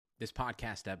This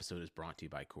podcast episode is brought to you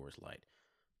by Coors Light.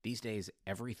 These days,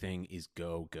 everything is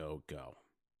go, go, go.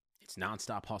 It's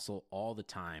nonstop hustle all the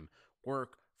time.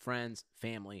 Work, friends,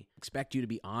 family, expect you to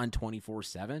be on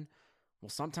 24/7. Well,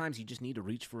 sometimes you just need to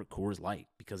reach for a Coors Light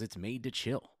because it's made to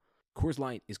chill. Coors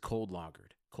Light is cold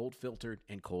lagered, cold filtered,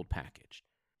 and cold packaged.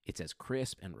 It's as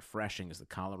crisp and refreshing as the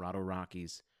Colorado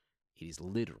Rockies. It is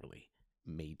literally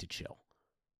made to chill.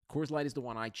 Coors Light is the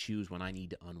one I choose when I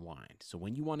need to unwind. So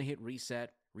when you want to hit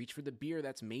reset, reach for the beer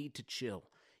that's made to chill.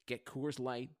 Get Coors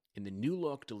Light in the new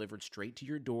look delivered straight to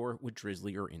your door with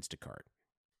Drizzly or Instacart.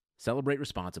 Celebrate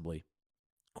responsibly.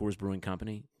 Coors Brewing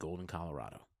Company, Golden,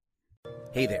 Colorado.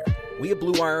 Hey there. We at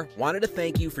Blue Wire wanted to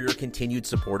thank you for your continued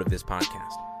support of this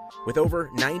podcast. With over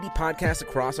 90 podcasts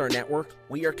across our network,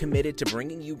 we are committed to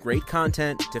bringing you great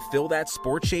content to fill that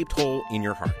sport-shaped hole in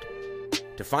your heart.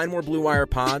 To find more Blue Wire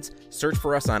pods, search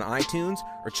for us on iTunes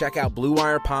or check out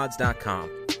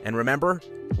BlueWirePods.com. And remember,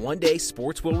 one day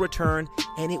sports will return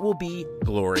and it will be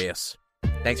glorious.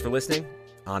 Thanks for listening.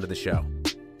 On to the show.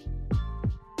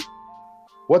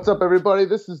 What's up, everybody?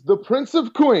 This is the Prince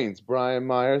of Queens, Brian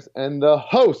Myers, and the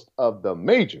host of the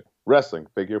Major Wrestling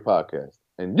Figure Podcast.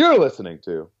 And you're listening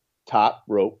to Top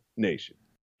Rope Nation.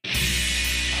 Ladies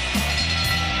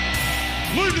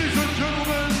and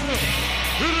gentlemen,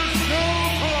 it is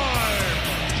now time.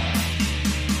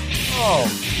 Oh,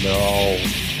 no.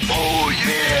 Oh,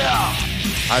 yeah.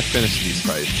 I finished these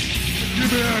fights. Give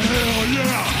me a hell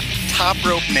yeah. Top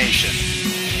Rope Nation.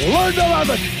 Learn to love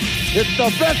it. It's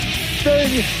the best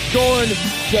thing going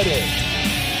today.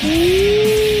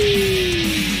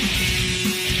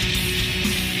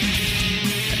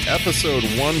 Episode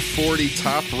 140,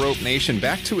 Top Rope Nation.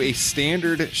 Back to a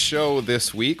standard show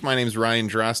this week. My name is Ryan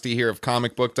Drosty here of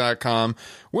comicbook.com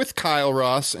with Kyle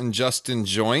Ross and Justin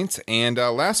Joint. And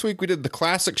last week we did the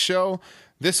classic show.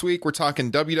 This week we're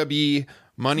talking WWE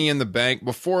Money in the Bank.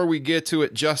 Before we get to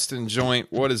it, Justin Joint,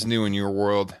 what is new in your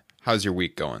world? How's your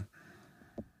week going?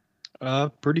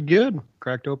 Pretty good.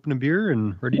 Cracked open a beer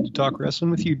and ready to talk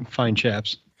wrestling with you fine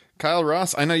chaps. Kyle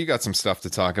Ross, I know you got some stuff to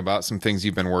talk about, some things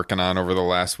you've been working on over the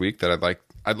last week that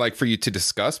I'd like for you to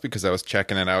discuss because I was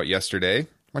checking it out yesterday. Why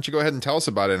don't you go ahead and tell us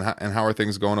about it and how are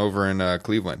things going over in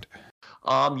Cleveland?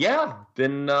 Yeah,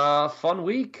 been a fun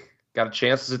week. Got a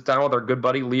chance to sit down with our good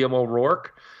buddy Liam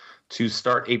O'Rourke to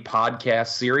start a podcast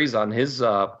series on his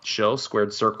show,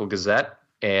 Squared Circle Gazette,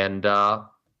 and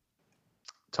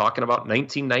talking about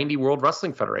 1990 World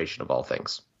Wrestling Federation of all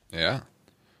things. Yeah.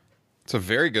 It's a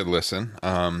very good listen.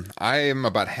 I am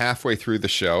about halfway through the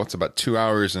show. It's about 2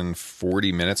 hours and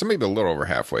 40 minutes, maybe a little over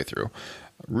halfway through.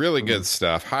 Really good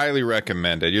stuff. Highly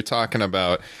recommended. You're talking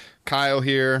about Kyle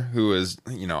here, who is,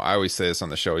 I always say this on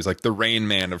the show. He's like the Rain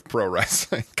Man of pro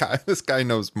wrestling. This guy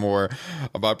knows more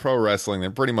about pro wrestling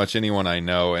than pretty much anyone I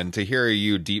know. And to hear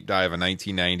you deep dive a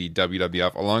 1990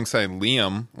 WWF alongside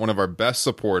Liam, one of our best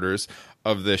supporters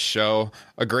of this show,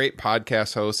 a great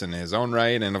podcast host in his own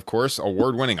right, and of course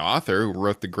award-winning author who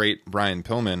wrote the great Brian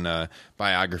Pillman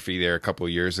biography there a couple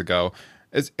of years ago.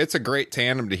 It's a great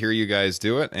tandem to hear you guys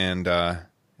do it, and I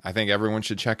think everyone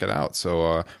should check it out.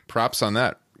 So props on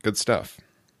that. Good stuff.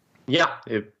 Yeah,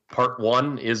 part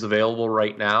one is available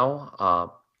right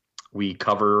now. We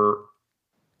cover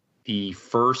the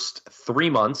first 3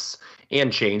 months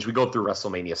and change. We go through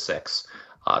WrestleMania 6,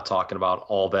 talking about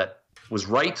all that was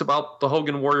right about the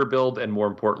Hogan Warrior build, and more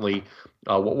importantly,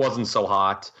 what wasn't so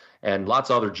hot, and lots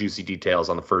of other juicy details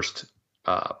on the first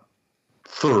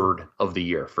third of the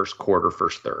year, first quarter,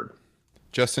 first third.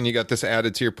 Justin, you got this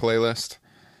added to your playlist?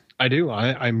 I do.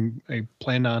 I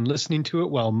plan on listening to it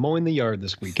while mowing the yard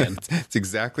this weekend. It's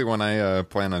exactly when I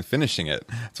plan on finishing it.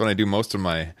 It's when I do most of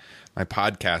my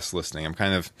podcast listening. I'm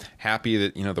kind of happy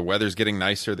that, the weather's getting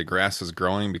nicer, the grass is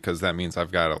growing, because that means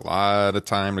I've got a lot of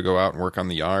time to go out and work on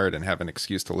the yard and have an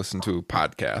excuse to listen to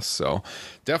podcasts. So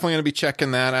definitely going to be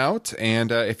checking that out.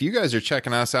 And if you guys are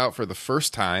checking us out for the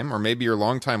first time, or maybe you're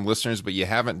longtime listeners, but you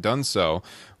haven't done so,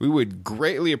 we would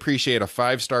greatly appreciate a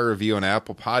 5-star review on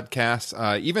Apple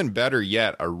Podcasts. Even better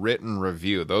yet, a written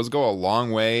review. Those go a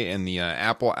long way in the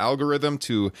Apple algorithm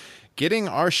to getting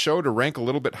our show to rank a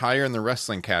little bit higher in the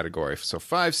wrestling category. So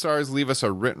 5 stars, leave us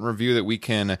a written review that we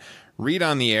can read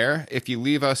on the air. If you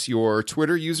leave us your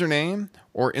Twitter username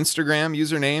or Instagram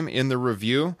username in the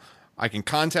review, I can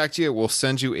contact you. We'll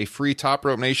send you a free Top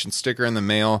Rope Nation sticker in the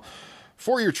mail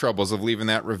for your troubles of leaving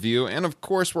that review. And of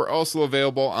course, we're also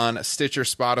available on Stitcher,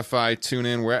 Spotify,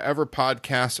 TuneIn, wherever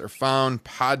podcasts are found,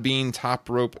 Podbean,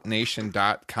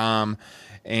 TopRopeNation.com.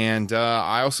 And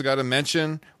I also got to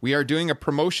mention, we are doing a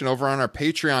promotion over on our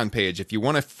Patreon page. If you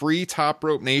want a free Top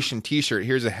Rope Nation t-shirt,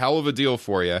 here's a hell of a deal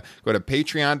for you. Go to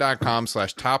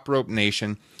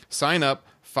patreon.com/TopRopeNation. Sign up.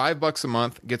 $5 a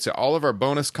month gets you all of our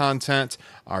bonus content,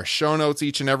 our show notes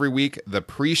each and every week, the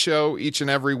pre-show each and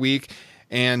every week,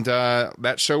 and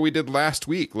that show we did last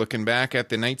week, looking back at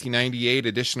the 1998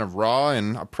 edition of Raw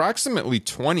and approximately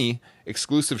 20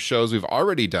 exclusive shows we've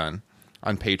already done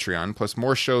on Patreon, plus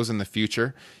more shows in the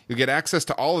future. You'll get access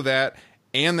to all of that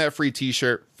and that free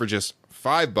t-shirt for just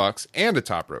 $5 and a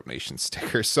Top Rope Nation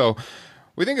sticker. So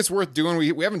we think it's worth doing.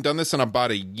 We haven't done this in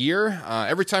about a year.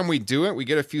 Every time we do it, we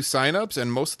get a few signups, and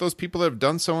most of those people that have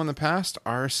done so in the past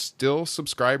are still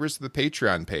subscribers to the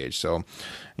Patreon page. So,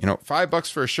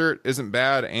 $5 for a shirt isn't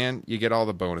bad, and you get all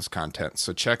the bonus content.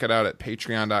 So check it out at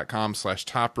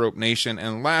patreon.com/TopRopeNation.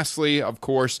 And lastly, of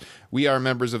course, we are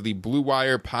members of the Blue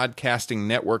Wire Podcasting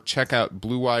Network. Check out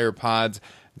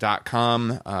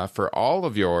BlueWirePods.com for all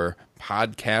of your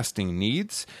podcasting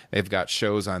needs. They've got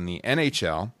shows on the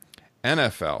NHL,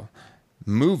 NFL,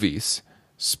 movies,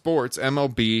 sports,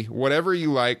 MLB, whatever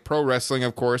you like. Pro wrestling,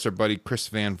 of course. Our buddy Chris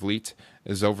Van Vliet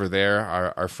is over there.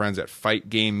 Our friends at Fight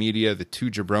Game Media, the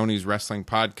Two Jabronis Wrestling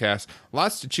Podcast.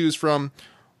 Lots to choose from.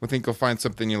 We think you'll find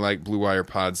something you like.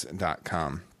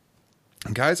 BlueWirePods.com.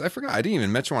 Guys, I forgot. I didn't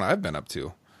even mention what I've been up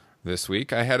to this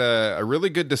week. I had a really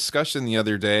good discussion the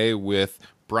other day with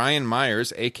Brian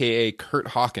Myers, a.k.a. Kurt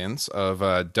Hawkins of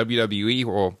WWE,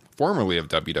 well, formerly of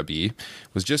WWE,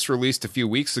 was just released a few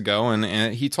weeks ago,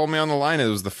 and he told me on the line it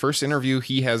was the first interview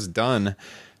he has done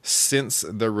since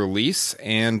the release,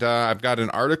 and I've got an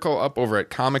article up over at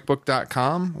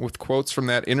comicbook.com with quotes from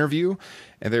that interview,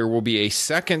 and there will be a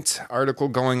second article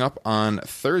going up on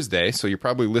Thursday, so you're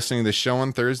probably listening to the show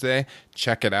on Thursday.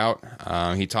 Check it out.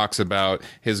 He talks about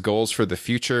his goals for the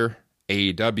future,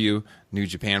 AEW, New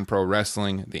Japan Pro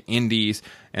Wrestling, the Indies,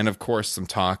 and of course some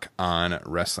talk on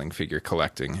wrestling figure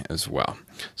collecting as well.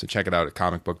 So check it out at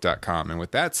comicbook.com. And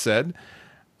with that said,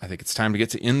 I think it's time to get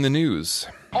to In the News.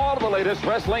 All the latest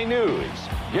wrestling news.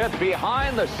 Get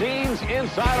behind the scenes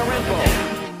insider info.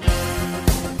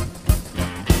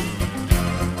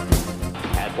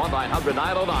 At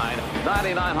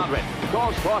 1-900-909-9900.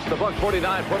 Calls cost the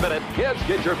 $1.49 per minute. Kids,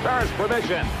 get your parents'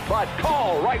 permission. But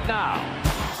call right now.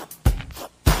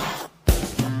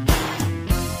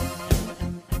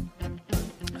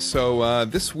 So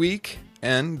this week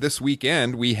and this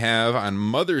weekend, we have on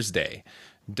Mother's Day,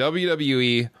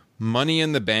 WWE Money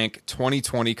in the Bank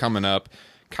 2020 coming up.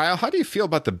 Kyle, how do you feel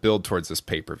about the build towards this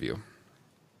pay-per-view?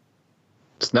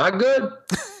 It's not good.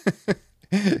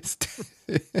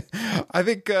 I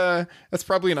think that's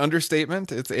probably an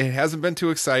understatement. It hasn't been too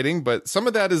exciting, but some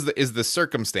of that is the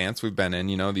circumstance we've been in.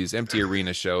 These empty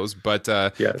arena shows. But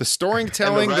the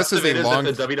storytelling, this is a long.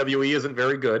 The WWE isn't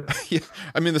very good. Yeah,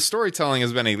 I mean, the storytelling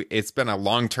has been a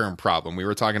long-term problem. We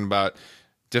were talking about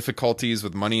difficulties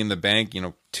with Money in the Bank,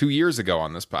 2 years ago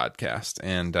on this podcast,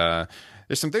 and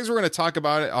there's some things we're going to talk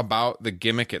about the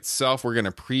gimmick itself. We're going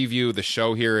to preview the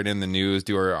show here and In the News,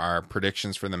 do our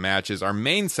predictions for the matches. Our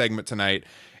main segment tonight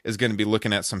is going to be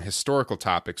looking at some historical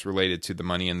topics related to the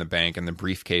Money in the Bank and the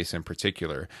briefcase in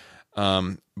particular.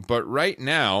 But right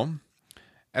now,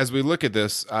 as we look at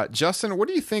this, Justin, what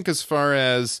do you think as far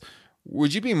as,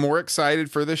 would you be more excited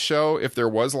for this show if there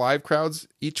was live crowds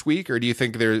each week, or do you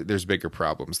think there's bigger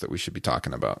problems that we should be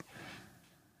talking about?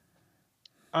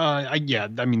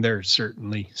 They're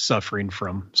certainly suffering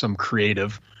from some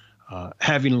creative.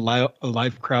 Having a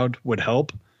live crowd would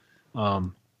help,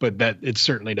 but that it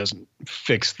certainly doesn't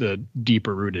fix the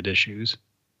deeper rooted issues.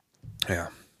 Yeah,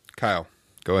 Kyle,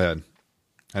 go ahead.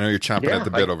 I know you're chomping at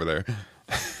the bit over there.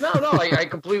 No, I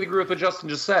completely agree with what Justin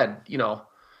just said.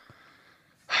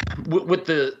 With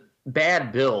the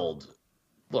bad build,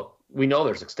 look, we know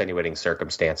there's extenuating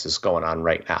circumstances going on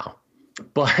right now,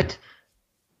 but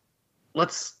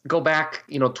let's go back,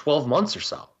 12 months or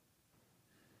so.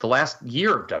 The last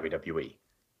year of WWE.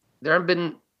 There have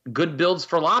been good builds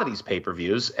for a lot of these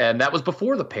pay-per-views, and that was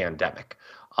before the pandemic.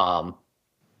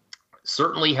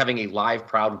 Certainly having a live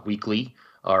crowd weekly,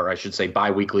 or I should say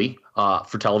bi-weekly,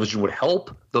 for television would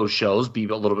help those shows be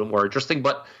a little bit more interesting,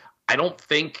 but I don't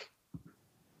think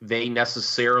they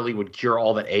necessarily would cure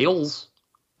all that ails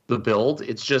the build.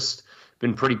 It's just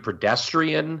been pretty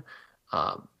pedestrian,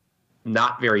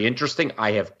 not very interesting.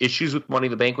 I have issues with Money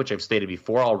in the Bank, which I've stated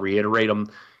before. I'll reiterate them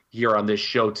here on this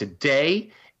show today.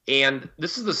 And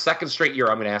this is the second straight year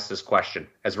I'm going to ask this question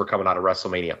as we're coming out of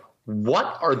WrestleMania.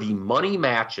 What are the money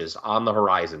matches on the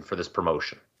horizon for this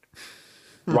promotion?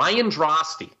 Ryan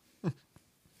Drosty,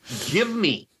 give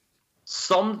me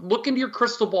look into your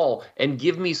crystal ball and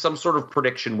give me some sort of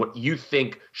prediction what you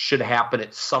think should happen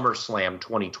at SummerSlam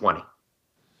 2020.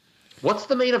 What's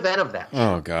the main event of that show?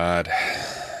 Oh, God.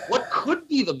 What could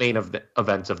be the main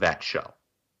event of that show?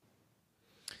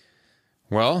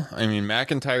 Well, I mean,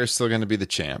 McIntyre's still going to be the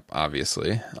champ,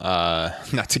 obviously.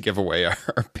 Not to give away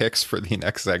our picks for the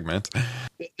next segment.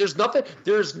 There's not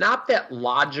that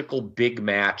logical big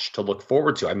match to look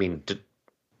forward to. I mean,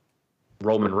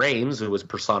 Roman Reigns, who was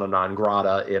persona non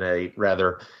grata in a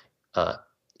rather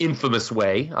infamous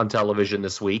way on television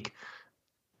this week.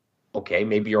 Okay,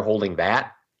 maybe you're holding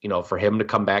that, for him to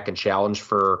come back and challenge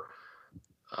for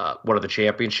one of the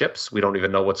championships. We don't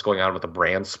even know what's going on with the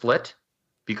brand split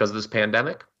because of this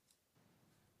pandemic.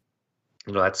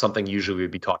 That's something usually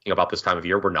we'd be talking about this time of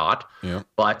year. We're not. Yeah.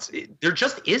 But there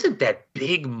just isn't that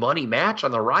big money match on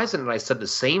the horizon. And I said the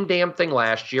same damn thing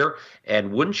last year.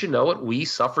 And wouldn't you know it, we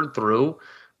suffered through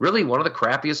really one of the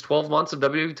crappiest 12 months of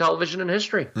WWE television in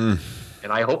history. And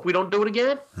I hope we don't do it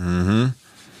again. Mm-hmm.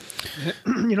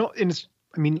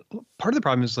 And part of the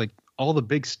problem is like all the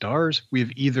big stars,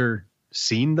 we've either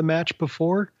seen the match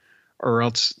before or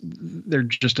else they're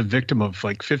just a victim of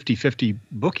like 50-50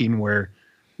 booking where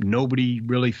nobody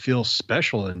really feels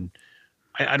special. And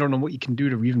I don't know what you can do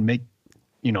to even make,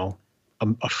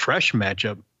 a fresh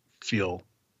matchup feel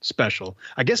special.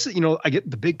 I guess, I get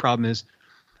the big problem is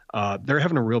they're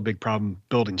having a real big problem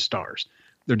building stars.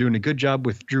 They're doing a good job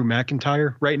with Drew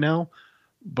McIntyre right now,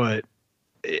 but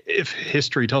if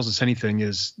history tells us anything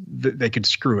is that they could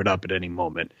screw it up at any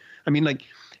moment. I mean, like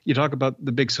you talk about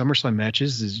the big SummerSlam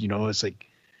matches it's like,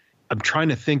 I'm trying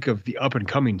to think of the up and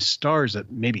coming stars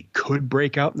that maybe could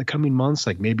break out in the coming months,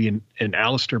 like maybe an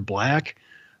Aleister Black.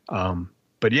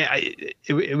 But yeah,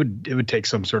 it would take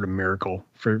some sort of miracle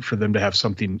for them to have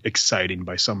something exciting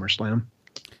by SummerSlam.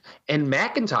 And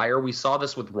McIntyre, we saw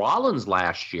this with Rollins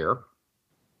last year.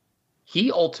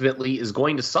 He ultimately is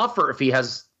going to suffer if he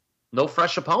has no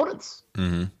fresh opponents.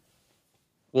 Mm-hmm.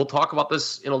 We'll talk about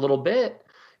this in a little bit.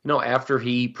 After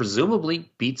he presumably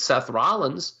beats Seth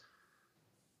Rollins,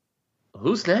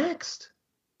 who's next?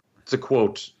 It's a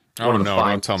quote. Oh, no,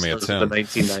 don't tell me it's him. The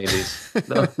 1990s.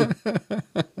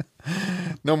 No.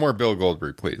 No more Bill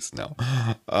Goldberg, please. No.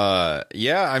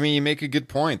 Yeah, I mean, you make a good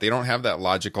point. They don't have that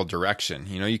logical direction.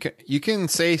 You can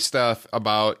say stuff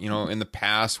about, in the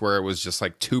past where it was just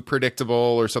like too predictable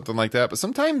or something like that. But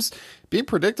sometimes being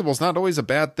predictable is not always a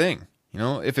bad thing.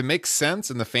 If it makes sense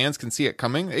and the fans can see it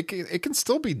coming, it can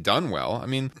still be done well. I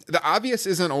mean, the obvious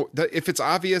isn't, if it's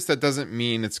obvious, that doesn't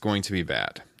mean it's going to be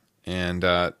bad. And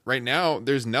right now,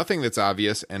 there's nothing that's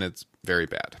obvious and it's very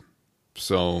bad.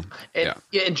 So, yeah.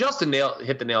 And Justin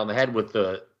hit the nail on the head with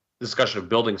the discussion of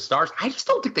building stars. I just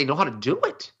don't think they know how to do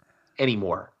it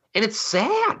anymore. And it's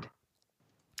sad.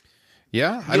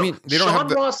 Yeah. I mean, they don't have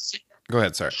the... Ross, Go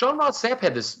ahead, sorry. Sean Ross Sapp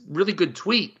had this really good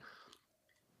tweet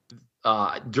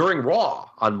during Raw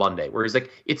on Monday, where he's like,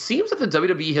 it seems that the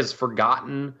WWE has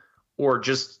forgotten or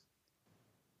just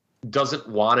doesn't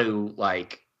want to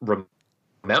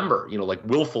remember, like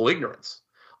willful ignorance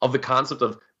of the concept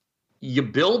of you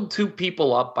build two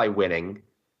people up by winning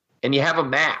and you have a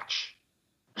match.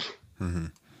 Mm-hmm.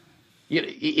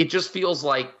 It just feels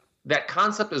like that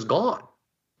concept is gone.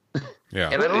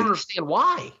 Yeah. And I don't understand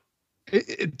why.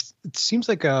 It seems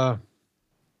like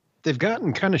they've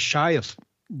gotten kind of shy of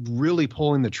really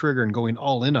pulling the trigger and going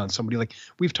all in on somebody. Like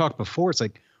we've talked before, it's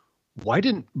like, why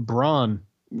didn't Braun,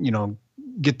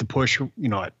 get the push,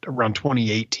 at around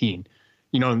 2018,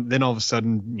 and then all of a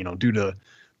sudden, due to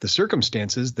the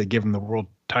circumstances, they give him the world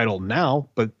title now,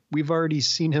 but we've already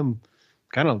seen him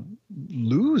kind of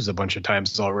lose a bunch of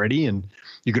times already. And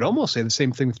you could almost say the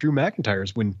same thing with Drew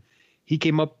McIntyre's when he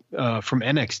came up from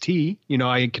NXT.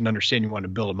 I can understand you want to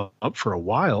build him up for a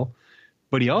while,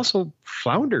 but he also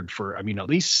floundered for, at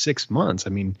least 6 months.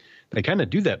 They kind of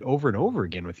do that over and over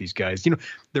again with these guys.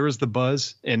 There was the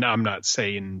buzz, and I'm not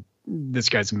saying this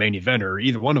guy's a main eventer or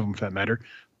either one of them for that matter,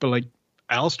 but like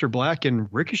Aleister Black and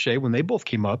Ricochet, when they both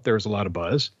came up, there was a lot of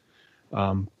buzz.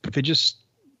 But they just,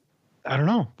 I don't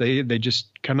know. They just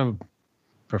kind of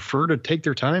prefer to take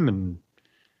their time and,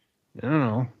 I don't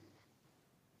know.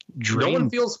 No one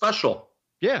feels special.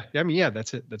 Yeah. Yeah,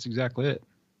 that's it. That's exactly it.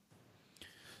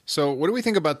 So what do we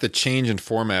think about the change in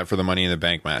format for the Money in the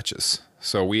Bank matches?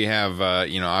 So we have,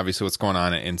 obviously what's going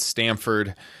on in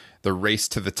Stamford, the race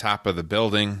to the top of the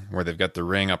building where they've got the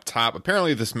ring up top.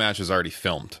 Apparently this match is already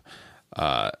filmed.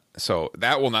 So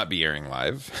that will not be airing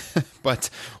live. But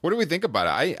what do we think about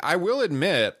it? I will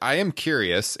admit I am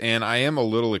curious and I am a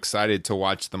little excited to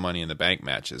watch the Money in the Bank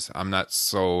matches. I'm not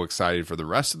so excited for the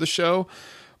rest of the show,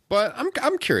 but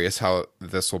I'm curious how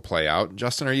this will play out.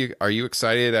 Justin, are you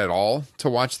excited at all to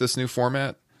watch this new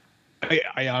format?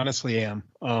 I honestly am.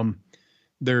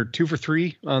 They're 2 for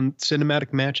 3 on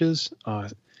cinematic matches.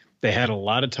 They had a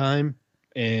lot of time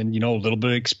and, a little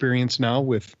bit of experience now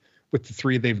with the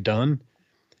 3 they've done.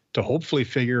 to hopefully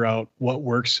figure out what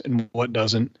works and what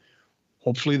doesn't.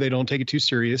 Hopefully they don't take it too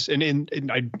serious.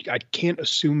 And I can't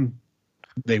assume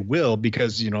they will,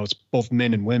 because, it's both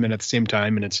men and women at the same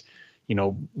time, and it's,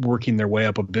 working their way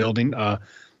up a building.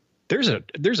 There's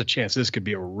a chance this could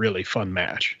be a really fun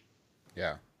match.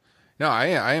 Yeah. No,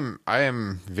 I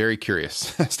am very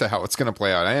curious as to how it's going to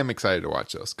play out. I am excited to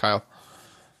watch those. Kyle?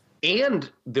 And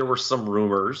there were some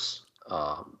rumors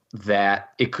that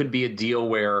it could be a deal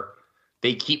where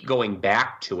they keep going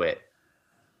back to it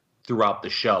throughout the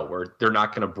show, where they're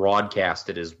not going to broadcast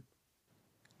it as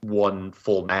one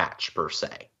full match per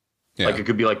se. Yeah. Like it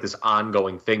could be like this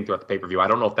ongoing thing throughout the pay-per-view. I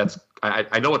don't know if that's,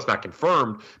 I know it's not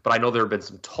confirmed, but I know there have been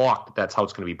some talk that that's how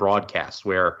it's going to be broadcast,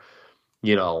 where,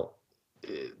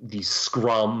 the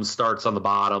scrum starts on the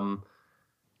bottom,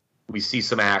 we see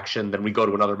some action, then we go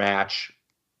to another match,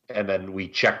 and then we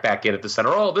check back in at the center.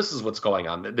 Oh, this is what's going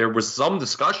on. There was some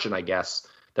discussion, I guess,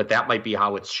 that might be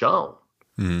how it's shown.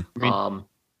 Mm-hmm. I mean,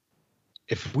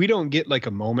 if we don't get like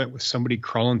a moment with somebody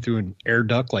crawling through an air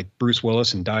duct like Bruce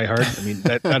Willis and Die Hard, I mean,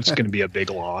 that's going to be a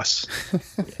big loss.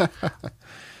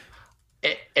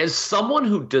 As someone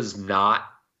who does not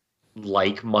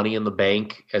like Money in the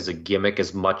Bank as a gimmick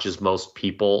as much as most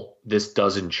people, this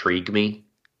does intrigue me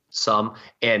some.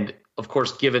 And of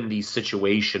course, given the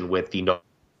situation with the no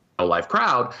live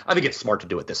crowd, I think it's smart to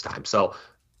do it this time. So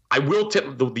I will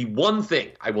tip the one thing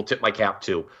I will tip my cap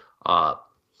to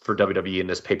for WWE in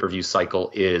this pay-per-view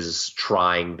cycle is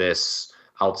trying this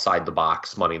outside the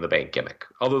box Money in the Bank gimmick.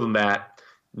 Other than that,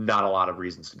 not a lot of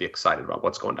reasons to be excited about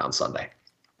what's going down Sunday.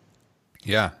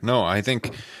 Yeah, no, I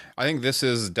think this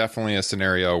is definitely a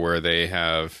scenario where they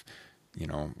have,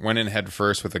 went in head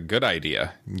first with a good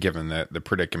idea, given the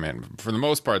predicament. For the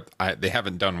most part, they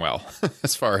haven't done well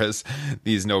as far as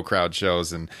these no crowd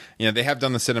shows. And, they have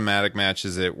done the cinematic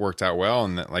matches. It worked out well.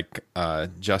 And like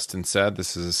Justin said,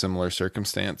 this is a similar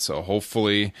circumstance. So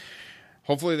hopefully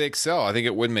they excel. I think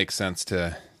it would make sense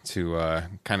to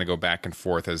kind of go back and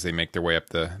forth as they make their way up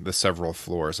the several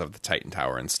floors of the Titan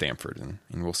Tower in Stamford, and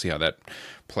we'll see how that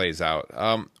plays out.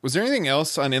 Was there anything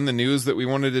else in the news that we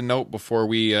wanted to note before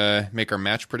we make our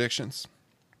match predictions?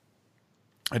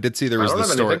 I did see there was the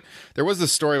story. Anything. There was the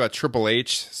story about Triple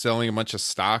H selling a bunch of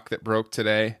stock that broke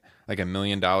today, like $1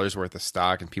 million worth of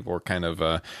stock, and people were kind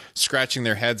of scratching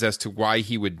their heads as to why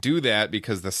he would do that,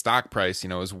 because the stock price,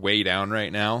 is way down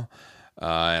right now.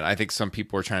 And I think some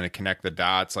people are trying to connect the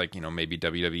dots, like, maybe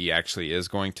WWE actually is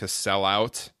going to sell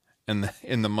out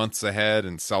in the months ahead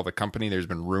and sell the company. There's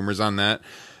been rumors on that.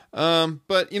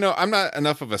 But, I'm not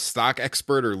enough of a stock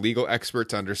expert or legal expert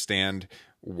to understand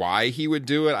why he would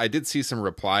do it. I did see some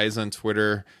replies on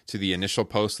Twitter to the initial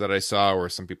post that I saw where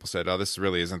some people said, oh, this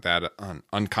really isn't that an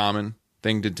uncommon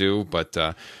thing to do. But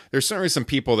there's certainly some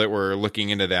people that were looking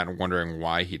into that and wondering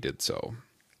why he did so.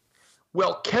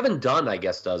 Well, Kevin Dunn, I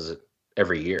guess, does it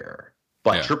every year,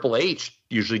 but yeah. Triple H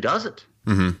usually doesn't.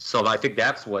 Mm-hmm. So I think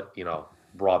that's what,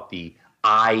 brought the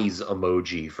eyes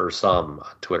emoji for some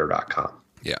on twitter.com.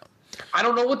 Yeah. I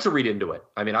don't know what to read into it.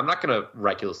 I mean, I'm not going to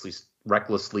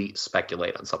recklessly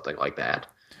speculate on something like that.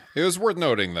 It was worth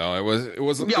noting, though. It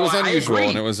was unusual,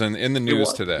 and it was in the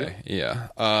news today. Yeah.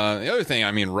 The other thing,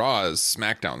 Raw's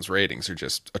SmackDown's ratings are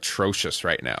just atrocious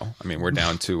right now. I mean, we're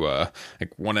down to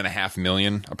like 1.5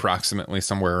 million, approximately,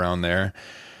 somewhere around there.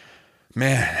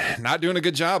 Man, not doing a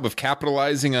good job of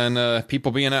capitalizing on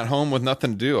people being at home with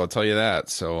nothing to do, I'll tell you that.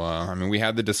 So, we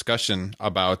had the discussion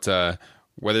about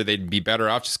whether they'd be better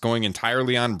off just going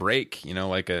entirely on break,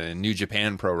 like a New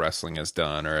Japan Pro Wrestling has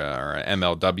done, or a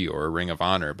MLW or a Ring of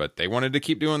Honor. But they wanted to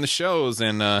keep doing the shows.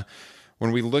 And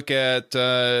when we look at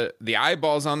the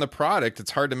eyeballs on the product,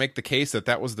 it's hard to make the case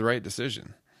that was the right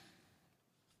decision.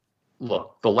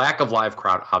 Look, the lack of live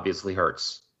crowd obviously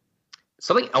hurts.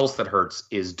 Something else that hurts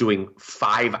is doing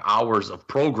 5 hours of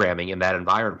programming in that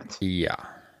environment. Yeah.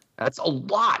 That's a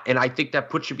lot. And I think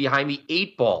that puts you behind the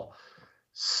 8 ball.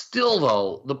 Still,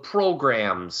 though, the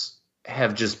programs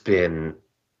have just been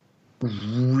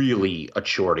really a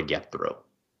chore to get through.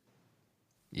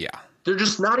 Yeah. They're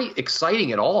just not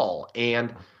exciting at all.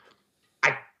 And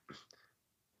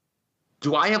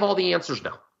do I have all the answers?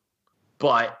 No.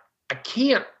 But I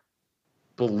can't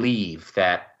believe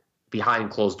that behind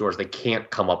closed doors, they can't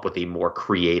come up with a more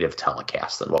creative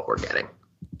telecast than what we're getting.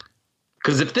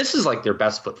 Because if this is like their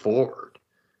best foot forward,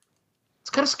 it's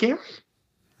kind of scary.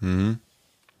 Mm-hmm.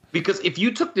 Because if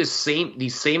you took these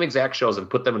same exact shows and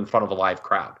put them in front of a live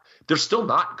crowd, they're still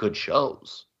not good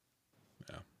shows.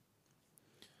 Yeah.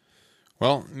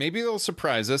 Well, maybe they'll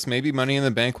surprise us. Maybe Money in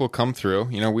the Bank will come through.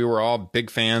 We were all big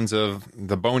fans of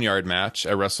the Boneyard match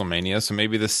at WrestleMania, so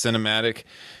maybe this cinematic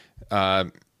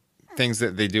things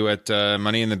that they do at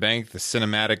Money in the Bank, the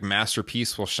cinematic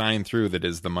masterpiece will shine through that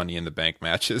is the Money in the Bank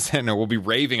matches. And we'll be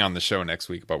raving on the show next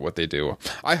week about what they do.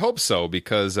 I hope so,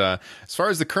 because as far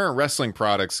as the current wrestling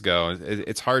products go,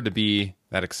 it's hard to be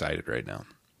that excited right now.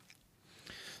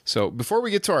 So before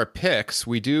we get to our picks,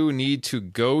 we do need to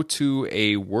go to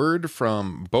a word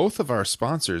from both of our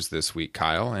sponsors this week,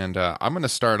 Kyle. And I'm going to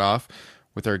start off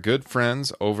with our good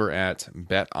friends over at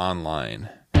Bet Online.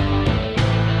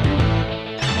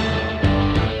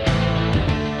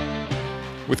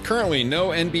 With currently no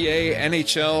NBA,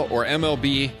 NHL, or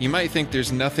MLB, you might think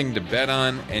there's nothing to bet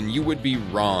on, and you would be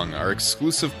wrong. Our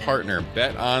exclusive partner,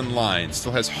 Bet Online,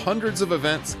 still has hundreds of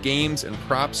events, games, and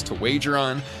props to wager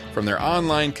on. From their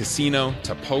online casino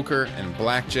to poker and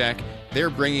blackjack, they're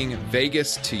bringing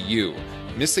Vegas to you.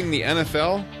 Missing the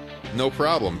NFL? No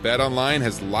problem. Bet Online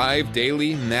has live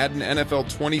daily Madden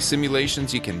NFL 20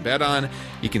 simulations you can bet on.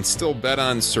 You can still bet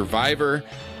on Survivor,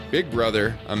 Big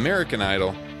Brother, American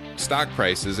Idol, stock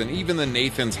prices, and even the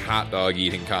Nathan's hot dog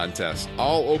eating contest.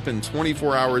 All open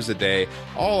 24 hours a day,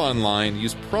 all online.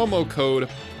 Use promo code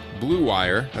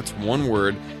BLUEWIRE, that's one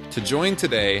word, to join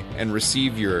today and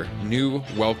receive your new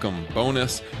welcome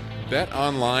bonus. Bet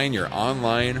Online, your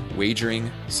online wagering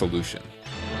solution.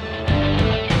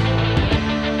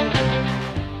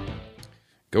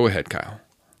 Go ahead, Kyle.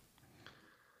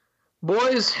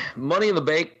 Boys, Money in the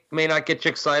Bank may not get you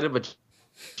excited, but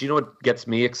do you know what gets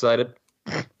me excited?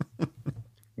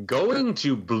 Going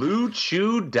to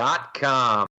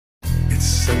BlueChew.com. It's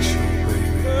sexual, baby.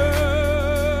 Right.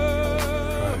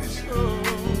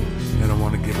 And I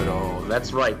want to give it all.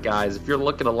 That's right, guys. If you're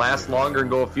looking to last longer and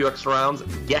go a few extra rounds,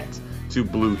 get to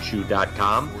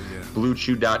BlueChew.com.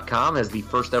 BlueChew.com has the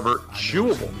first ever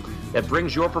chewable that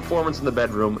brings your performance in the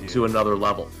bedroom to another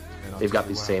level. They've got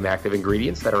these same active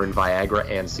ingredients that are in Viagra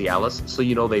and Cialis, so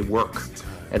you know they work.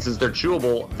 And since they're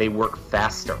chewable, they work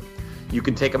faster. You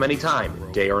can take them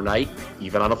anytime, day or night,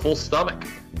 even on a full stomach.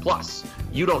 Plus,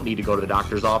 you don't need to go to the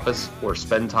doctor's office or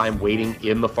spend time waiting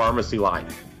in the pharmacy line.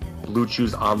 Blue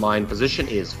Chew's online position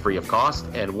is free of cost,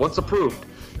 and once approved,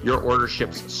 your order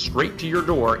ships straight to your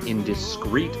door in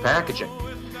discreet packaging.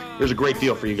 Here's a great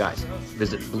deal for you guys.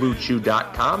 Visit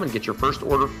BlueChew.com and get your first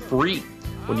order free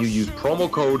when you use promo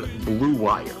code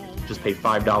BLUEWIRE. Just pay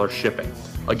 $5 shipping.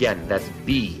 Again, that's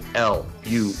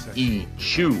BLUE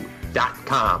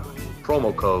Chew.com.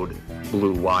 Promo code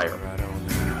BLUEWIRE.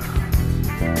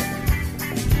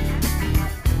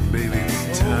 Baby,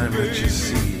 it's time that you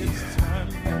see.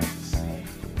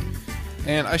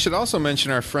 And I should also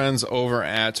mention our friends over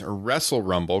at Wrestle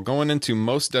Rumble. Going into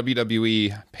most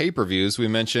WWE pay-per-views, we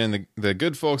mentioned the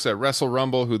good folks at Wrestle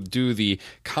Rumble who do the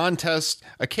contest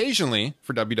occasionally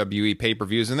for WWE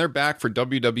pay-per-views, and they're back for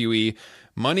WWE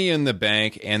Money in the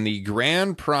Bank, and the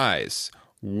grand prize,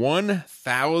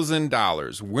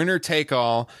 $1,000, winner take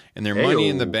all in their Money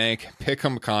in the Bank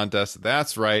Pick'em contest.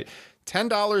 That's right.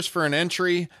 $10 for an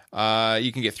entry.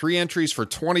 You can get 3 entries for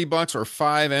 $20 or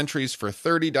 5 entries for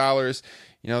 $30.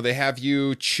 You know, they have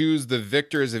you choose the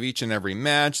victors of each and every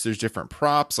match. There's different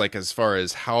props, like as far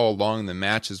as how long the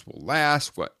matches will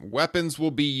last, what weapons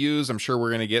will be used. I'm sure we're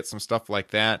going to get some stuff like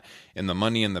that in the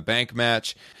Money in the Bank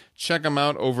match. Check them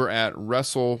out over at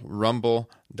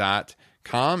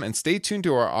WrestleRumble.com and stay tuned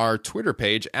to our Twitter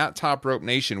page at Top Rope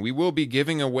Nation. We will be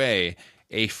giving away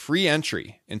a free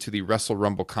entry into the Wrestle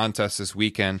Rumble contest this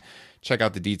weekend. Check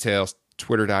out the details,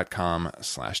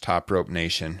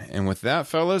 twitter.com/TopRopeNation. And with that,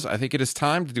 fellas, I think it is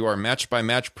time to do our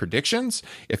match-by-match predictions.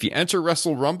 If you enter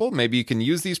Wrestle Rumble, maybe you can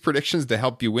use these predictions to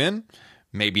help you win.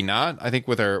 Maybe not. I think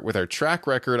with our track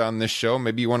record on this show,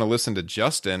 maybe you want to listen to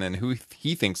Justin and who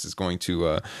he thinks is going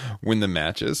to win the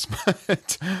matches.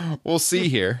 But we'll see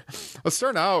here. Let's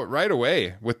start out right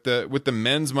away with the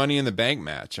men's Money in the Bank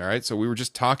match. All right. So we were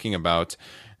just talking about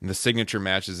the signature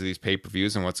matches of these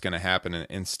pay-per-views and what's going to happen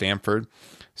in Stamford.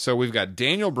 So we've got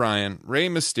Daniel Bryan, Rey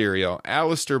Mysterio,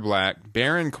 Aleister Black,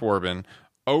 Baron Corbin,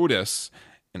 Otis,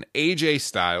 and AJ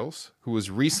Styles, who was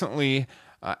recently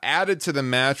added to the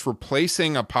match,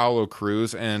 replacing Apollo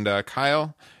Crews. And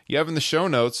Kyle, you have in the show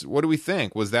notes, what do we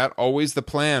think? Was that always the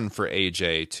plan for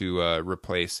AJ to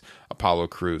replace Apollo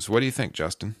Crews? What do you think,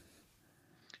 Justin?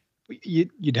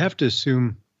 You'd have to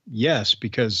assume yes,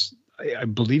 because I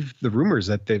believe the rumors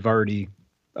that they've already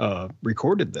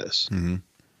recorded this.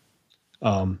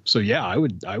 Mm-hmm. So yeah,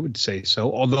 I would say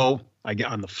so. Although I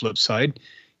get on the flip side,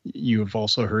 you have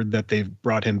also heard that they've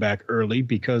brought him back early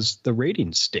because the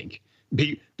ratings stink.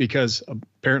 Because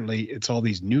apparently it's all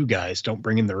these new guys don't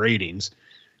bring in the ratings,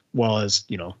 while as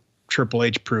Triple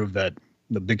H proved that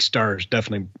the big stars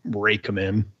definitely rake them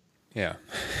in. Yeah.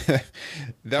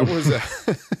 That was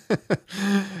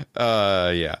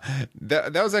yeah.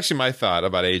 That was actually my thought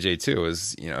about AJ too,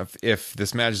 is, you know, if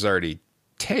this match is already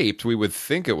taped, we would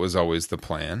think it was always the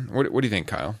plan. What do you think,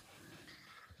 Kyle?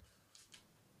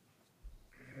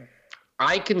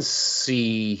 I can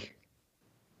see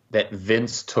that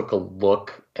Vince took a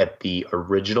look at the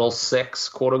original 6,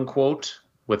 quote unquote,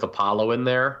 with Apollo in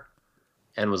there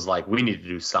and was like, we need to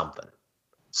do something.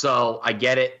 So I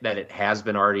get it that it has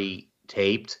been already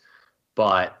taped,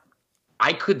 but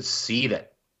I could see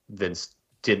that Vince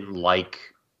didn't like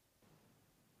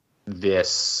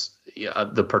this,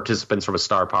 the participants from a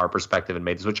star power perspective and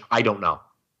made this, which I don't know.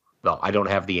 No, I don't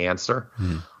have the answer.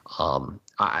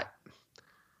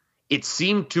 It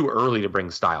seemed too early to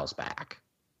bring Styles back.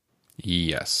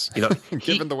 Yes. You know,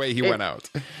 given the way he went out.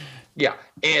 Yeah.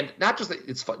 And not just that,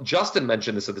 it's fun. Justin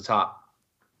mentioned this at the top.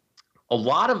 A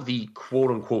lot of the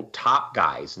quote unquote top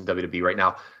guys in WWE right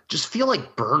now just feel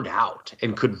like burned out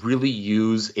and could really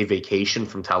use a vacation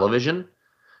from television.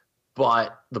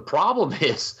 But the problem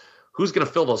is, who's going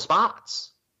to fill those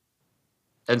spots?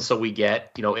 And so we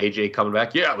get, you know, AJ coming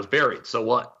back. Yeah, I was buried. So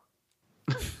what?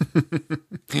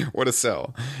 What a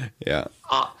sell. Yeah.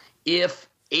 If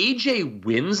AJ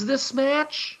wins this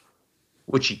match,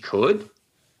 which he could,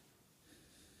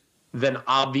 then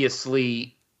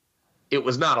obviously it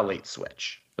was not a late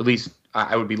switch. At least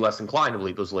I would be less inclined to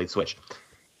believe it was a late switch.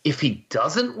 If he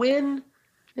doesn't win,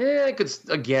 I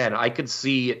could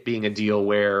see it being a deal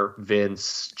where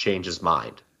Vince changes his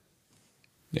mind.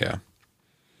 Yeah.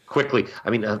 Quickly. I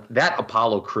mean, that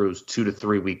Apollo Crews 2 to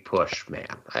 3 week push,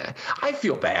 man. I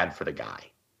feel bad for the guy.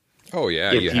 Oh,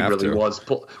 yeah. If you he have really to. was,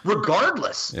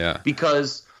 regardless. Yeah.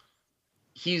 Because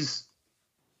he's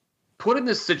put in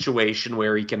this situation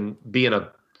where he can be in a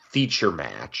feature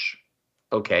match.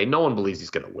 Okay, no one believes he's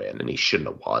going to win, and he shouldn't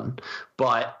have won.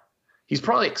 But he's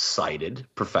probably excited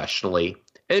professionally,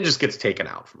 and it just gets taken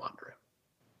out from under him.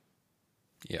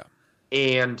 Yeah.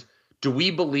 And do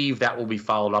we believe that will be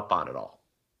followed up on at all?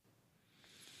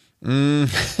 I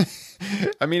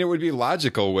mean, it would be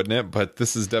logical, wouldn't it? But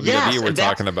this is WWE Yes, we're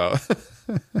talking about.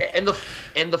 and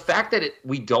the fact that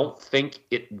we don't think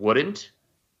it wouldn't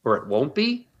or it won't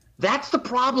be, that's the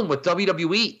problem with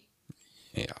WWE.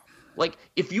 Yeah. Like,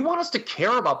 if you want us to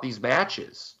care about these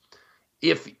matches,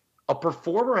 if a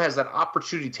performer has that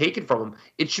opportunity taken from him,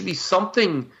 it should be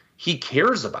something he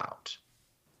cares about.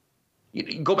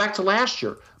 You go back to last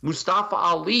year. Mustafa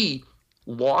Ali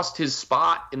lost his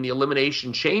spot in the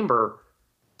Elimination Chamber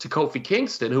to Kofi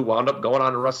Kingston, who wound up going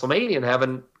on to WrestleMania and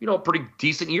having, you know, a pretty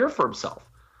decent year for himself.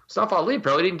 Mustafa Ali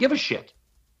apparently didn't give a shit.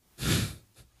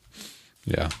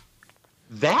 Yeah.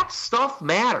 That stuff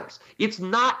matters. It's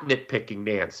not nitpicking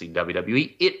Nancy,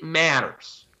 WWE. It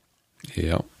matters.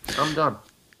 Yeah. I'm done.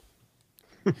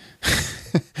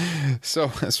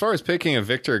 So as far as picking a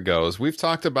victor goes, we've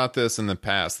talked about this in the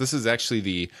past. This is actually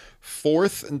the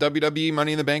 4th WWE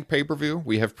Money in the Bank pay-per-view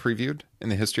we have previewed in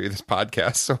the history of this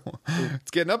podcast. So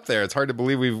it's getting up there. It's hard to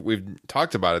believe we've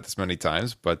talked about it this many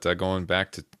times, but going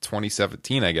back to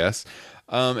 2017, I guess.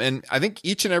 And I think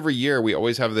each and every year we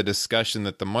always have the discussion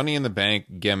that the Money in the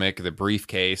Bank gimmick, the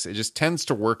briefcase, it just tends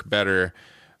to work better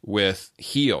with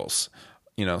heels.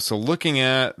 You know, so looking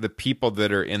at the people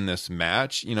that are in this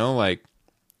match, you know, like,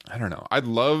 I don't know. I'd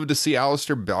love to see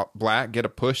Aleister Black get a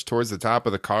push towards the top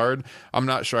of the card. I'm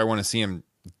not sure I want to see him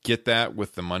get that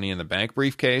with the Money in the Bank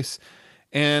briefcase.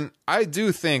 And I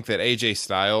do think that AJ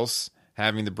Styles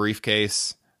having the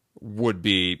briefcase would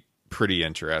be pretty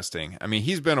interesting. I mean,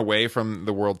 he's been away from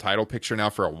the world title picture now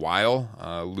for a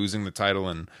while, losing the title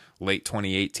in late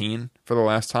 2018 for the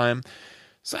last time.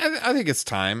 So I think it's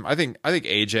time. I think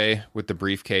AJ with the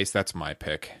briefcase, that's my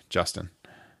pick. Justin.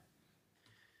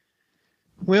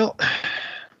 Well,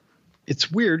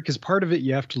 it's weird because part of it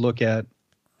you have to look at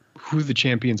who the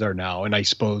champions are now, and I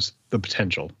suppose the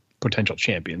potential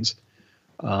champions,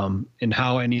 and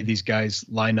how any of these guys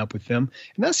line up with them.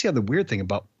 And that's the other weird thing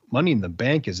about Money in the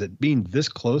Bank is it being this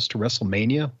close to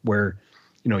WrestleMania, where,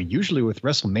 you know, usually with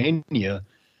WrestleMania,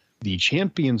 the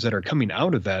champions that are coming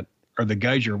out of that are the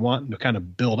guys you're wanting to kind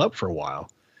of build up for a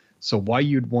while. So why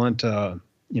you'd want,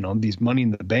 these Money in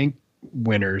the Bank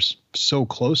winners so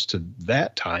close to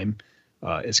that time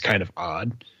is kind of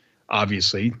odd.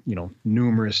 Obviously, you know,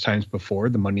 numerous times before,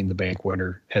 the Money in the Bank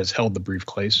winner has held the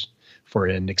briefcase for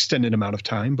an extended amount of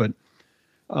time. But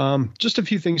just a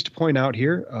few things to point out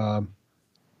here.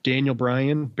 Daniel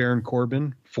Bryan, Baron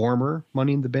Corbin, former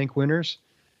Money in the Bank winners.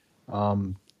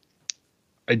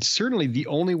 I'd certainly, the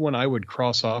only one I would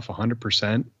cross off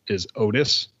 100% is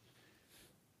Otis.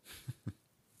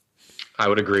 I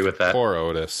would agree with that. Poor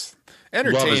Otis.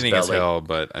 Entertaining as belly. hell,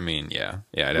 but I mean, yeah.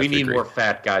 I'd have We to need agree. more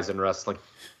fat guys in wrestling.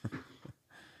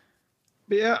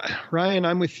 Yeah, Ryan,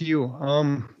 I'm with you.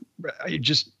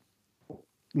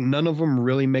 None of them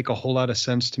really make a whole lot of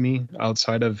sense to me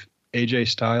outside of AJ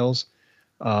Styles.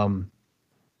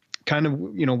 Kind of,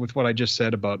 with what I just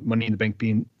said about Money in the Bank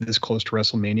being this close to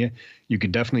WrestleMania, you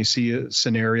could definitely see a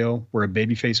scenario where a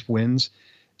babyface wins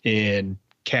and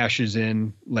cashes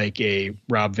in like a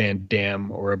Rob Van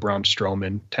Dam or a Braun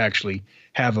Strowman to actually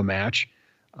have a match.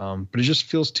 But it just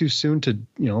feels too soon to,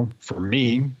 for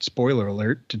me, spoiler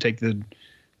alert, to take the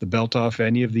belt off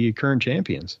any of the current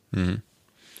champions. Mm-hmm.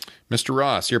 Mr.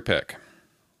 Ross, your pick.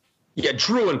 Yeah,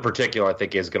 Drew in particular, I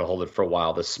think, is going to hold it for a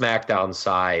while. The SmackDown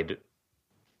side,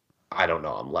 I don't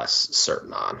know. I'm less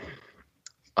certain on.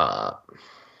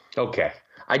 Okay.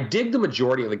 I dig the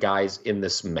majority of the guys in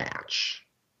this match.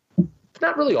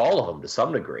 Not really all of them to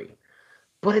some degree.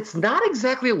 But it's not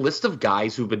exactly a list of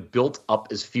guys who've been built up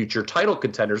as future title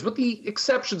contenders, with the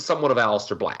exception somewhat of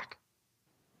Aleister Black.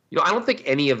 I don't think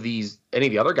any of the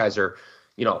other guys are,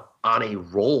 on a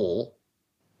roll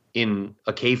in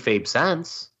a kayfabe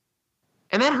sense.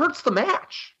 And that hurts the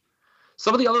match.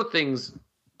 Some of the other things,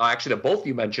 actually, that both of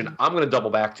you mentioned, I'm going to double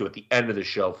back to at the end of the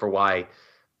show for why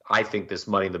I think this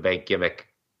Money in the Bank gimmick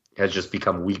has just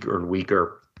become weaker and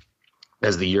weaker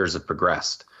as the years have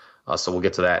progressed. So we'll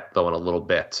get to that, though, in a little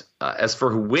bit. As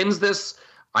for who wins this,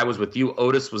 I was with you.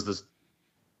 Otis was this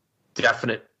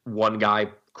definite one guy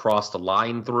crossed a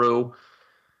line through.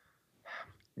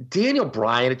 Daniel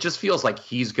Bryan, it just feels like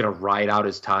he's going to ride out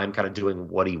his time kind of doing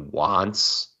what he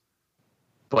wants,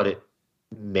 but it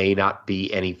may not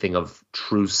be anything of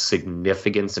true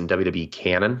significance in WWE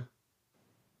canon.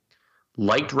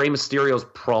 Liked Rey Mysterio's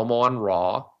promo on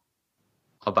Raw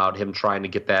about him trying to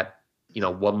get that,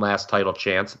 one last title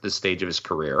chance at this stage of his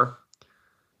career.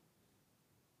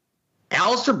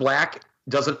 Aleister Black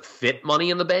doesn't fit Money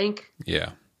in the Bank.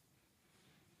 Yeah.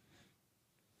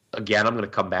 Again, I'm going to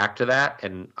come back to that,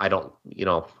 and I don't,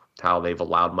 how they've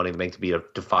allowed Money in the Bank to be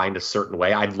defined a certain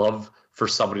way. I'd love for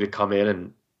somebody to come in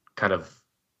and kind of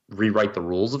rewrite the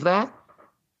rules of that.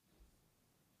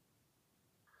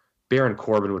 Baron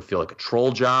Corbin would feel like a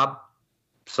troll job,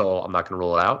 so I'm not going to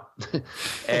rule it out.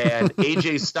 And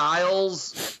AJ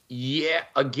Styles, yeah,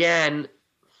 again,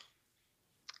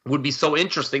 would be so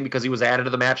interesting because he was added to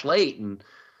the match late. And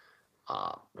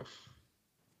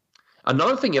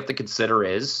another thing you have to consider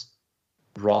is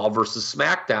Raw versus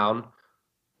SmackDown.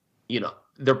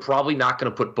 They're probably not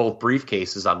going to put both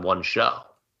briefcases on one show.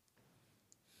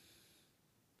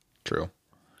 True.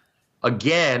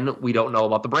 Again, we don't know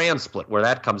about the brand split, where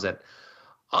that comes in.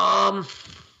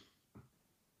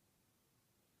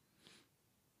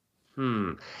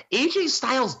 AJ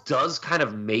Styles does kind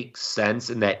of make sense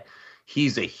in that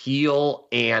he's a heel,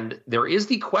 and there is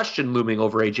the question looming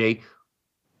over AJ.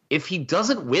 If he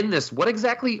doesn't win this, what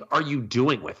exactly are you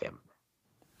doing with him?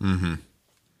 Mm-hmm.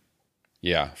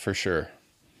 Yeah, for sure.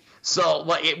 So,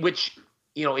 which,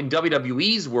 in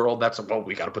WWE's world, that's,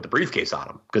 we got to put the briefcase on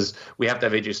him because we have to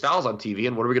have AJ Styles on TV,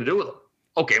 and what are we going to do with him?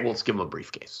 Okay, well, let's give him a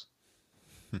briefcase.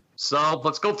 So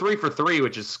let's go 3 for 3,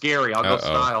 which is scary. I'll go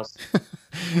Styles.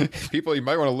 People, you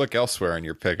might want to look elsewhere on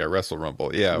your pick at Wrestle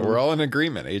Rumble. Yeah, we're all in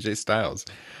agreement. AJ Styles.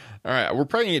 All right, we're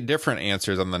probably getting different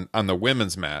answers on the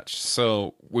women's match.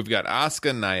 So we've got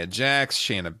Asuka, Nia Jax,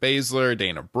 Shayna Baszler,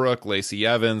 Dana Brooke, Lacey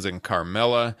Evans, and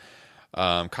Carmella.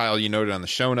 Kyle, you noted on the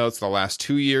show notes the last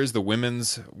 2 years the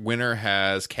women's winner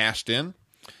has cashed in.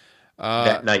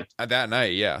 That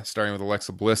night, yeah, starting with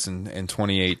Alexa Bliss in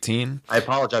 2018. I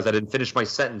apologize, I didn't finish my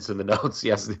sentence in the notes.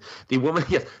 Yes, the women,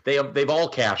 yes, they've all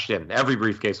cashed in. Every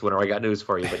briefcase winner. I got news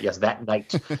for you, but yes, that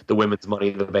night the women's Money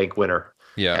in the Bank winner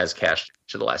has cashed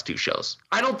to the last 2 shows.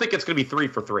 I don't think it's going to be 3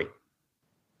 for 3.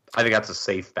 I think that's a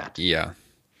safe bet. Yeah.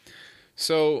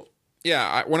 So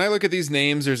yeah, when I look at these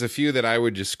names, there's a few that I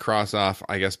would just cross off,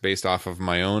 I guess, based off of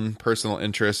my own personal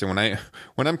interest. And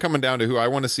when I'm coming down to who I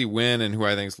want to see win and who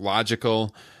I think is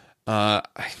logical, I'm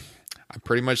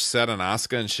pretty much set on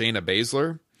Asuka and Shayna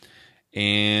Baszler.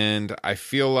 And I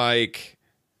feel like,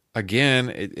 again,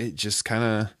 it just kind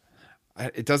of,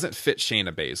 it doesn't fit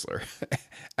Shayna Baszler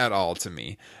at all to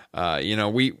me.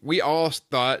 We all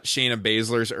thought Shayna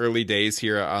Baszler's early days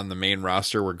here on the main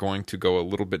roster were going to go a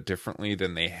little bit differently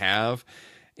than they have.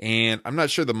 And I'm not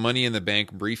sure the Money in the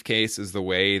Bank briefcase is the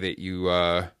way that you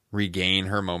regain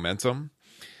her momentum.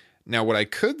 Now, what I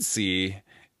could see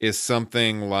is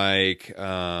something like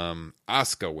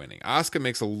Asuka winning. Asuka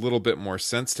makes a little bit more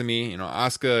sense to me.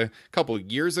 Asuka a couple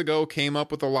of years ago came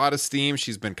up with a lot of steam.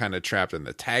 She's been kind of trapped in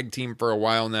the tag team for a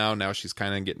while now. Now she's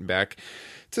kind of getting back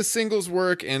to singles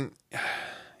work. And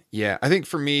yeah, I think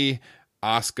for me,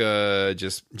 Asuka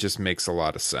just makes a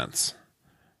lot of sense.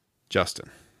 Justin.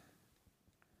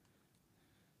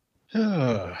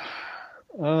 Boy,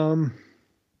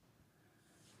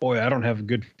 I don't have a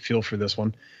good feel for this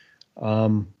one.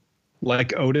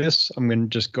 Like Otis, I'm going to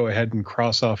just go ahead and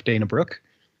cross off Dana Brooke.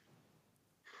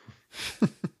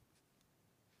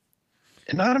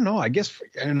 And I don't know, I guess,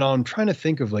 I'm trying to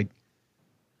think of, like,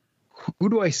 who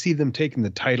do I see them taking the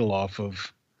title off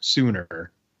of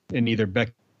sooner in either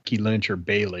Becky Lynch or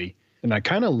Bayley? And I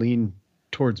kind of lean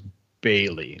towards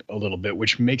Bayley a little bit,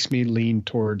 which makes me lean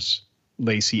towards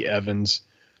Lacey Evans.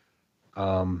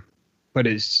 But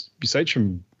besides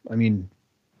from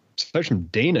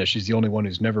Dana, she's the only one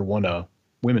who's never won a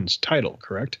women's title,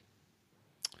 correct?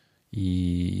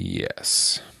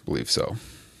 Yes, believe so.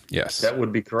 Yes. That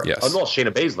would be correct. Yes. Oh, no,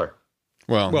 Shayna Baszler.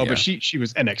 Well, but she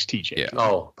was NXT champion. Yeah.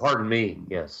 Oh, pardon me.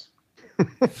 Yes.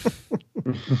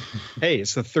 Hey,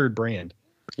 it's the third brand.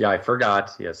 Yeah, I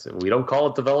forgot. Yes. We don't call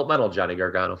it developmental, Johnny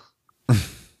Gargano.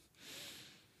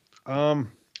 I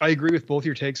agree with both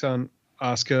your takes on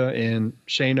Asuka and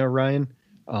Shayna, Ryan.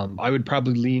 I would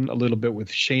probably lean a little bit with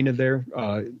Shayna there.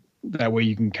 That way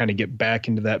you can kind of get back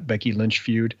into that Becky Lynch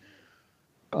feud.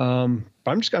 But I'm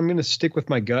going to stick with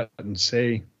my gut and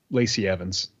say Lacey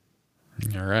Evans.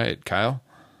 All right, Kyle.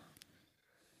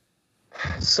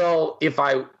 So if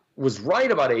I was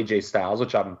right about AJ Styles,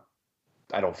 which I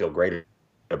don't feel great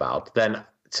about, then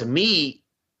to me,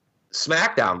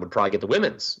 SmackDown would probably get the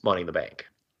women's Money in the Bank.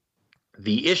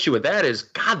 The issue with that is,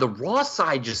 God, the Raw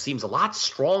side just seems a lot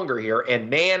stronger here. And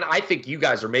man, I think you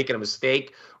guys are making a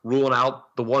mistake ruling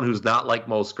out the one who's not like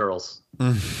most girls.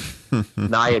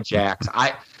 Nia Jax.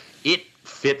 It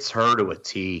fits her to a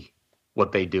T,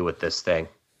 what they do with this thing.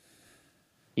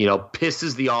 You know,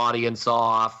 pisses the audience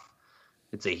off.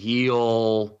 It's a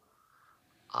heel.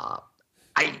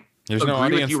 There's no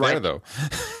audience there, right? Though.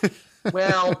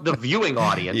 Well, the viewing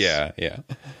audience. Yeah.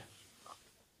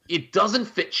 It doesn't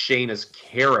fit Shayna's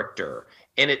character,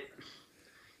 and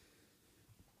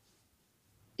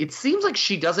it seems like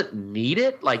she doesn't need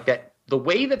it. Like that, the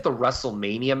way that the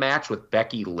WrestleMania match with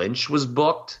Becky Lynch was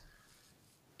booked,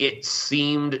 it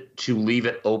seemed to leave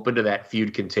it open to that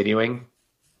feud continuing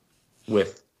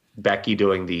with Becky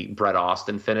doing the Bret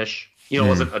Austin finish. It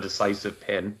wasn't a decisive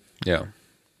pin. Yeah.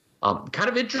 Kind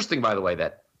of interesting, by the way,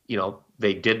 that,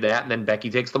 they did that and then Becky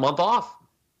takes the month off.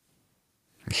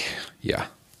 Yeah.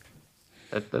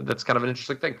 That's kind of an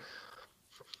interesting thing.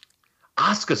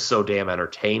 Asuka's so damn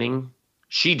entertaining.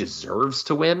 She deserves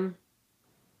to win.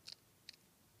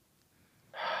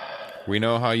 We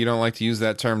know how you don't like to use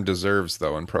that term "deserves,"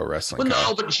 though, in pro wrestling. Well,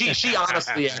 no, but she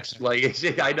honestly,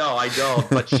 actually, I know,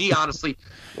 but she honestly,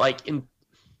 like, in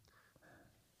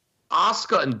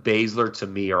Asuka and Baszler, to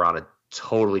me, are on a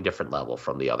totally different level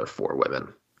from the other four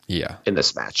women. Yeah. In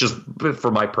this match, just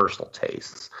for my personal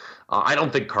tastes. I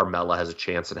don't think Carmella has a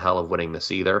chance in hell of winning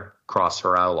this either. Cross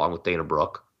her out along with Dana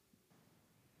Brooke.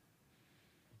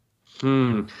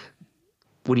 When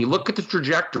you look at the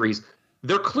trajectories,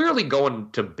 they're clearly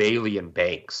going to Bayley and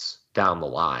Banks down the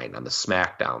line on the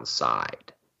SmackDown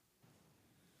side.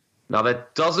 Now,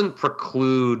 that doesn't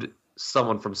preclude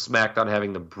someone from SmackDown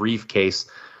having the briefcase.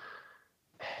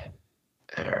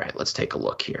 All right, let's take a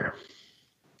look here.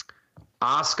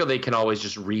 Asuka, they can always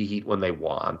just reheat when they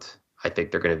want. I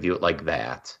think they're going to view it like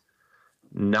that.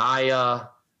 Nia,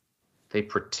 they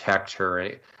protect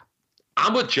her.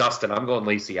 I'm with Justin. I'm going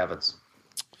Lacey Evans.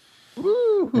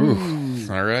 Ooh.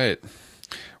 All right.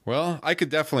 Well, I could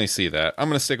definitely see that. I'm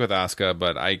going to stick with Asuka,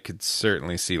 but I could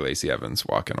certainly see Lacey Evans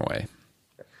walking away.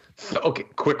 Okay,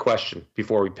 quick question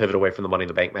before we pivot away from the Money in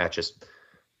the Bank matches.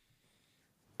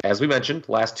 As we mentioned,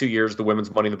 last 2 years, the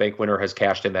women's Money in the Bank winner has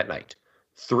cashed in that night.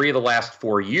 3 of the last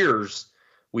 4 years,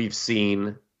 we've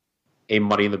seen a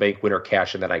Money in the Bank winner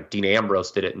cash in that night. Dean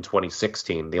Ambrose did it in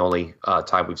 2016, the only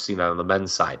time we've seen that on the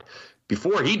men's side.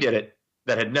 Before he did it,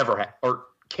 that had never happened. Or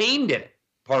Kane did it,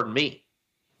 pardon me,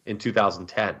 in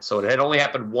 2010. So it had only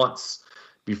happened once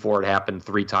before it happened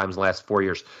 3 times in the last 4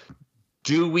 years.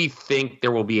 Do we think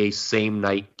there will be a same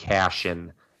night cash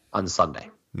in on Sunday?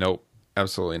 Nope,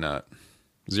 absolutely not.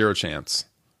 0 chance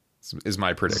is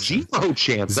my prediction. 0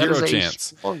 chance. Zero that is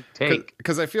chance. A take.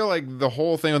 Because I feel like the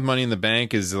whole thing with Money in the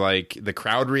Bank is like the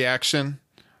crowd reaction.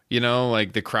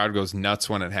 Like the crowd goes nuts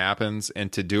when it happens, and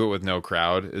to do it with no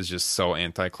crowd is just so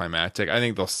anticlimactic. I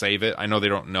think they'll save it. I know they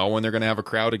don't know when they're going to have a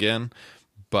crowd again,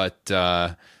 but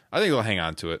I think they'll hang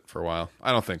on to it for a while.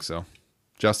 I don't think so.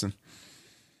 Justin?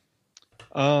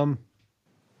 I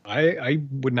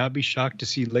would not be shocked to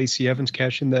see Lacey Evans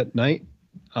cash in that night.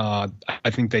 I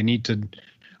think they need to.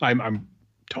 I'm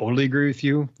totally agree with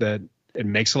you that it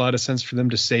makes a lot of sense for them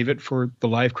to save it for the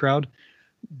live crowd.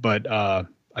 but I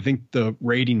think the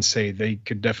ratings say they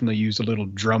could definitely use a little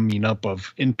drumming up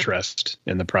of interest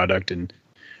in the product. And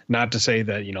not to say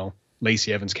that,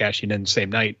 Lacey Evans cashing in the same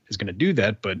night is going to do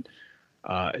that, but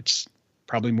it's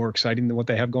probably more exciting than what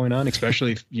they have going on,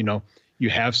 especially if, you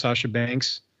have Sasha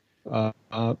Banks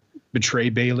betray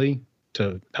Bailey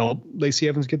to help Lacey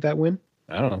Evans get that win.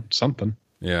 I don't know, something.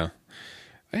 Yeah.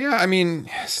 Yeah, I mean,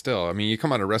 still, you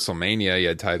come out of WrestleMania, you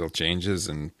had title changes,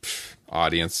 and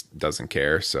audience doesn't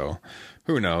care, so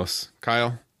who knows?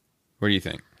 Kyle, what do you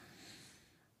think?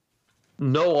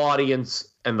 No audience,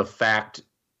 and the fact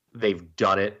they've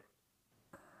done it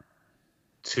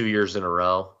 2 years in a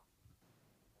row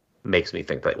makes me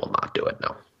think they will not do it,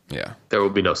 no. Yeah. There will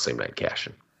be no same-night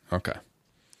cash-in. Okay.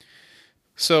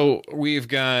 So we've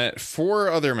got 4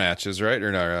 other matches, right?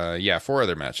 Or no, 4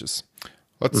 other matches.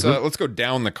 Let's go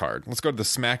down the card. Let's go to the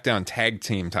SmackDown Tag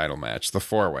Team title match, the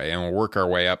 4-way, and we'll work our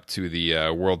way up to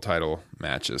the World title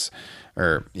matches.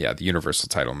 The Universal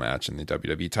title match and the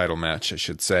WWE title match, I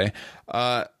should say.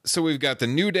 So we've got the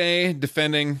New Day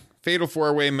defending Fatal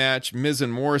 4-way match, Miz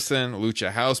and Morrison,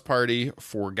 Lucha House Party,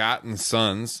 Forgotten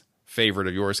Sons, favorite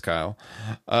of yours, Kyle.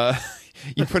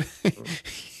 You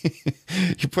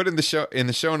put in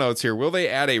the show notes here. Will they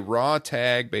add a Raw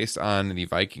tag based on the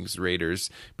Vikings Raiders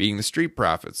being the Street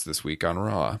Profits this week on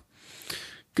Raw?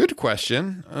 Good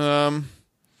question.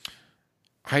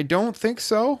 I don't think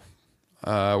so.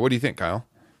 What do you think, Kyle?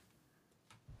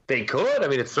 They could.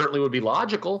 It certainly would be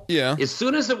logical. Yeah. As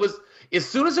soon as it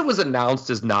was announced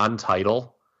as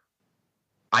non-title,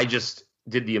 I just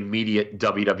did the immediate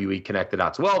WWE connect the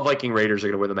dots. Well, Viking Raiders are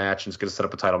going to win the match and it's going to set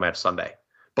up a title match Sunday.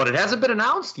 But it hasn't been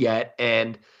announced yet,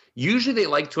 and usually they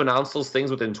like to announce those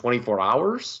things within 24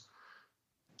 hours.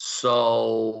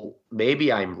 So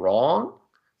maybe I'm wrong,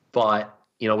 but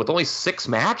with only 6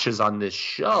 matches on this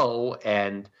show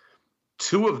and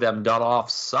 2 of them done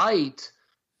off-site,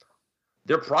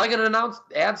 they're probably going to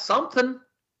add something,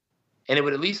 and it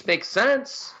would at least make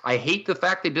sense. I hate the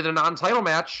fact they did a non-title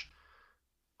match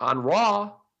on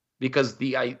Raw because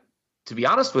to be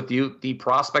honest with you, the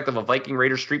prospect of a Viking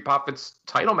Raiders Street Profits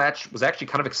title match was actually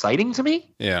kind of exciting to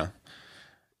me. Yeah.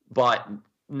 But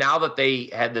now that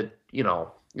they had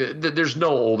there's no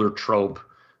older trope,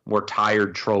 more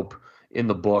tired trope in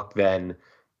the book than,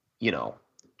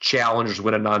 challengers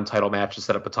win a non-title match to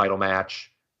set up a title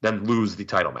match, then lose the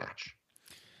title match.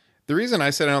 The reason I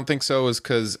said I don't think so is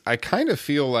because I kind of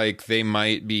feel like they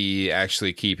might be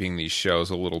actually keeping these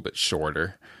shows a little bit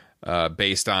shorter.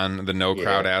 Based on the no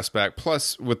crowd aspect,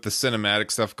 plus with the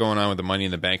cinematic stuff going on with the Money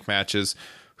in the Bank matches,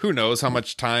 who knows how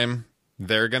much time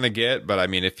they're going to get.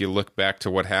 But if you look back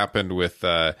to what happened with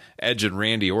Edge and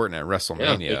Randy Orton at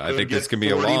WrestleMania, I think it's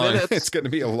going to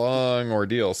be a long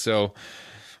ordeal. So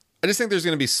I just think there's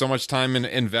going to be so much time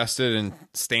invested in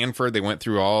Stanford. They went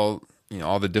through all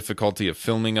the difficulty of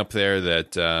filming up there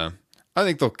that I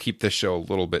think they'll keep this show a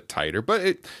little bit tighter.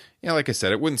 But like I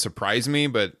said, it wouldn't surprise me,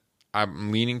 but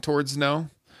I'm leaning towards no.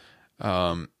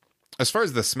 As far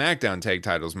as the SmackDown Tag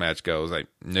Titles match goes,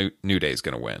 New Day's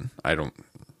going to win. I don't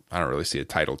really see a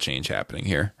title change happening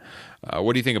here.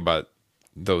 What do you think about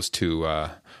those two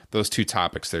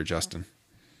topics there, Justin?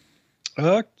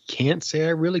 Can't say I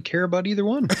really care about either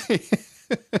one.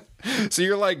 So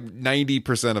you're like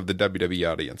 90% of the WWE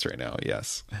audience right now.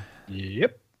 Yes.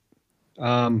 Yep.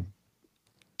 I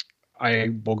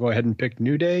will go ahead and pick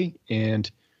New Day,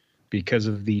 and because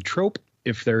of the trope,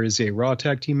 if there is a Raw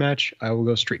tag team match, I will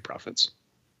go Street Profits.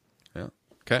 Yeah.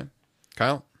 Okay.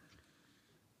 Kyle?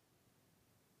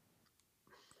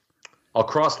 I'll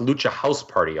cross Lucha House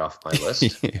Party off my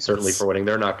list. Yes. Certainly for winning.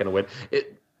 They're not going to win.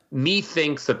 Me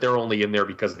thinks that they're only in there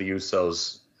because of the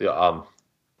Usos, the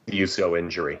Uso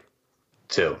injury,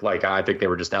 too. I think they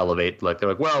were just elevate. They're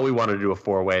like, well, we wanted to do a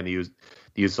 4-way, and the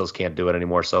Usos can't do it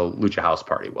anymore, so Lucha House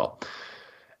Party will.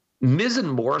 Miz and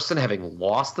Morrison having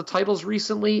lost the titles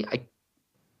recently, I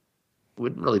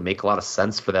wouldn't really make a lot of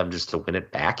sense for them just to win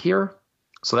it back here.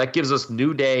 So that gives us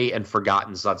New Day and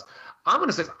Forgotten Sons. I'm going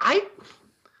to say,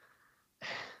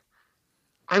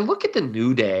 I look at the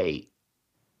New Day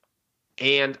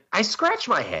and I scratch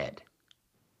my head,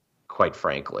 quite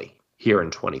frankly, here in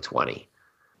 2020.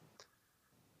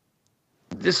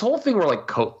 This whole thing where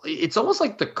it's almost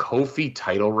like the Kofi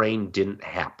title reign didn't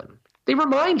happen. They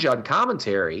remind you on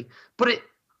commentary, but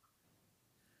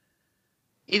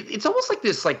it's almost like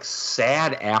this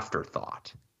sad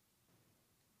afterthought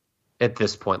at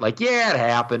this point. It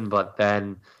happened, but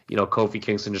then, Kofi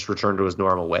Kingston just returned to his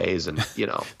normal ways and,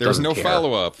 there was no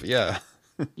follow-up. Yeah.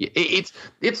 It's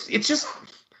just,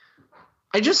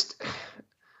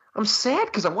 I'm sad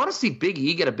because I want to see Big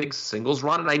E get a big singles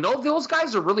run. And I know those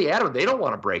guys are really adamant. They don't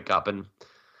want to break up. And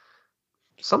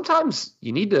sometimes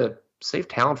you need to save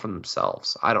talent from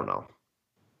themselves. I don't know.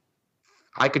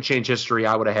 I could change history.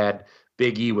 I would have had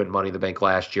Big E win Money in the Bank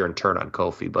last year and turn on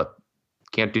Kofi, but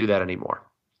can't do that anymore.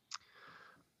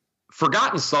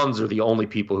 Forgotten Sons are the only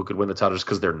people who could win the title just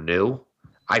because they're new.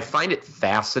 I find it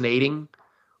fascinating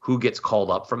who gets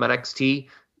called up from NXT.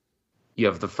 You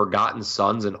have the Forgotten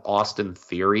Sons and Austin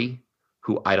Theory,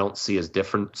 who I don't see as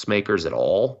difference makers at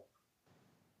all.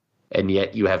 And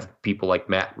yet you have people like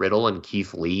Matt Riddle and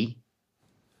Keith Lee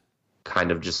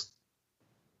kind of just,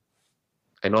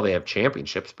 I know they have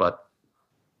championships, but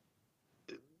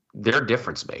they're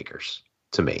difference makers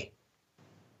to me.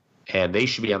 And they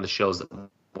should be on the shows that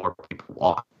more people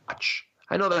watch.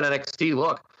 I know that NXT,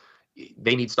 look,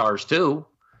 they need stars too,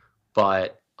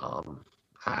 but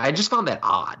I just found that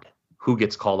odd who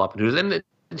gets called up and who's in it.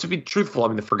 To be truthful, I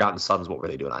mean, the Forgotten Sons, what were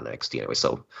they doing on NXT anyway?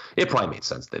 So it probably made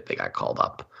sense that they got called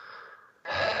up.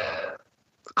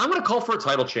 I'm going to call for a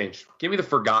title change. Give me the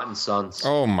Forgotten Sons.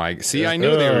 Oh, my. See, I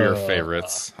knew they were your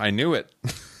favorites. I knew it.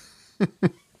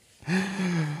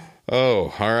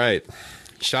 Oh, all right.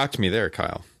 Shocked me there,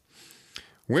 Kyle.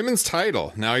 Women's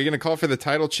title. Now, are you going to call for the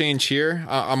title change here?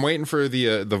 I'm waiting for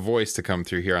the voice to come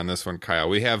through here on this one, Kyle.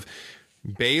 We have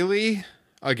Bayley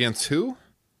against who?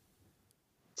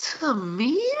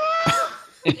 Tamina?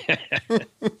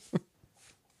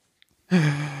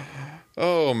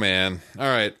 Oh, man. All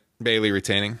right. Bayley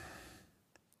retaining.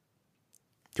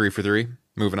 3 for 3.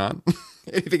 Moving on.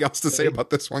 Anything else to say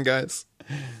about this one, guys?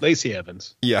 Lacey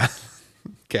Evans. Yeah.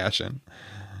 Cash in.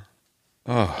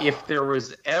 Oh. If there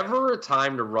was ever a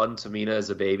time to run Tamina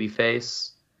as a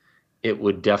babyface, it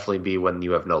would definitely be when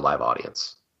you have no live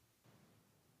audience.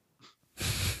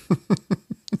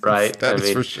 Right?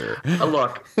 That's for sure.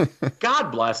 Look,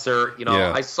 God bless her. You know,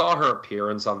 Yeah. I saw her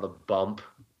appearance on The Bump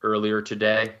earlier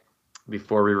today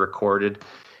before we recorded,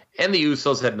 and the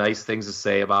Usos had nice things to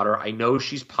say about her. I know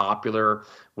she's popular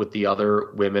with the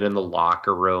other women in the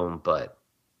locker room, but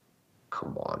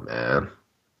come on, man.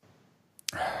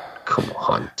 Come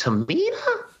on,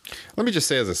 Tamina? Let me just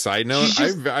say as a side note,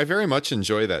 I very much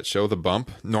enjoy that show, The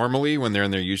Bump. Normally, when they're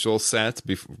in their usual set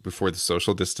before the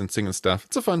social distancing and stuff,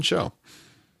 it's a fun show.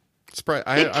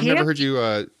 I've never heard you.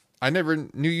 I never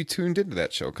knew you tuned into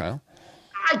that show, Kyle.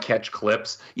 I catch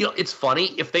clips. You know, it's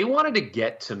funny. If they wanted to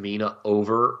get Tamina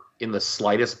over in the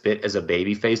slightest bit as a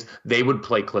babyface, they would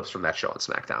play clips from that show on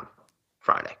SmackDown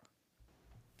Friday.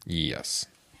 Yes.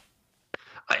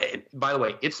 By the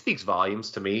way, it speaks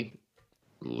volumes to me.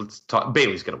 Let's talk.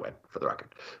 Bayley's going to win, for the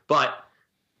record. But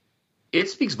it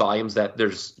speaks volumes that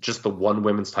there's just the one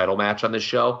women's title match on this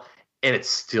show, and it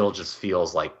still just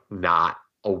feels like not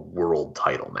a world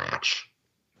title match.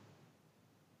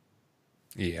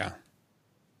 Yeah.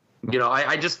 You know,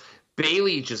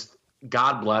 Bayley just,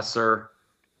 God bless her.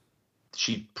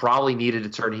 She probably needed to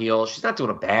turn heel. She's not doing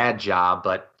a bad job,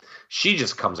 but she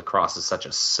just comes across as such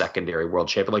a secondary world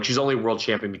champion. Like, she's only world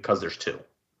champion because there's two.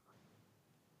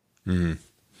 Hmm.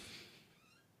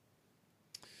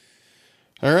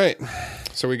 All right.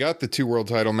 So we got the 2 world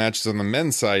title matches on the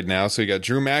men's side now. So you got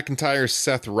Drew McIntyre,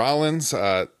 Seth Rollins.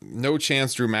 No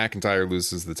chance Drew McIntyre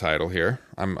loses the title here.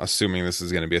 I'm assuming this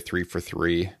is going to be a 3 for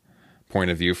 3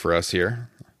 point of view for us here.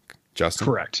 Justin?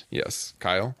 Correct. Yes.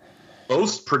 Kyle?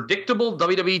 Most predictable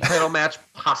WWE title match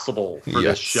possible for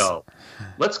this show.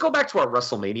 Let's go back to our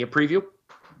WrestleMania preview.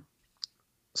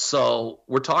 So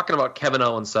we're talking about Kevin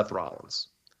Owens, Seth Rollins.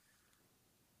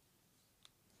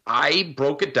 I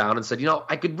broke it down and said, you know,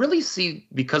 I could really see,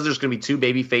 because there's going to be 2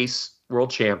 babyface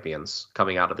world champions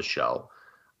coming out of the show,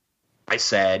 I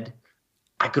said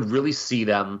I could really see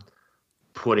them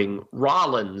putting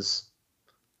Rollins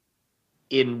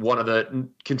in one of the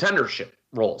contendership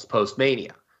roles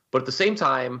post-Mania. But at the same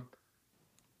time,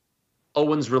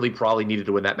 Owens really probably needed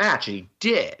to win that match, and he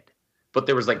did. But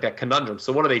there was like that conundrum.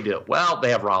 So what do? Well,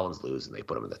 they have Rollins lose, and they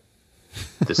put him in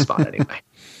this spot anyway.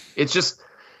 It's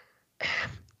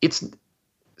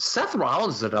Seth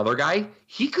Rollins is another guy.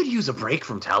 He could use a break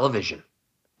from television,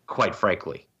 quite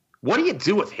frankly. What do you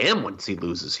do with him once he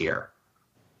loses here?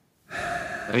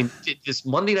 I mean, this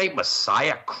Monday Night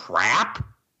Messiah crap?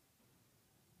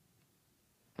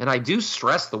 And I do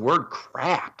stress the word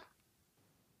crap.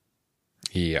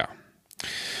 Yeah.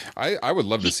 I would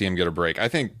love to see him get a break. I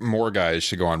think more guys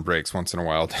should go on breaks once in a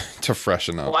while to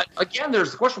freshen up. Well, again,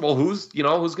 there's the question, well, who's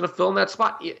going to fill in that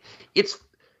spot?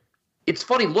 It's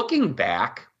funny looking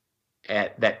back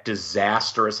at that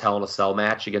disastrous Hell in a Cell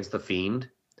match against The Fiend.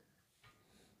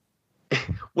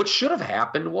 What should have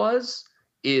happened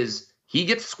is he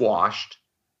gets squashed.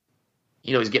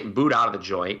 You know, he's getting booed out of the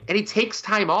joint, and he takes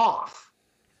time off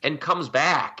and comes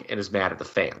back and is mad at the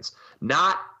fans.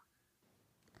 Not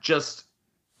just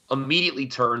immediately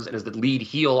turns and is the lead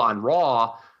heel on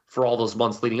Raw for all those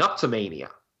months leading up to Mania.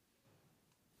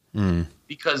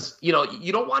 Because, you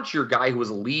don't want your guy who was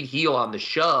a lead heel on the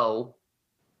show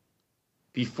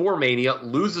before Mania,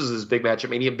 loses his big match at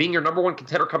Mania, being your number one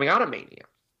contender coming out of Mania.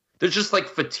 There's just like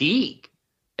fatigue.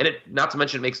 And not to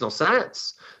mention it makes no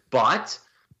sense. But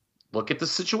look at the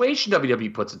situation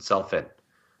WWE puts itself in.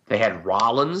 They had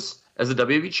Rollins as the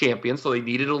WWE champion, so they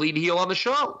needed a lead heel on the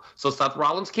show. So Seth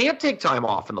Rollins can't take time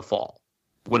off in the fall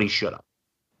when he should have.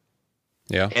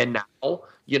 Yeah. And now,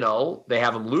 they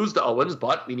have him lose to Owens,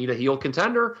 but we need a heel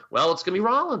contender. Well, it's going to be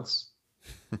Rollins.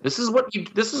 This is what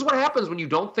happens when you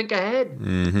don't think ahead.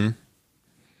 Mm-hmm.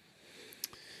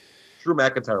 Drew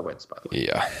McIntyre wins, by the way.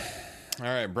 Yeah. All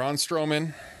right, Braun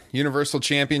Strowman, Universal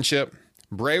Championship.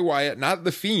 Bray Wyatt, not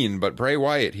The Fiend, but Bray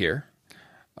Wyatt here.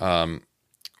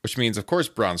 Which means, of course,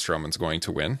 Braun Strowman's going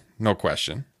to win. No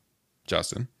question.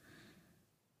 Justin?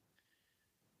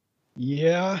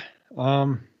 Yeah.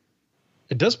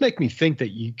 It does make me think that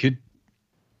you could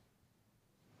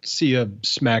see a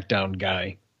SmackDown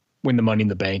guy win the Money in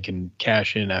the Bank and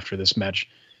cash in after this match,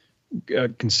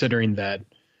 considering that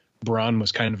Braun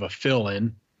was kind of a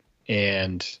fill-in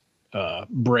and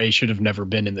Bray should have never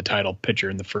been in the title picture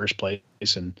in the first place.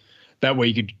 And that way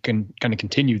you can kind of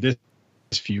continue this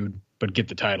feud, but get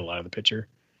the title out of the picture.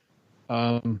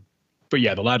 But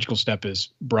yeah, the logical step is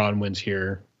Braun wins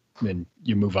here, then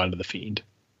you move on to The Fiend.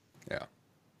 Yeah.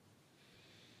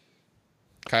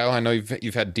 Kyle, I know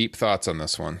you've had deep thoughts on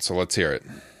this one, so let's hear it.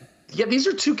 Yeah, these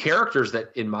are two characters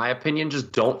that, in my opinion,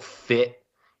 just don't fit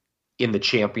in the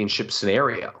championship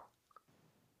scenario.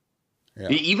 Yeah.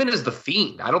 Even as The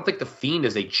Fiend, I don't think The Fiend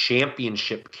is a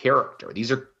championship character. These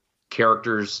are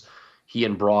characters, he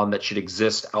and Braun, that should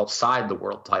exist outside the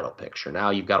world title picture. Now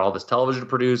you've got all this television to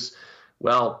produce.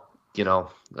 Well,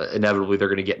 inevitably they're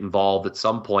going to get involved at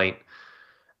some point.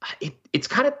 It's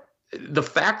kind of the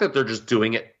fact that they're just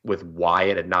doing it with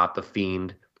Wyatt and not The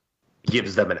Fiend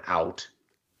gives them an out.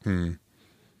 In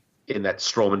that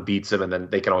Strowman beats him, and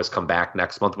then they can always come back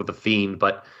next month with The Fiend.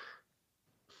 But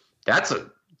that's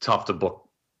a tough to book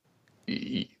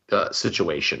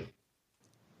situation,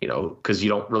 because you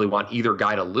don't really want either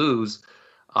guy to lose.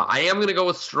 I am going to go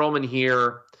with Strowman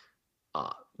here.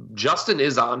 Justin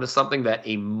is onto something, that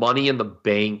a Money in the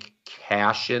Bank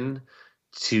cash-in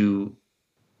to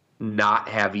not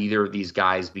have either of these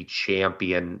guys be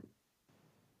champion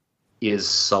is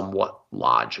somewhat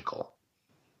logical.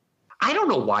 I don't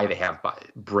know why they have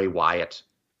Bray Wyatt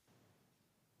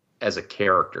as a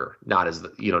character, not as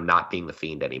not being The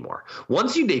Fiend anymore.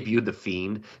 Once you debuted The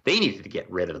Fiend, they needed to get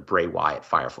rid of the Bray Wyatt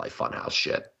Firefly Funhouse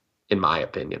shit, in my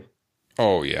opinion.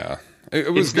 Oh yeah,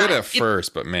 it was good at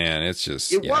first, but man, it's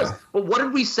just it was. But what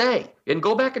did we say? And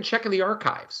go back and check in the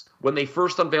archives when they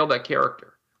first unveiled that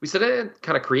character. We said,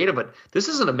 kind of creative, but this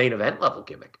isn't a main event level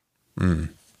gimmick.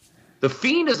 The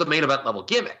Fiend is a main event level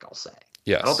gimmick, I'll say.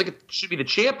 Yes. I don't think it should be the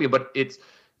champion, but it's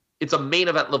a main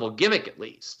event level gimmick at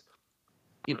least.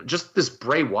 Just this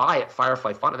Bray Wyatt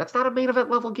Firefly Fun, that's not a main event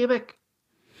level gimmick.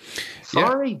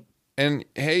 Sorry. Yeah. And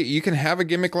hey, you can have a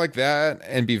gimmick like that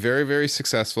and be very, very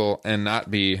successful and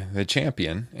not be the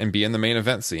champion and be in the main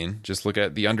event scene. Just look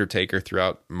at The Undertaker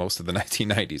throughout most of the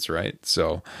 1990s, right?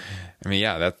 So, I mean,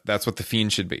 yeah, that's what The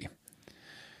Fiend should be.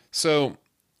 So,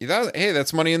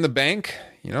 that's Money in the Bank.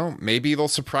 Maybe they'll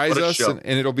surprise us and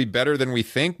it'll be better than we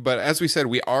think. But as we said,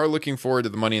 we are looking forward to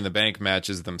the Money in the Bank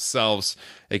matches themselves.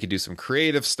 They could do some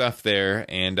creative stuff there,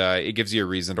 and it gives you a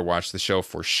reason to watch the show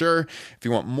for sure. If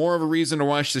you want more of a reason to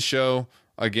watch the show,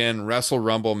 again, Wrestle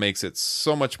Rumble makes it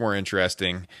so much more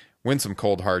interesting. Win some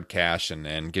cold hard cash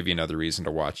and give you another reason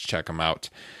to watch. Check them out.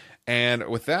 And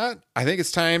with that, I think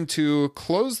it's time to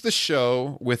close the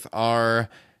show with our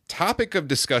topic of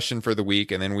discussion for the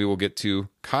week, and then we will get to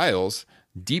Kyle's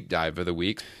deep dive of the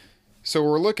week. So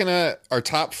we're looking at our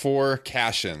top 4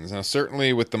 cash-ins. Now,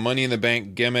 certainly with the Money in the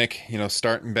Bank gimmick,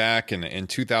 starting back in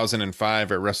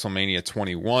 2005 at WrestleMania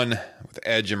 21, with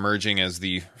Edge emerging as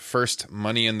the first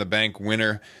Money in the Bank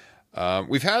winner.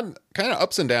 We've had kind of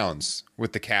ups and downs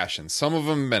with the cash-ins. Some of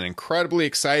them have been incredibly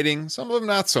exciting, some of them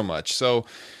not so much. So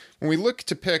when we look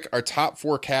to pick our top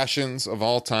 4 cash-ins of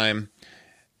all time,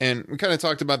 and we kind of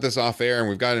talked about this off air and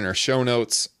we've got in our show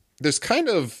notes, there's kind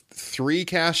of 3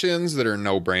 cash-ins that are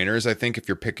no-brainers, I think, if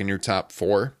you're picking your top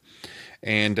 4.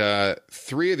 And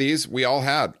 3 of these we all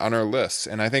had on our lists.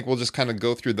 And I think we'll just kind of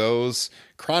go through those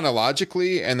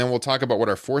chronologically, and then we'll talk about what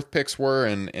our 4th picks were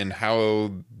and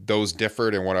how those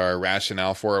differed and what our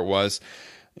rationale for it was.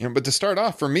 But to start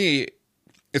off, for me,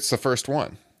 it's the first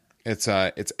one. It's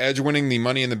Edge winning the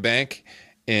Money in the Bank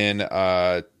in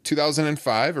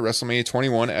 2005 at WrestleMania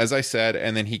 21, as I said,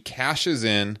 and then he cashes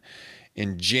in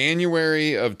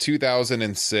January of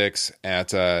 2006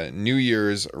 at New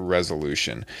Year's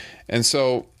Resolution. And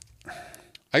so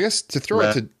I guess to throw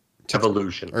it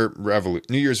to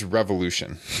New Year's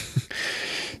Revolution.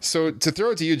 So to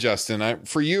throw it to you, Justin,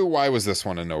 for you, why was this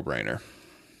one a no-brainer?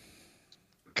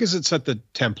 Because it set the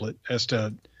template as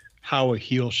to how a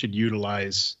heel should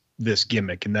utilize this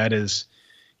gimmick, and that is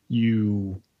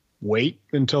you wait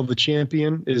until the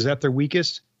champion is at their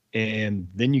weakest, and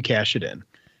then you cash it in.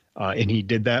 And he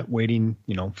did that, waiting,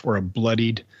 for a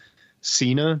bloodied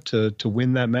Cena to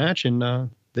win that match, and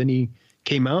then he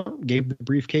came out, gave the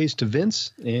briefcase to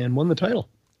Vince, and won the title.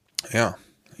 Yeah.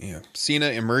 Cena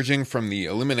emerging from the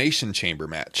Elimination Chamber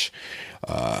match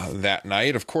that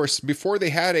night, of course, before they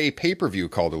had a pay-per-view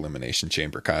called Elimination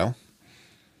Chamber, Kyle.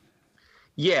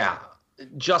 Yeah,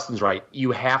 Justin's right.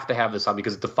 You have to have this on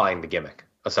because it defined the gimmick,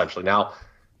 essentially. Now,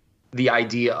 the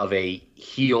idea of a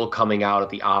heel coming out at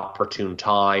the opportune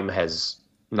time has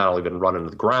not only been run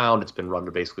into the ground, it's been run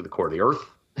to basically the core of the earth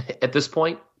at this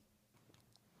point,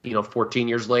 14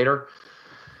 years later.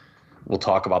 We'll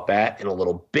talk about that in a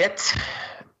little bit.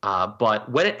 But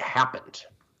when it happened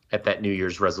at that New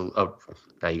Year's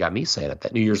now you got me saying it,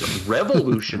 that New Year's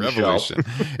Revolution show.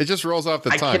 It just rolls off the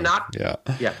tongue.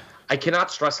 I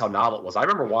cannot stress how novel it was. I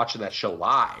remember watching that show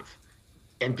live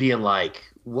and being like,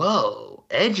 whoa,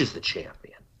 Edge is the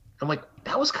champion. I'm like,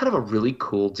 that was kind of a really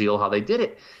cool deal how they did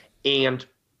it. And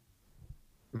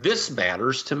this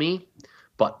matters to me,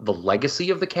 but the legacy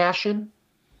of the cash-in,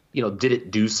 did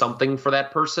it do something for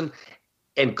that person?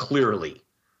 And clearly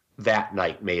that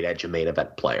night made Edge a main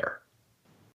event player.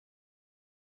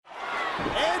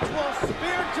 Edge will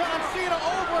spear John Cena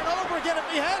over and over again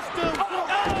if he has to.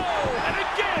 Oh, and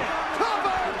again.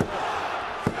 Cover.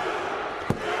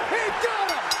 He did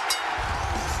it.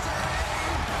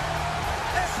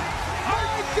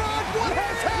 My God, what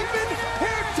has happened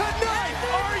here tonight?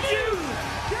 Are you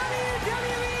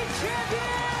WWE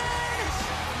champions?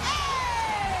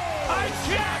 I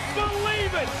can't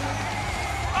believe it.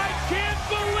 I can't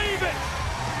believe it.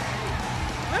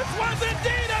 This was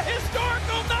indeed a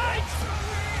historical night.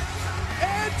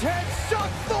 Edge has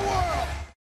shocked the world.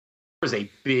 There's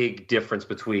a big difference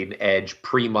between Edge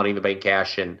pre-Money in the Bank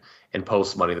cash-in and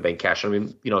post-Money in the Bank cash-in. I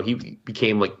mean, he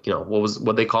became like,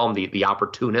 what they call him, the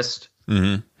opportunist,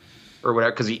 or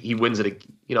whatever, because he wins it.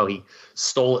 He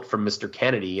stole it from Mr.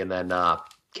 Kennedy and then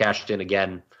cashed in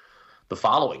again the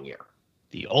following year.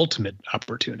 The ultimate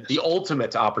opportunist. The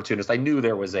ultimate opportunist. I knew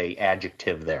there was a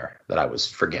adjective there that I was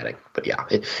forgetting. But yeah,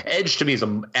 Edge to me is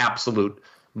an absolute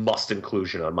must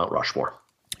inclusion on Mount Rushmore.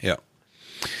 Yeah.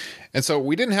 And so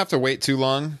we didn't have to wait too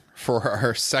long for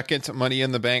our second Money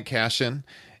in the Bank cash-in.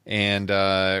 And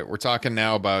we're talking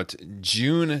now about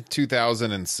June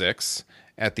 2006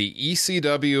 at the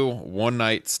ECW One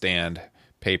Night Stand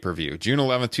pay-per-view. June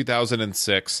 11th,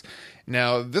 2006.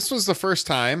 Now, this was the first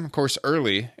time, of course,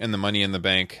 early in the Money in the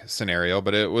Bank scenario,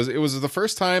 but it was the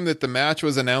first time that the match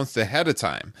was announced ahead of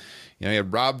time. You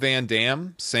had Rob Van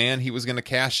Dam saying he was going to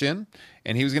cash in,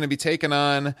 and he was going to be taking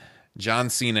on John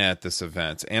Cena at this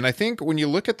event. And I think when you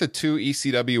look at the two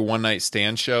ECW One Night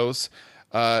Stand shows,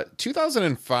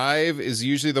 2005 is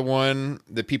usually the one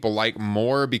that people like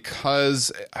more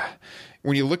because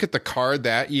when you look at the card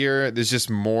that year, there's just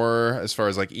more as far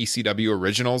as like ECW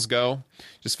originals go.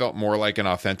 Just felt more like an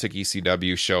authentic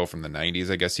ECW show from the 90s,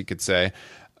 I guess you could say.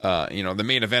 The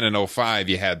main event in 05,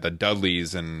 you had the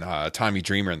Dudleys and Tommy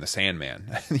Dreamer and the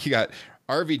Sandman. You got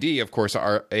RVD, of course,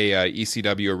 a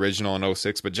ECW original in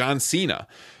 06, but John Cena.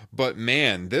 But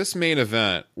man, this main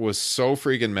event was so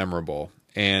freaking memorable.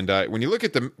 And when you look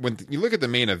at the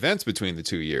main events between the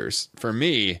 2 years, for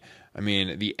me, I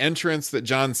mean, the entrance that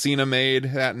John Cena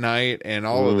made that night and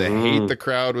all of the hate the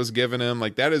crowd was giving him,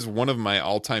 like that is one of my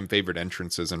all-time favorite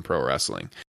entrances in pro wrestling.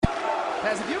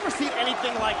 Guys, have you ever seen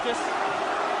anything like this?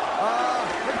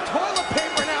 The toilet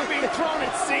paper now being thrown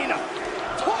at Cena.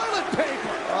 Toilet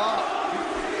paper!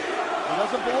 He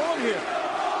doesn't belong here.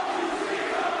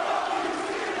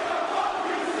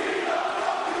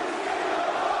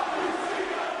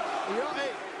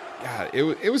 God,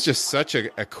 it was just such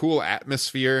a cool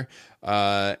atmosphere.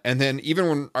 And then even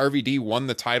when RVD won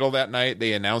the title that night,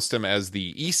 they announced him as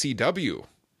the ECW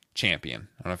champion.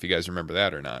 I don't know if you guys remember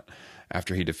that or not,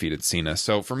 after he defeated Cena.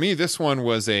 So for me, this one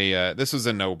was a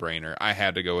no-brainer. I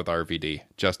had to go with RVD.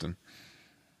 Justin.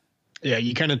 Yeah,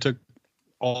 you kind of took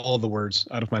all the words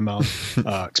out of my mouth,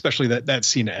 especially that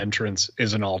Cena entrance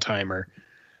is an all-timer.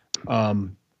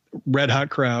 Red hot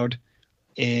crowd,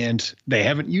 and they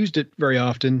haven't used it very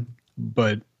often,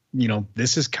 but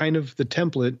this is kind of the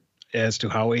template as to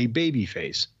how a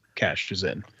babyface cashes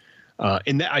in.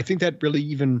 And I think that really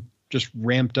even just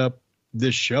ramped up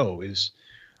this show is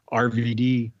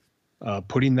RVD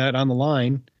putting that on the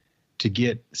line to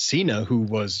get Cena, who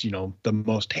was, the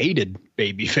most hated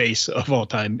babyface of all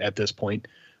time at this point,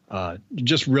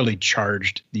 just really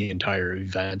charged the entire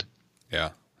event. Yeah.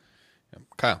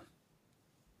 Kyle.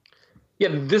 Yeah,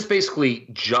 this basically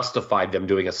justified them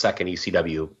doing a second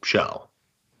ECW show.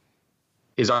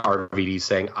 Is RVD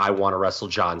saying, I want to wrestle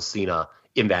John Cena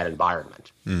in that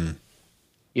environment?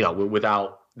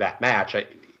 Without that match,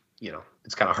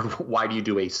 it's kind of hard. Why do you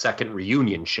do a second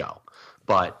reunion show?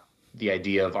 But the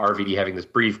idea of RVD having this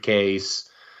briefcase,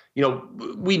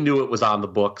 we knew it was on the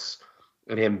books,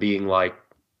 and him being like,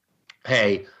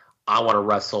 hey, I want to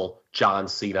wrestle John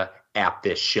Cena at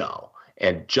this show.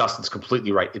 And Justin's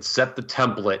completely right. It set the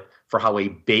template for how a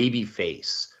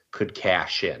babyface could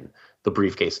cash in the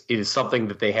briefcase. It is something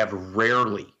that they have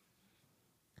rarely,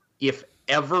 if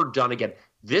ever, done again.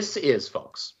 This is,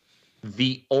 folks,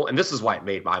 and this is why it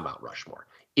made my Mount Rushmore.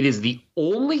 It is the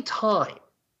only time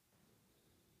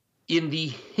in the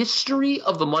history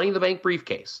of the Money in the Bank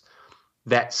briefcase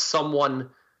that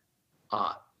someone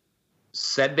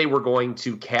said they were going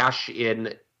to cash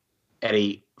in at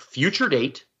a future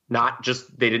date.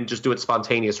 They didn't just do it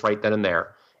spontaneous right then and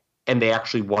there, and they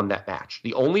actually won that match.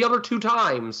 The only other two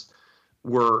times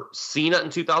were Cena in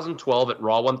 2012 at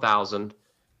Raw 1000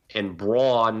 and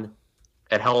Braun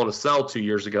at Hell in a Cell 2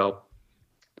 years ago.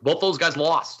 Both those guys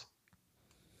lost.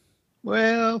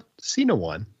 Well, Cena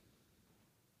won.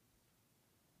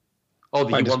 Oh,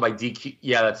 he won by DQ.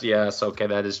 Yes. Okay,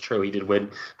 that is true. He did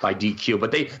win by DQ,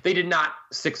 but they did not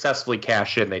successfully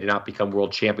cash in. They did not become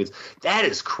world champions. That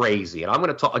is crazy, and I'm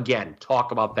going to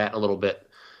talk about that in a little bit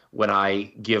when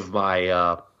I give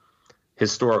my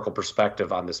historical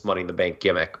perspective on this Money in the Bank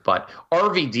gimmick. But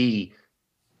RVD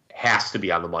has to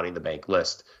be on the Money in the Bank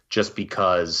list just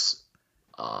because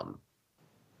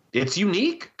it's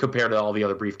unique compared to all the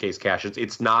other briefcase cashes.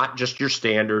 It's not just your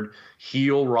standard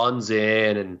heel runs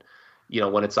in and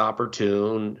when it's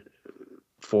opportune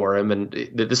for him. And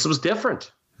this was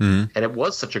different. Mm-hmm. And it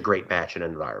was such a great match and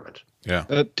environment. Yeah.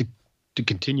 To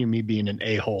continue me being an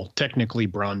a-hole, technically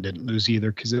Braun didn't lose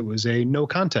either because it was a no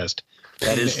contest.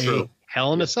 That is true.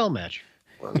 Hell in a Cell match.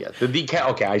 Well, yeah. I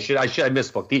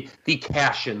misspoke. The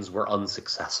cash-ins were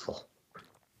unsuccessful.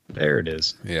 There it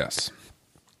is. Yes.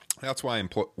 That's why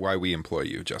we employ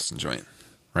you, Justin Joint.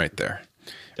 Right there.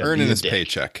 Earning his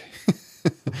paycheck.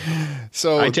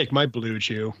 So I take my blue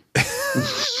chew.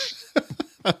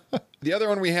 The other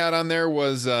one we had on there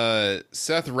was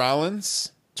Seth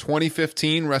Rollins,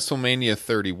 2015 WrestleMania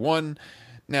 31.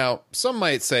 Now, some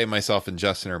might say myself and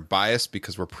Justin are biased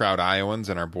because we're proud Iowans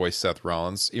and our boy Seth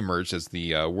Rollins emerged as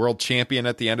the world champion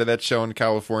at the end of that show in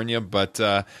California. But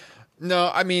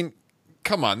no, I mean,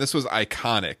 come on, this was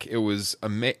iconic. It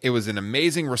was an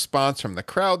amazing response from the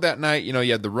crowd that night. You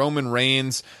had the Roman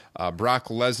Reigns, Brock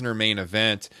Lesnar main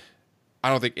event. I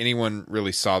don't think anyone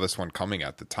really saw this one coming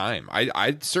at the time.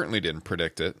 I certainly didn't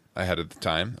predict it ahead of the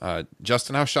time.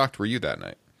 Justin, how shocked were you that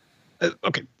night?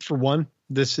 Okay, for one,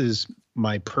 this is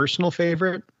my personal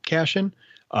favorite cash-in.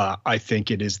 I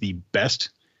think it is the best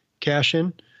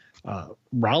cash-in.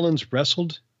 Rollins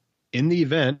wrestled in the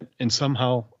event, and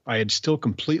somehow I had still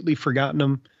completely forgotten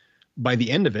him by the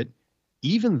end of it,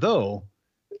 even though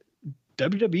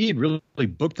WWE had really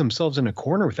booked themselves in a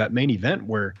corner with that main event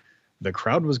where the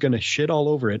crowd was going to shit all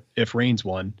over it if Reigns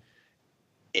won.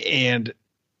 And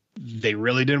they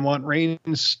really didn't want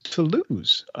Reigns to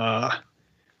lose.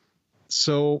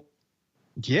 So,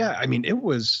 yeah, I mean, it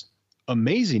was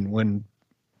amazing when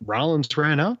Rollins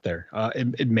ran out there.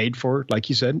 It made for, like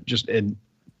you said, just a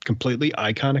completely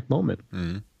iconic moment.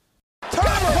 Mm-hmm.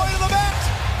 Turning point of the match.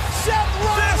 Seth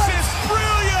Rollins. This is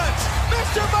brilliant.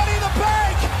 Mr. Money in the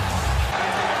Bank.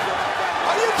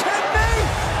 Are you kidding me?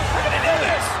 How can he do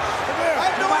this? I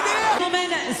have no idea.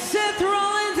 Gentlemen, Seth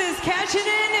Rollins is cashing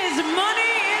in his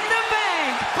Money in the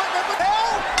Bank.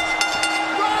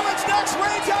 Rollins knocks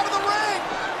Reigns out of the ring.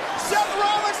 Seth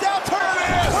Rollins now turns.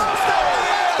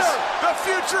 The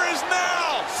future is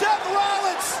now. Seth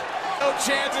Rollins. No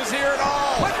chances here at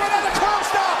all. Went right on the curb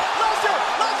stop.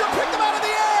 Lesnar picked him out of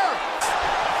the air.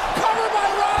 Covered by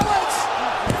Rollins.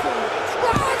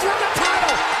 Rollins with the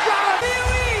title.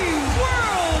 WWE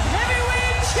World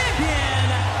Heavyweight Champion,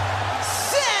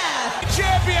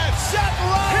 Seth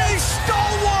Rollins. He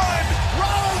stole one.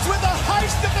 Rollins with the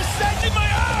heist of the century. In my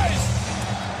eyes.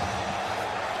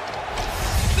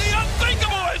 The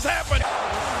unthinkable has happened.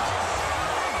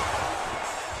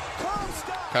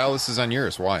 Kyle, this is on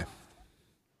yours. Why?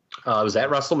 It was at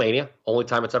WrestleMania, only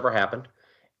time it's ever happened.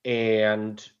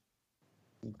 And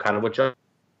kind of what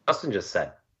Justin just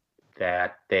said,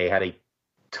 that they had a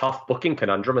tough booking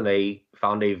conundrum and they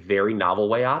found a very novel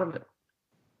way out of it.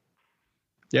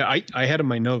 Yeah, I had in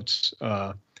my notes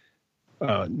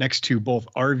next to both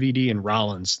RVD and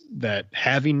Rollins that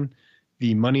having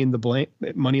the Money in the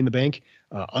Bank,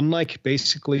 unlike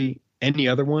basically any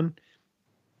other one,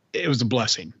 it was a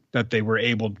blessing that they were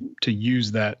able to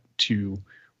use that to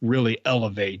really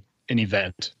elevate an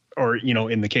event, or, you know,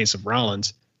 in the case of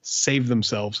Rollins, save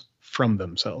themselves from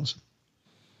themselves.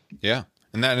 Yeah.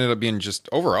 And that ended up being just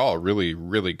overall really,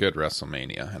 really good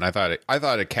WrestleMania. And I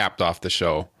thought it capped off the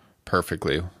show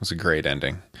perfectly. It was a great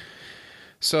ending.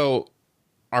 So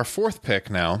our fourth pick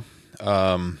now,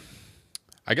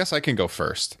 I guess I can go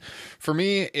first. For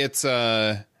me, it's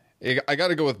I got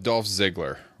to go with Dolph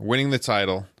Ziggler winning the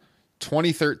title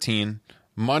 2013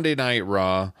 Monday Night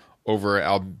Raw over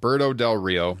Alberto Del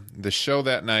Rio. The show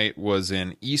that night was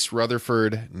in East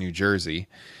Rutherford, New Jersey.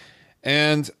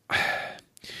 And,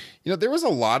 you know, there was a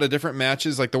lot of different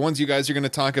matches, like the ones you guys are going to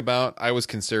talk about. I was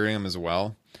considering them as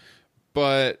well.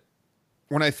 But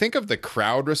when I think of the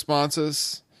crowd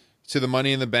responses to the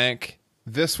Money in the Bank,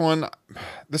 this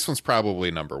one's probably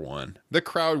number one. The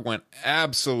crowd went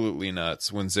absolutely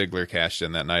nuts when Ziggler cashed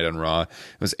in that night on Raw. It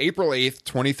was April 8th,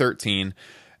 2013.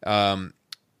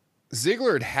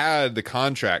 Ziggler had the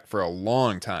contract for a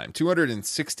long time,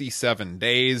 267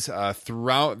 days.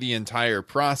 Throughout the entire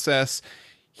process,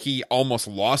 he almost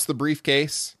lost the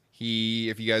briefcase.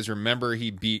 If you guys remember, he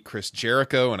beat Chris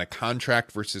Jericho in a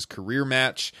contract versus career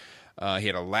match. He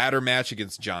had a ladder match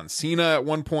against John Cena at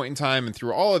one point in time, and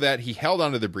through all of that, he held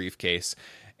onto the briefcase.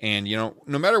 And, you know,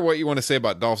 no matter what you want to say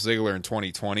about Dolph Ziggler in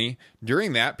 2020,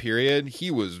 during that period,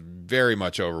 he was very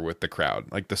much over with the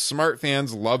crowd. Like, the smart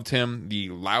fans loved him. The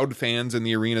loud fans in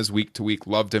the arenas week to week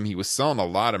loved him. He was selling a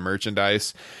lot of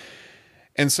merchandise.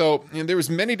 And so, you know, there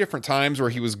was many different times where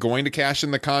he was going to cash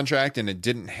in the contract and it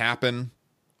didn't happen.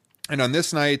 And on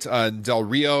this night, Del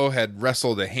Rio had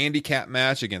wrestled a handicap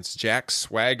match against Jack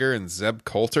Swagger and Zeb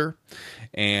Coulter,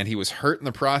 and he was hurt in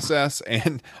the process.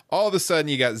 And all of a sudden,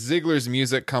 you got Ziggler's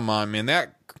music come on, man.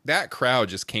 That crowd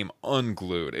just came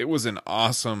unglued. It was an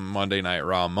awesome Monday Night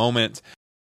Raw moment.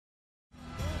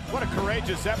 What a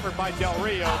courageous effort by Del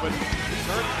Rio, but he's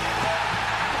hurt.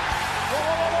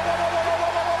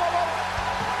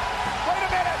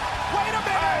 Wait a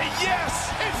minute!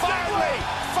 Yes! It's finally!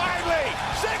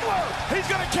 Ziggler! He's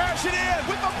going to cash it in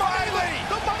with the Money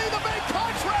in the Bank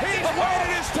contract! He's waited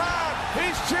his time!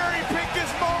 He's cherry-picked this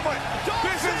moment!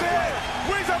 This is it!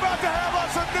 We're about to have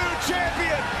us a new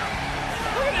champion!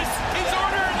 Look at this! He's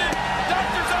ordering the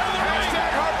doctors out of the ring! Hashtag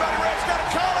Hard Body Red's got to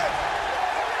call it!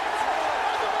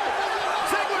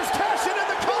 Ziggler's cashing in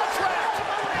the contract!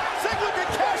 Ziggler can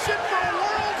cash in for a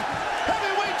World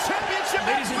Heavyweight Championship!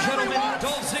 Ladies and gentlemen,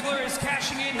 Dolph Ziggler is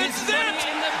cashing in his Money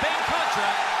in the Bank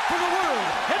contract for the World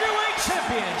Heavyweight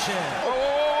Championship.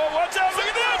 Oh, watch out! Look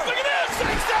at this! Look at this!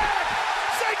 Zigzag!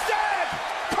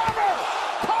 Cover!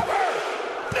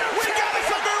 We got us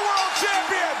a new world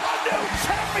champion! A new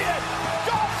champion!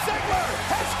 Dolph Ziggler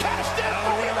has cashed in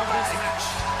Money in the Bank!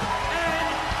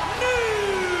 And new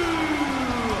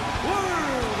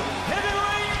World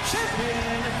Heavyweight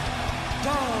Champion,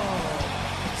 Dolph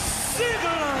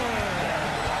Ziggler.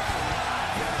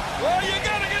 Well, you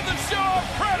gotta give the show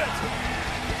credit!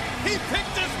 He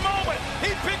picked this moment!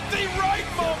 He picked the right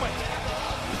moment!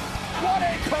 What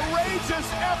a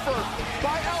courageous effort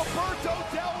by Alberto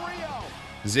Del Rio!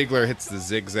 Ziggler hits the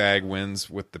zigzag, wins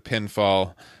with the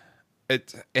pinfall.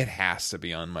 It has to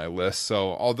be on my list.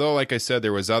 So although, like I said,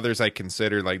 there was others I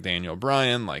considered, like Daniel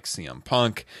Bryan, like CM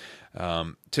Punk,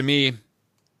 to me,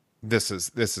 this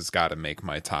has got to make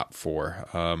my top four.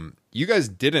 You guys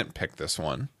didn't pick this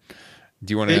one.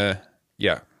 Do you want to?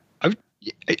 Yeah.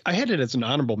 I had it as an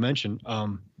honorable mention.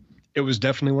 It was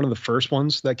definitely one of the first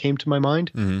ones that came to my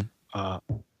mind. Mm-hmm.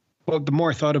 Well, the more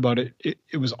I thought about it,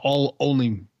 it was all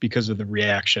only because of the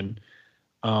reaction.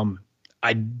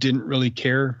 I didn't really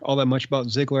care all that much about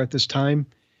Ziggler at this time.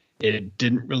 It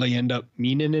didn't really end up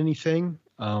meaning anything.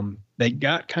 They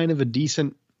got kind of a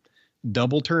decent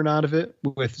double turn out of it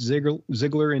with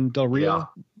Ziggler and Del Rio,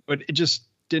 but it just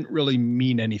didn't really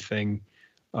mean anything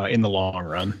in the long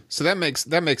run. So that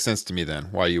makes sense to me then,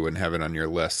 why you wouldn't have it on your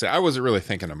list. See, I wasn't really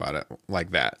thinking about it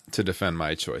like that to defend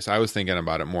my choice. I was thinking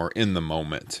about it more in the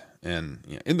moment,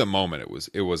 and in the moment it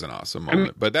was an awesome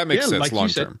moment. But that makes sense like long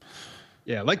term.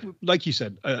 Yeah, like you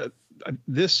said,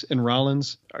 this and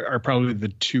Rollins are probably the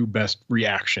two best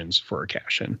reactions for a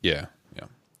cash in. Yeah.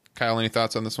 Kyle, any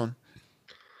thoughts on this one?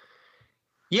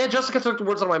 Yeah, Jessica took the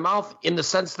words out of my mouth in the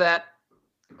sense that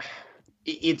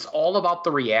it's all about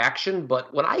the reaction.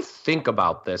 But when I think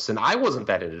about this, and I wasn't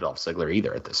that into Dolph Ziggler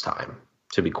either at this time,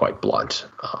 to be quite blunt.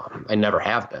 I never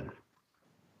have been,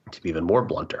 to be even more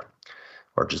blunter,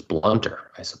 or just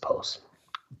blunter, I suppose.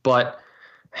 But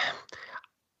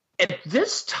at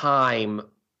this time,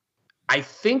 I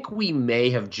think we may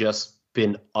have just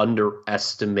been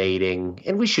underestimating,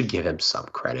 and we should give him some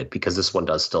credit because this one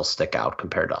does still stick out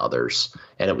compared to others.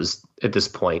 And it was at this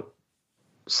point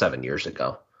 7 years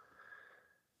ago.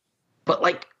 But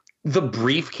like the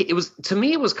briefcase, to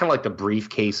me, it was kind of like the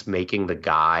briefcase making the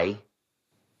guy,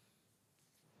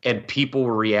 and people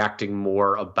were reacting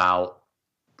more about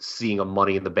seeing a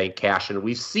Money in the Bank cash. And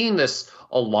we've seen this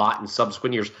a lot in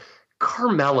subsequent years.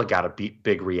 Carmella got a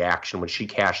big reaction when she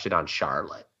cashed it on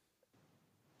Charlotte.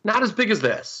 Not as big as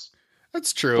this.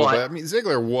 That's true, but I mean,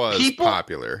 Ziggler was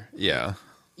popular. Yeah.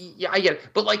 Yeah, I get it.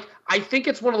 But like, I think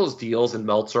it's one of those deals, and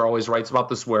Meltzer always writes about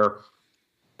this, where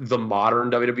the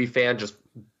modern WWE fan just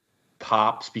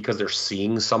pops because they're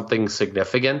seeing something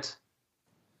significant.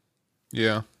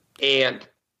 Yeah. And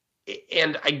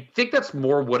I think that's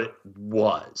more what it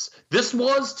was. This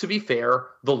was, to be fair,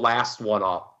 the last one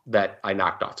up that I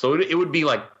knocked off. So it would be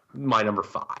like my number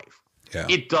 5. Yeah.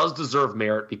 It does deserve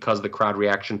merit because of the crowd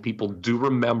reaction. People do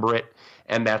remember it,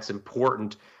 and that's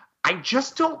important. I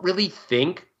just don't really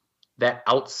think that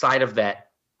outside of that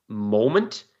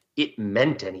moment, it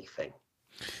meant anything.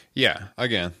 Yeah,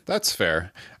 again, that's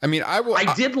fair. I mean,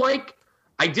 I did like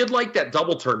that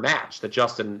double turn match that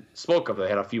Justin spoke of. They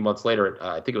had a few months later.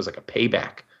 I think it was like a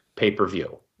Payback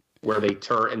pay-per-view where they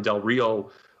turn, and Del Rio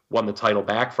won the title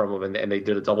back from him, and they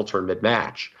did a double turn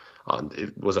mid-match.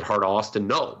 Was it Hart Austin?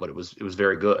 No, but it was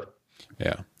very good.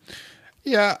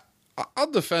 Yeah.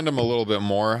 I'll defend him a little bit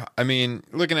more. I mean,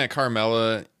 looking at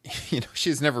Carmella,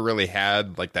 she's never really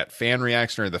had like that fan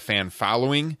reaction or the fan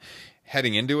following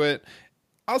heading into it.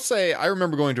 I'll say I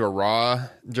remember going to a Raw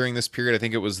during this period. I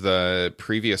think it was the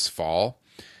previous fall.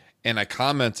 And I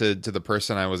commented to the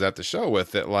person I was at the show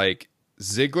with that like the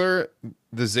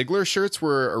Ziggler shirts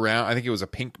were around. I think it was a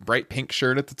bright pink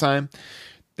shirt at the time.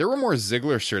 There were more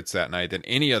Ziggler shirts that night than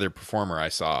any other performer I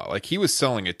saw. Like, he was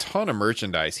selling a ton of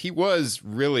merchandise. He was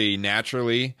really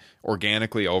naturally,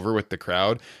 organically over with the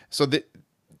crowd. So that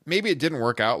maybe it didn't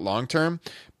work out long term,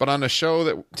 but on a show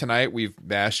that tonight we've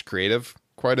bashed creative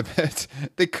quite a bit,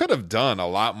 they could have done a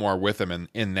lot more with him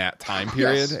in that time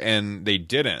period, and they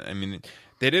didn't. I mean,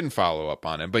 they didn't follow up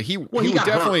on it, but he got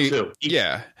definitely hurt too.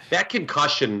 That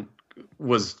concussion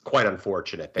was quite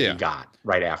unfortunate that he got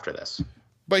right after this.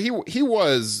 But he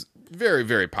was very,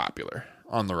 very popular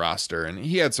on the roster, and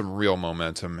he had some real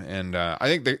momentum. And I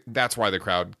think that's why the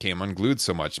crowd came unglued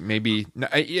so much. Maybe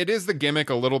it is the gimmick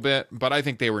a little bit, but I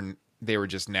think they were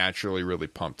just naturally really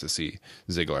pumped to see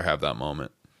Ziggler have that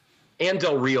moment. And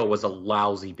Del Rio was a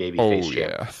lousy babyface champ.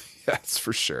 Yeah, that's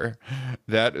for sure.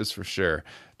 That is for sure.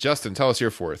 Justin, tell us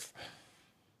your 4th.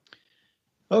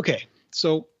 Okay,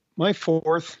 so my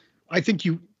 4th, I think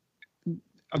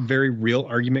a very real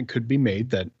argument could be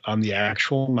made that on the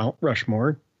actual Mount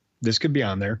Rushmore, this could be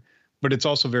on there, but it's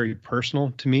also very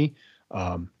personal to me.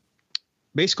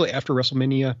 Basically, after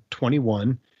WrestleMania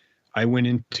 21, I went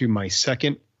into my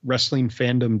second wrestling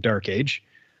fandom dark age,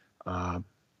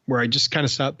 where I just kind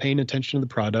of stopped paying attention to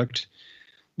the product.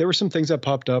 There were some things that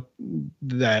popped up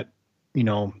that,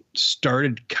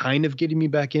 started kind of getting me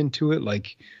back into it,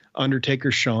 like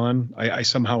Undertaker Shawn. I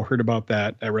somehow heard about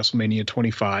that at WrestleMania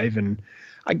 25, and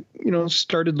I,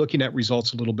 started looking at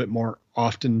results a little bit more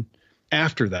often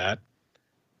after that.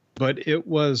 But it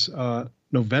was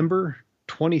November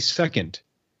 22nd,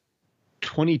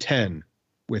 2010,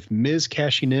 with Miz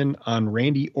cashing in on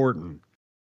Randy Orton.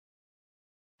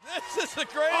 This is the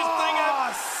greatest thing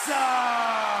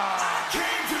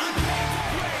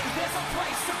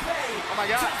Oh my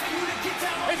God.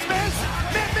 It's Miz!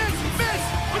 Miz!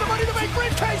 With a Money in the Bank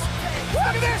briefcase! Look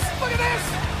at this! Look at this!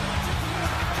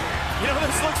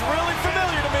 This looks really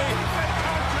familiar to me.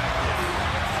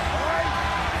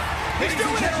 Ladies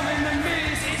and gentlemen, The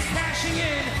Miz is cashing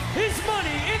in his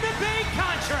Money in the Bank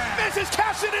contract. Miz is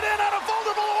cashing it in on a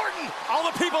vulnerable Orton. All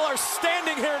the people are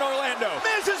standing here in Orlando.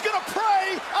 Miz is going to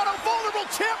prey on a vulnerable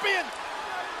champion.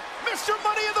 Mr.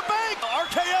 Money in the Bank.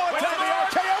 RKO attack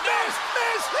the RKO. Miz!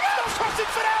 No crushing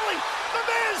finale. The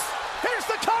Miz. Here's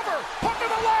the cover. Hook to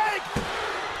the leg.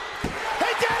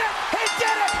 He did it.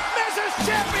 Miz is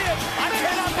champion. I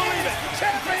cannot believe it.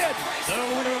 Champion. The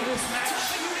winner of this match and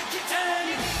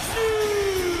new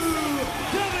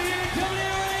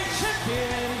WWE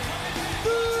champion,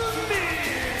 The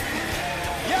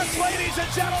Miz. Yes, ladies and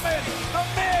gentlemen, The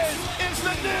Miz is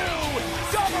the new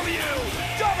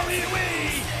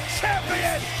WWE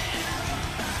champion.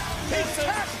 He's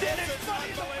cashed in his Money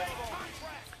in the Bank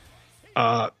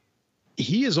contract.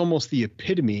 He is almost the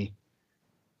epitome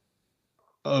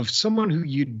of someone who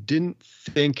you didn't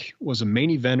think was a main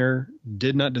eventer,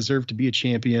 did not deserve to be a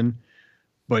champion,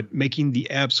 but making the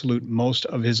absolute most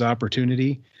of his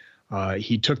opportunity.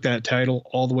 He took that title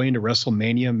all the way into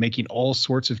WrestleMania, making all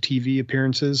sorts of TV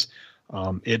appearances.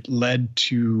 It led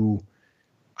to,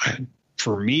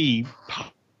 for me,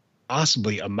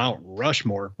 possibly a Mount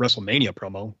Rushmore WrestleMania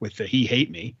promo with the "He Hate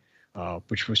Me,"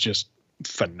 which was just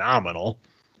phenomenal.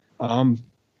 And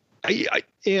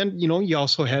you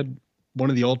also had one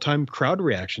of the all-time crowd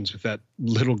reactions with that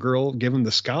little girl giving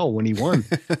the scowl when he won.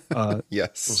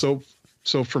 Yes.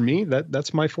 So for me,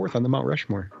 that's my fourth on the Mount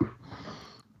Rushmore.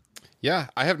 Yeah,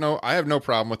 I have no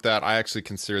problem with that. I actually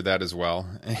consider that as well.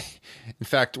 In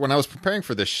fact, when I was preparing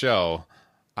for this show,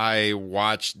 I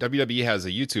watched WWE has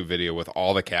a YouTube video with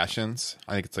all the cash-ins.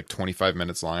 I think it's like 25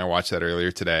 minutes long. I watched that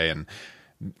earlier today, and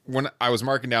when I was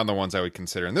marking down the ones I would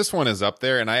consider, and this one is up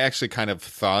there, and I actually kind of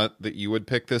thought that you would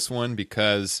pick this one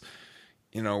because,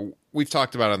 we've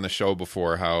talked about on the show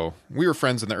before how we were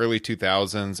friends in the early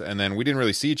 2000s, and then we didn't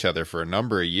really see each other for a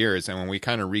number of years, and when we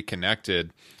kind of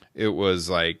reconnected, it was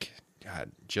like,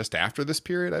 God, just after this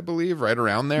period, I believe, right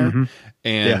around there. Mm-hmm.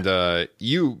 And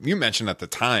you mentioned at the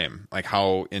time, like,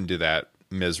 how into that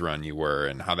Miz run you were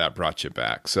and how that brought you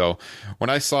back. So when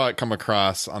I saw it come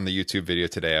across on the YouTube video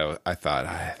today, I thought,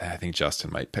 I think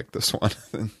Justin might pick this one.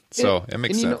 So it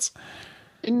makes sense.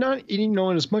 And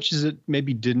as much as it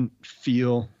maybe didn't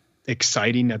feel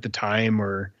exciting at the time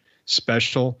or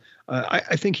special,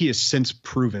 I think he has since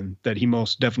proven that he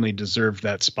most definitely deserved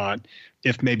that spot.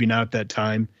 If maybe not at that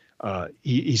time,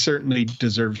 he certainly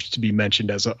deserves to be mentioned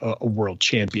as a world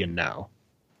champion now.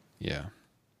 Yeah.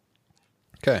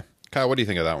 Okay. Kyle, what do you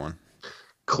think of that one?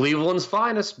 Cleveland's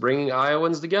finest, bringing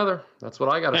Iowans together. That's what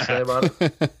I got to say about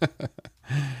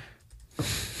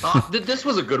it. This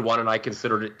was a good one, and I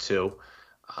considered it too.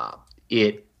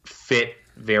 It fit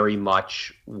very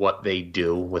much what they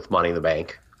do with Money in the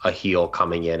Bank, a heel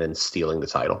coming in and stealing the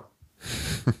title.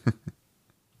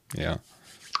 Yeah.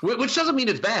 Which doesn't mean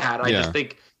it's bad. I just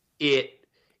think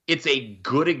it's a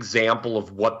good example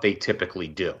of what they typically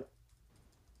do.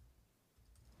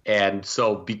 And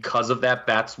so because of that,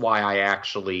 that's why I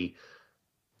actually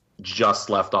just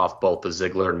left off both the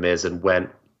Ziggler and Miz and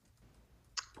went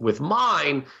with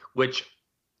mine, which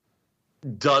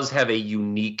does have a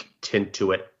unique tint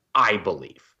to it, I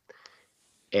believe.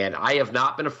 And I have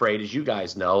not been afraid, as you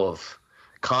guys know, of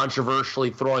controversially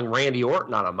throwing Randy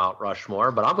Orton on a Mount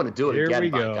Rushmore, but I'm going to do it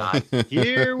again, by God.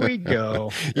 Here we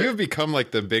go. You have become like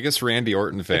the biggest Randy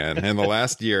Orton fan in the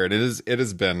last year, and it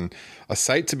has been a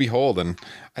sight to behold. And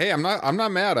hey, I'm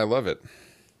not mad. I love it.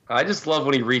 I just love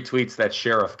when he retweets that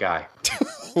sheriff guy.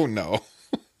 Oh no.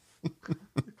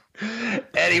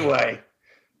 Anyway,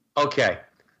 okay.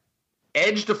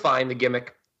 Edge defined the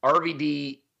gimmick.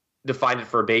 RVD defined it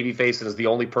for a babyface and is the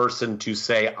only person to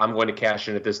say, I'm going to cash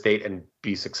in at this date and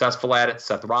be successful at it.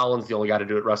 Seth Rollins, the only guy to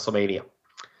do it at WrestleMania.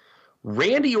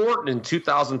 Randy Orton in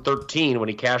 2013, when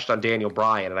he cashed on Daniel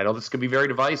Bryan, and I know this could be very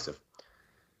divisive,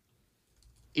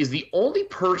 is the only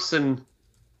person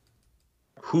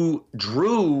who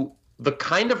drew the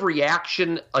kind of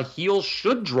reaction a heel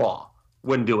should draw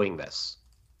when doing this.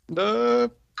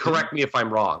 Correct me if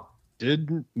I'm wrong.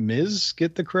 Did Miz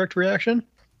get the correct reaction?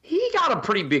 He got a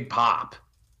pretty big pop.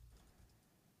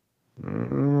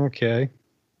 Okay.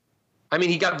 I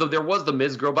mean, there was the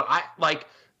Miz girl, but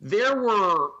there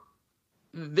were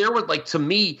to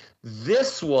me,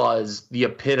 this was the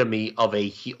epitome of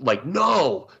a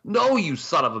no, you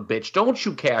son of a bitch, don't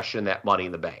you cash in that Money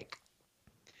in the Bank.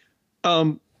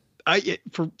 For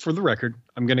the record,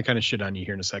 I'm going to kind of shit on you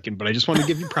here in a second, but I just want to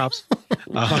give you props.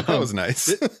 That was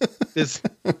nice. This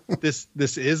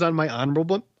is on my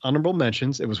honorable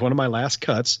mentions. It was one of my last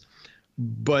cuts,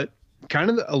 but kind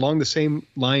of along the same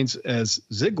lines as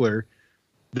Ziggler,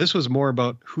 this was more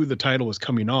about who the title was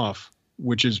coming off,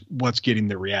 which is what's getting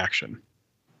the reaction,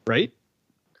 right?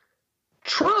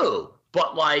 True,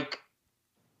 but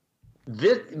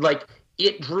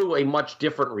it drew a much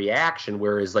different reaction,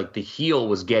 whereas the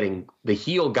heel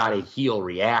got a heel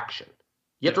reaction.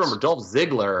 You have to remember, Dolph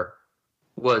Ziggler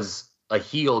was a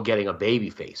heel getting a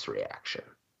babyface reaction.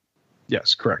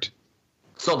 Yes, correct.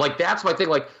 So that's my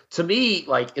thing. To me,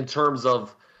 in terms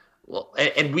of,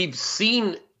 and we've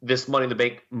seen this Money in the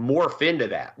Bank morph into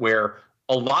that, where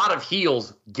a lot of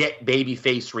heels get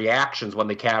babyface reactions when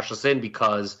they cash us in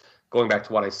because, going back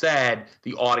to what I said,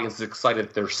 the audience is excited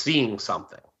that they're seeing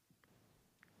something.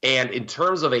 And in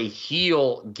terms of a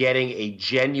heel getting a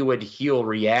genuine heel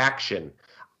reaction,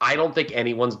 I don't think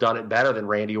anyone's done it better than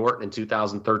Randy Orton in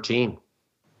 2013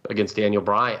 against Daniel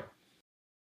Bryan.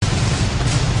 And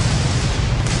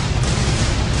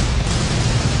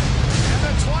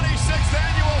the 26th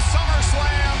annual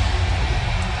SummerSlam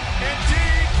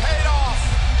indeed paid off.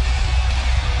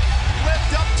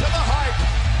 Lived up to the hype.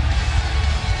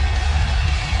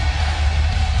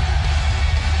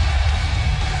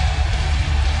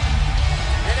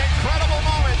 An incredible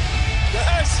moment.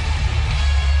 Yes.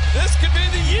 This could be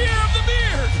the year of the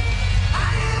beard.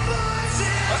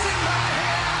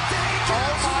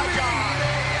 Oh my God.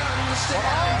 Oh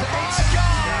my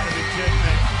God.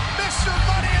 Mr.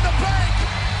 Money in the Bank.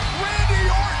 Randy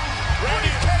Orton.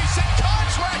 Briefcase and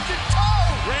contract in tow.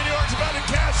 Randy Orton's about to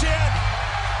cash in.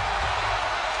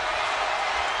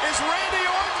 Is Randy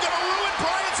Orton going to ruin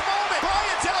Bryan's moment?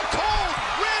 Bryan's out cold.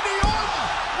 Randy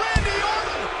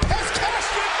Orton has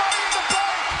cashed in Money in the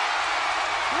Bank.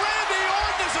 Randy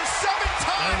Orton is a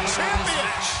 7-time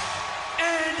champion.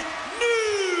 And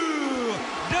new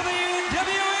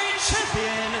WWE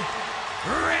champion,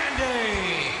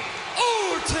 Randy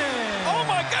Orton. Oh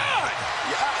my God!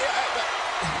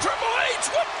 Triple H,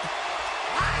 what?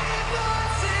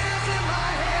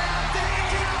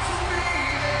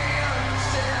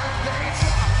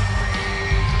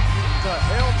 The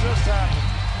hell just happened?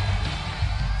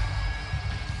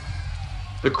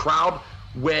 The crowd,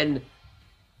 when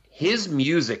his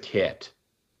music hit,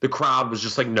 the crowd was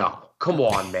just like, no, come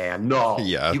on, man. No,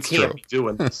 Yeah, you it's can't true. be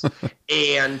doing this.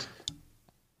 And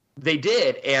they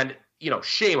did. And,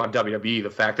 shame on WWE, the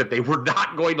fact that they were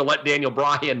not going to let Daniel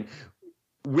Bryan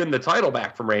win the title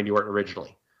back from Randy Orton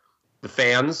originally. The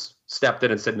fans stepped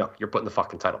in and said, no, you're putting the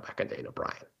fucking title back on Daniel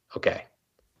Bryan. Okay.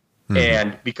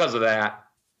 And because of that,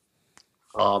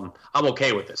 I'm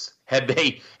okay with this. Had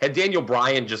Daniel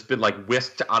Bryan just been like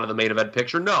whisked out of the main event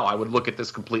picture, no, I would look at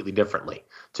this completely differently,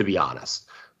 to be honest.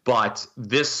 But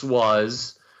this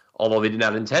was, although they did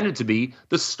not intend it to be,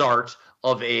 the start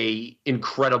of a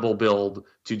incredible build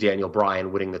to Daniel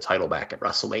Bryan winning the title back at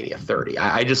WrestleMania 30.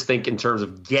 I just think in terms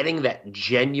of getting that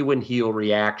genuine heel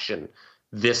reaction,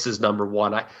 this is number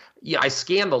one. I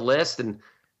scanned the list, and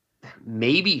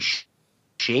maybe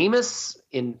Sheamus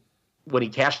when he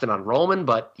cashed in on Roman,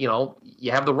 but you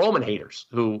have the Roman haters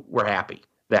who were happy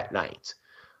that night.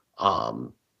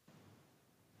 And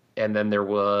then there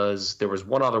was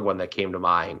one other one that came to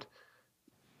mind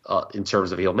in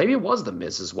terms of heel. Maybe it was the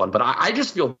Miz's one, but I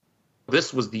just feel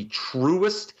this was the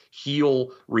truest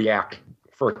heel reaction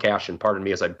for a cash in. Pardon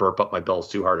me as I burp up my bells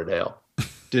too hard at ale.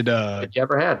 Did that you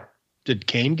ever had? Did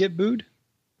Kane get booed?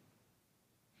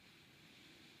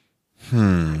 I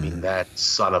mean, that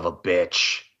son of a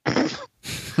bitch.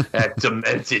 That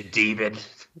demented demon.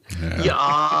 Yeah.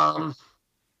 I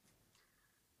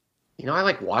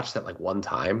watched that one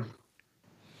time.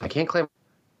 I can't claim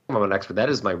I'm an expert. That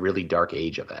is my really dark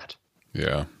age of that.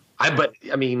 Yeah.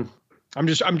 I'm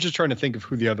just trying to think of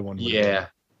who the other one was. Yeah.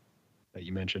 That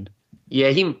you mentioned. Yeah,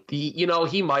 he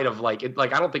might have I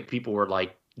don't think people were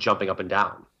jumping up and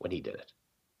down when he did it.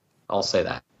 I'll say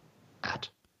that.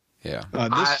 Yeah.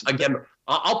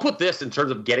 I'll put this in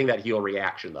terms of getting that heel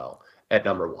reaction though at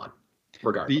number one,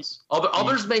 regardless.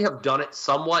 Others may have done it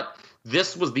somewhat.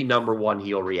 This was the number one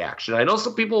heel reaction. I know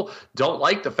some people don't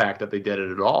like the fact that they did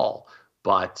it at all,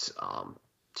 but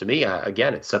to me,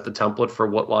 again, it set the template for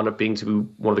what wound up being to be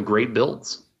one of the great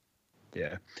builds.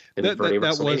 Yeah, that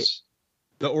was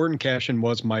the Orton cash-in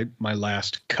was my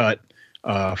last cut.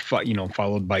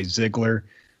 Followed by Ziggler.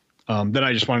 Then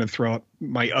I just wanted to throw out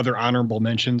my other honorable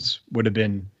mentions would have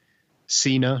been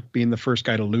Cena being the first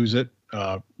guy to lose it.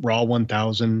 Raw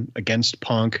 1000 against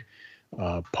Punk.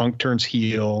 Punk turns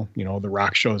heel. The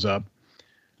Rock shows up.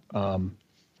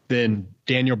 Then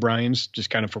Daniel Bryan's, just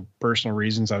kind of for personal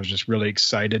reasons, I was just really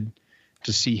excited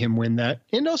to see him win that.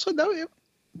 And also that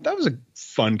was a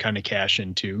fun kind of cash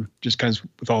in too, just kind of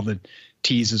with all the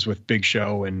teases with Big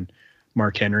Show and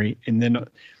Mark Henry. And then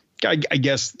I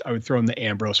guess I would throw in the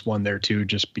Ambrose one there too,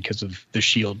 just because of the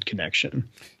Shield connection.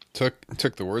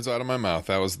 Took the words out of my mouth.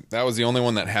 That was the only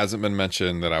one that hasn't been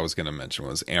mentioned that I was going to mention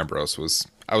was Ambrose.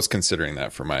 I was considering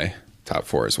that for my top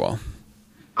 4 as well.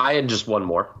 I had just one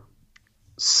more.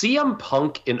 CM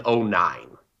Punk in 09.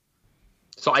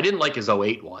 So I didn't like his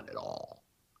 08 one at all.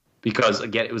 Because,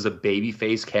 again, it was a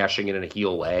babyface cashing in a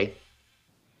heel way.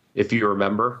 If you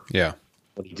remember. Yeah.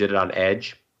 When he did it on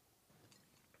Edge.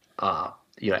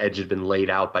 Edge had been laid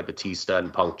out by Batista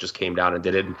and Punk just came down and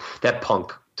did it. And that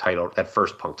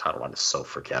first Punk title run is so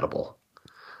forgettable.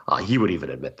 He would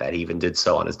even admit that. He even did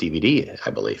so on his DVD,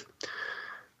 I believe.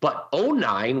 But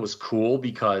 09 was cool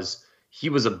because he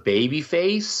was a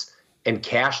babyface and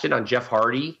cashed in on Jeff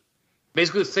Hardy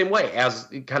basically the same way as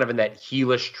kind of in that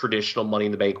heelish traditional Money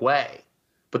in the Bank way.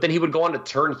 But then he would go on to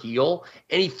turn heel,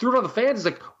 and he threw it on the fans. He's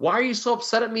like, why are you so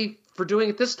upset at me for doing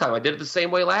it this time? I did it the same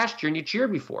way last year, and you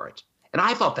cheered me for it. And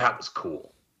I thought that was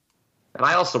cool. And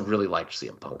I also really liked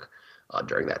CM Punk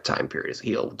during that time period as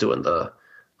heel, doing the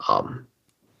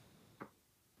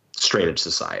Straight Edge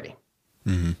Society.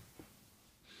 Mm-hmm.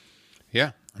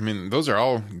 Yeah. I mean, those are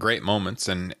all great moments.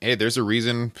 And, hey, there's a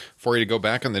reason for you to go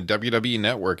back on the WWE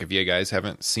Network. If you guys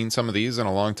haven't seen some of these in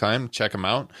a long time, check them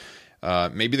out.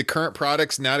 Maybe the current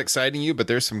product's not exciting you, but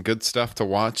there's some good stuff to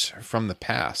watch from the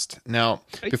past. Now,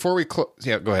 before we close,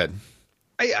 yeah, go ahead.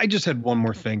 I just had one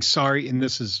more thing. Sorry, and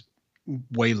this is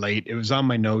way late. It was on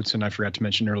my notes, and I forgot to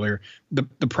mention earlier.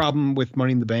 The problem with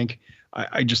Money in the Bank,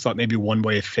 I just thought maybe one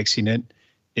way of fixing it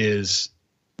is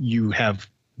you have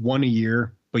one a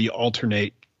year, but you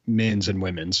alternate men's and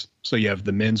women's. So you have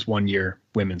the men's 1 year,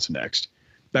 women's next.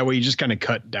 That way you just kind of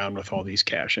cut down with all these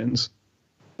cash-ins.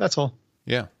 That's all.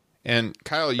 Yeah. And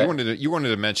Kyle, you wanted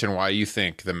to mention why you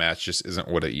think the match just isn't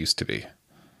what it used to be.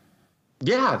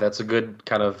 Yeah, that's a good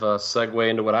kind of segue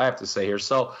into what I have to say here.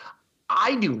 So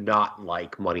I do not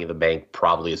like Money in the Bank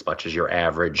probably as much as your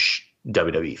average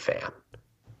WWE fan.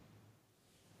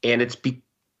 And it's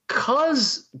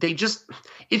because it's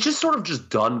just sort of just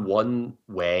done one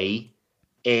way.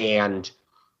 And,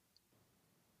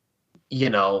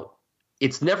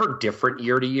 it's never different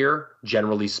year to year,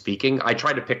 generally speaking. I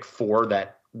tried to pick 4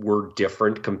 that were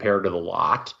different compared to the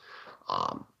lot.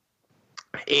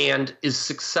 And as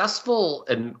successful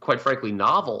and quite frankly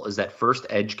novel as that first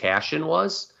Edge cash-in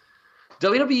was,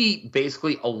 WWE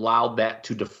basically allowed that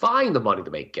to define the Money in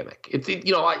the Bank gimmick.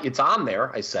 It's on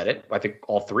there. I said it. I think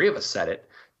all 3 of us said it.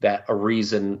 That a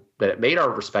reason that it made our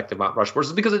respective Mount Rushmores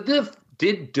is because it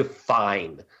did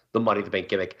define the Money in the Bank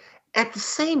gimmick. At the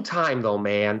same time, though,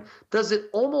 man, does it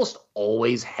almost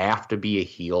always have to be a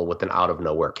heel with an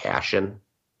out-of-nowhere cash-in?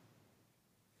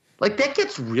 Like, that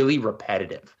gets really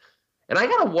repetitive. And I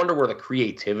got to wonder where the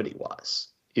creativity was.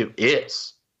 It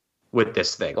is with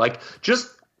this thing. Like, just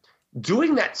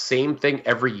doing that same thing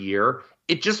every year,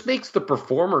 it just makes the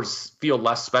performers feel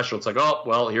less special. It's like, oh,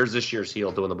 well, here's this year's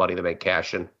heel doing the Money in the Bank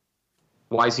cash-in.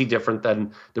 Why is he different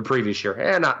than the previous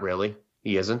year? Not really.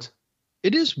 He isn't.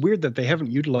 It is weird that they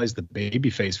haven't utilized the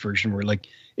babyface version where, like,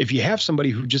 if you have somebody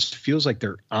who just feels like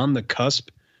they're on the cusp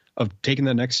of taking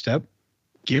the next step,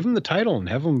 give them the title and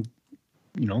have them,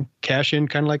 cash in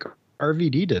kind of like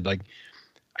RVD did. Like,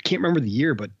 I can't remember the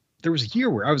year, but there was a year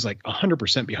where I was like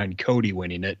 100% behind Cody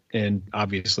winning it, and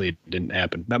obviously it didn't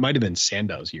happen. That might have been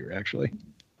Sandow's year, actually.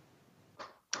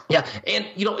 Yeah, and,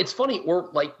 it's funny, or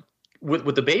like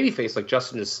with the babyface, like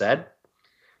Justin just said,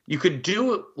 you could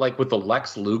do it like with the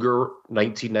Lex Luger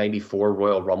 1994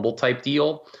 Royal Rumble type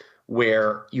deal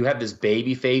where you have this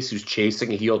babyface who's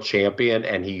chasing a heel champion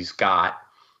and he's got,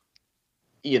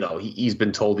 he's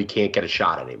been told he can't get a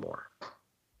shot anymore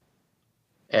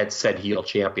at said heel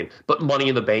champion. But Money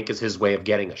in the Bank is his way of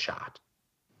getting a shot.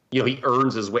 He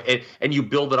earns his way, and you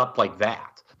build it up like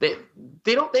that. They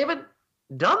haven't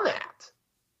done that.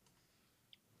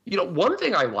 One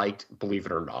thing I liked, believe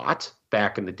it or not,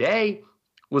 back in the day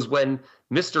was when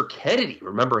Mr. Kennedy,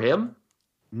 remember him?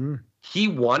 He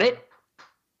won it.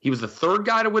 He was the 3rd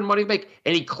guy to win Money in the Bank,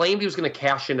 and he claimed he was going to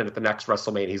cash in at the next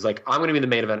WrestleMania. He's like, I'm going to be the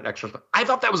main event at next WrestleMania. I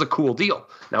thought that was a cool deal.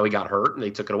 Now he got hurt, and they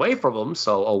took it away from him,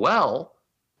 so oh well.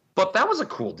 But that was a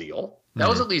cool deal. That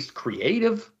was at least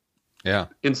creative. Yeah.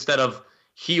 Instead of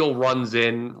heel runs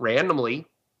in randomly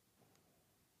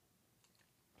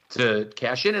to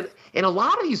cash in. And a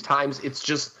lot of these times, it's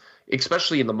just,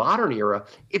 especially in the modern era,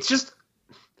 it just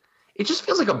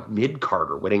feels like a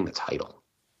mid-carder winning the title.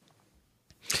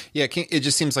 Yeah, it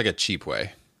just seems like a cheap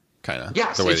way, kind of.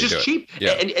 Yes, it's just cheap.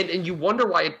 Yeah. And you wonder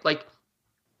why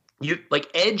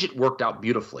Edge, it worked out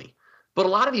beautifully. But a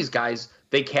lot of these guys,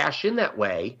 they cash in that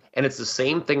way, and it's the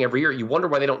same thing every year. You wonder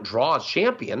why they don't draw as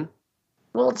champion.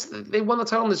 Well, they won the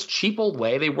title in this cheap old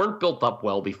way. They weren't built up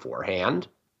well beforehand.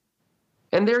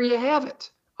 And there you have it.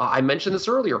 I mentioned this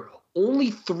earlier.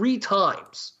 Only 3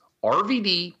 times,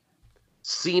 RVD,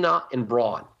 Cena, and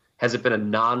Braun, has it been a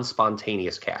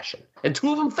non-spontaneous cash-in. And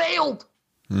 2 of them failed.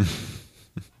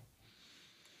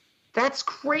 That's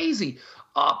crazy.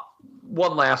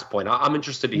 One last point. I'm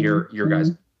interested to hear your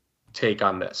guys' take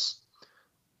on this.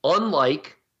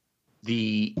 Unlike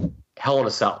the Hell in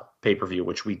a Cell pay-per-view,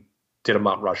 which we did a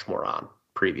Mount Rushmore on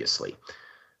previously,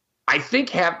 I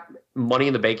think Money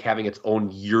in the Bank having its own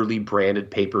yearly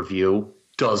branded pay-per-view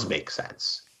does make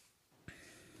sense.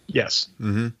 Yes.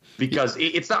 Mm-hmm. Because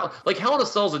it's not like Hell in a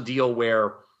Cell is a deal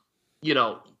where,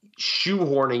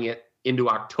 shoehorning it into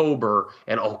October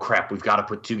and, oh crap, we've got to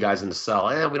put two guys in the cell.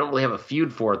 We don't really have a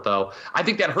feud for it though. I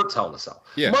think that hurts Hell in a Cell.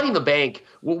 Yeah. Money in the Bank,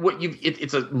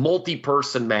 it's a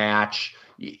multi-person match.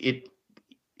 It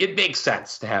makes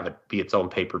sense to have it be its own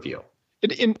pay-per-view.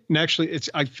 And actually,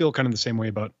 I feel kind of the same way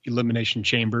about Elimination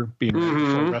Chamber being ready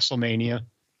for WrestleMania.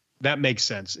 That makes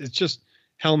sense. It's just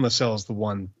Hell in a Cell is the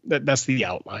one that's the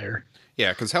outlier.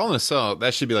 Yeah, because Hell in a Cell,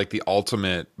 that should be like the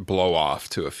ultimate blow off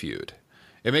to a feud.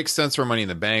 It makes sense for Money in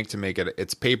the Bank to make it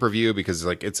its pay-per-view because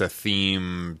like it's a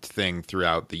themed thing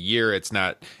throughout the year. It's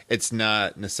not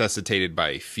necessitated by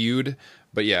a feud.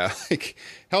 But yeah, like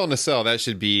Hell in a Cell, it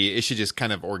should just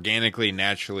kind of organically,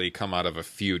 naturally come out of a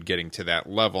feud getting to that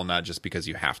level, not just because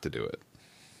you have to do it.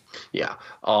 Yeah.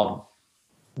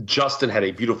 Justin had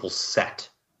a beautiful set,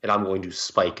 and I'm going to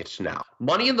spike it now.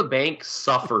 Money in the Bank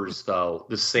suffers, though,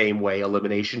 the same way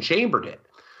Elimination Chamber did.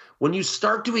 When you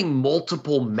start doing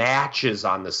multiple matches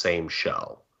on the same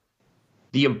show,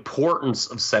 the importance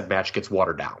of said match gets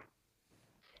watered down.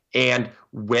 And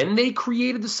when they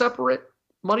created the separate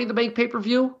Money in the Bank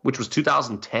pay-per-view, which was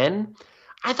 2010,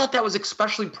 I thought that was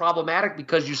especially problematic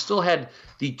because you still had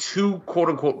the two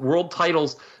quote-unquote world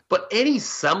titles, but any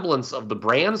semblance of the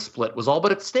brand split was all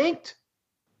but extinct.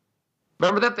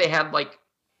 Remember that they had like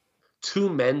two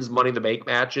men's Money in the Bank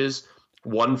matches,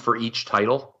 one for each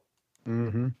title?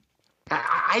 Mm-hmm.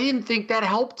 I didn't think that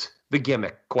helped the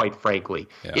gimmick, quite frankly.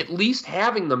 Yeah. At least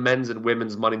having the men's and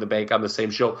women's Money in the Bank on the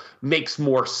same show makes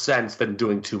more sense than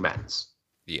doing two men's.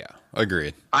 Yeah,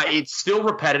 agreed. It's still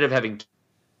repetitive having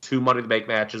two Money in the Bank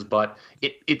matches, but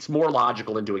it's more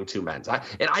logical than doing two men's.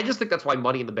 I just think that's why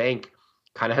Money in the Bank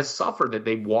kind of has suffered, that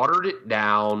they watered it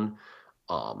down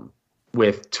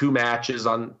with two matches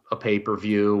on a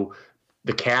pay-per-view.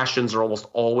 The cash-ins are almost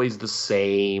always the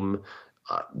same.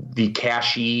 The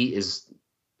cashie is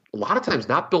a lot of times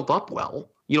not built up well.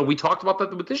 You know, we talked about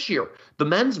that with this year. The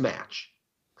men's match.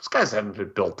 Those guys haven't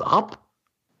been built up.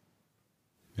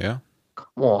 Yeah.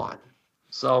 Come on.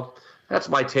 So that's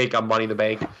my take on Money in the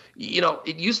Bank. You know,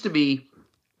 it used to be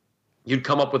you'd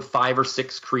come up with 5 or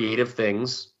 6 creative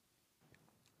things,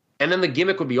 and then the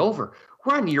gimmick would be over.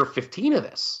 We're on year 15 of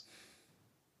this.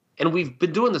 And we've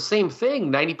been doing the same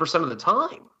thing 90% of the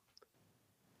time.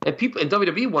 And people in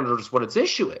WWE wonders what its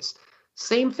issue is.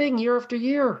 Same thing year after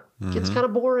year. Gets kind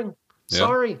of boring. Yeah.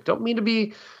 Sorry, don't mean to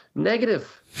be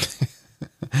negative.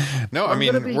 No, I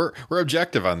mean we're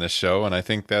objective on this show, and I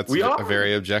think that's a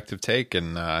very objective take,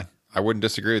 and I wouldn't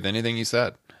disagree with anything you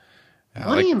said.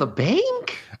 Money in the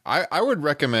Bank? I would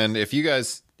recommend, if you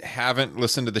guys haven't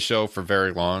listened to the show for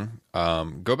very long,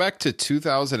 go back to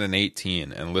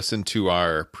 2018 and listen to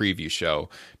our preview show,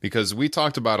 because we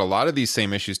talked about a lot of these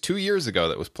same issues 2 years ago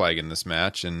that was plaguing this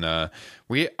match, and I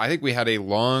think we had a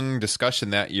long discussion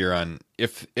that year on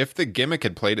if the gimmick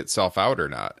had played itself out or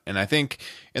not. And I think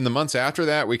in the months after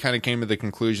that, we kind of came to the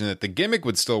conclusion that the gimmick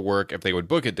would still work if they would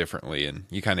book it differently, and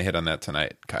you kind of hit on that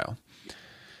tonight, Kyle.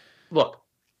 Look,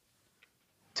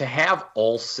 to have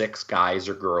all 6 guys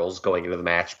or girls going into the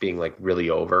match being like really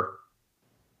over,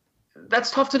 that's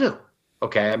tough to do.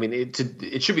 Okay, I mean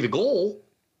it should be the goal,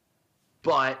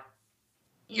 but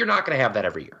you're not going to have that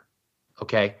every year.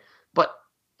 Okay, but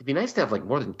it'd be nice to have like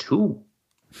more than 2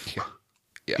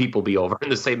 people be over in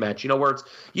the same match. You know, where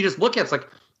you just look at it's like,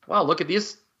 wow, look at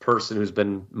this person who's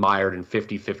been mired in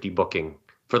 50-50 booking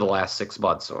for the last 6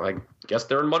 months. So I guess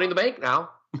they're in Money in the Bank now.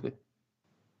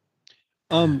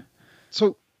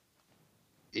 So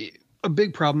a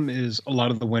big problem is a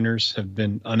lot of the winners have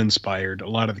been uninspired. A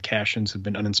lot of the cash-ins have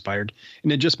been uninspired.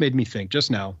 And it just made me think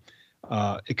just now,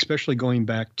 especially going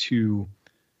back to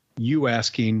you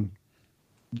asking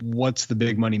what's the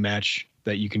big money match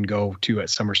that you can go to at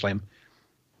SummerSlam.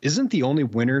 Isn't the only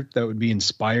winner that would be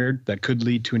inspired that could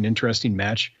lead to an interesting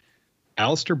match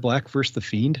Aleister Black versus The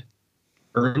Fiend?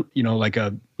 Or, you know, like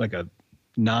a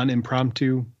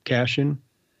non-impromptu cash-in?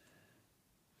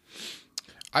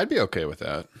 I'd be okay with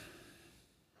that.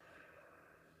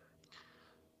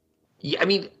 Yeah, I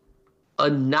mean, by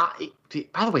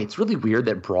the way, it's really weird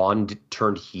that Braun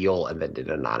turned heel and then did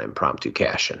a non-impromptu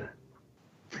cash-in.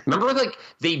 Remember, like,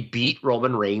 they beat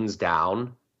Roman Reigns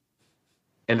down,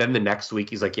 and then the next week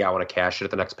he's like, yeah, I want to cash it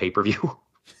at the next pay-per-view.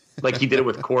 Like he did it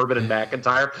with Corbin and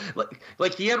McIntyre.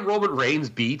 Like he had Roman Reigns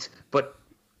beat, but,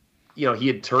 you know, he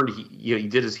had turned, he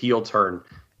did his heel turn,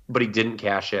 but he didn't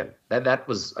cash in. That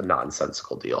was a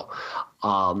nonsensical deal.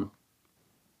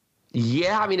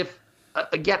 Yeah, I mean,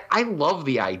 again, I love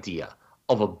the idea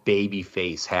of a baby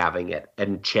face having it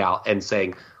and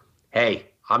saying, hey,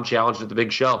 I'm challenged at the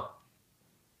big show.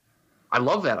 I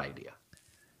love that idea.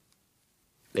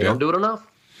 They don't do it enough.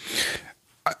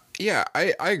 Yeah,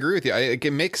 I agree with you.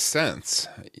 It makes sense.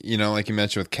 You know, like you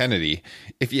mentioned with Kennedy,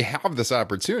 if you have this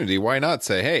opportunity, why not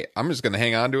say, hey, I'm just going to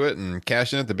hang on to it and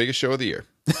cash in at the biggest show of the year?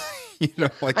 You know,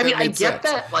 like, I mean, I get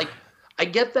that. Like, I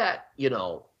get that, you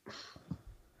know,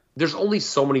 there's only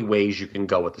so many ways you can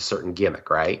go with a certain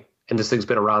gimmick, right? And this thing's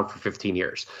been around for 15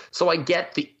 years. So I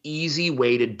get the easy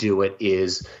way to do it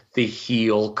is the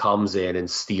heel comes in and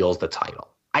steals the title.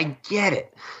 I get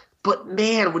it. But,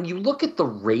 man, when you look at the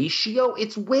ratio,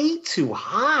 it's way too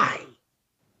high.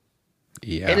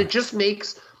 Yeah. And it just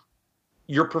makes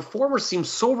your performer seem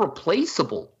so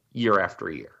replaceable year after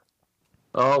year.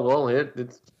 Oh, well,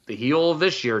 it's the heel of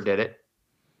this year did it.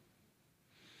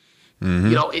 Mm-hmm.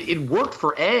 You know, it worked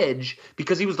for Edge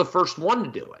because he was the first one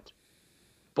to do it.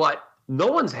 But no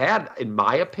one's had, in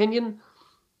my opinion,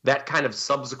 that kind of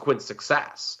subsequent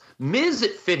success. Miz,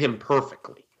 it fit him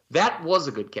perfectly. That was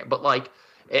a good camp. But, like,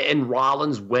 and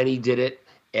Rollins, when he did it,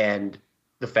 and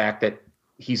the fact that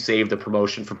he saved the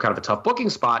promotion from kind of a tough booking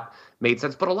spot made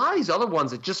sense. But a lot of these other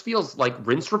ones, it just feels like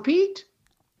rinse repeat.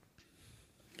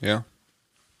 Yeah.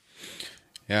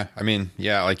 Yeah. I mean,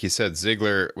 yeah, like you said,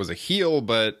 Ziggler was a heel,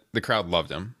 but the crowd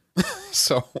loved him.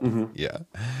 So, yeah.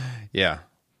 Yeah.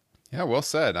 Yeah, well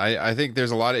said. I think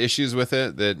there's a lot of issues with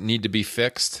it that need to be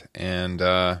fixed. And,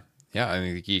 yeah, I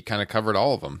think he kind of covered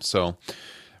all of them. So,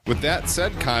 with that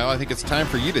said, Kyle, I think it's time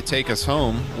for you to take us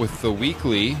home with the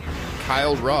weekly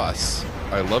Kyle Ross,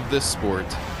 I Love This Sport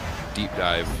Deep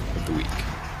Dive of the Week.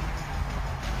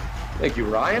 Thank you,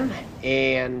 Ryan.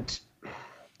 And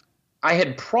I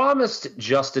had promised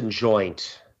Justin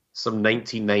Joint some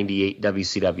 1998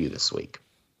 WCW this week.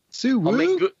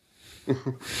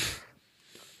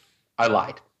 I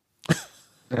lied.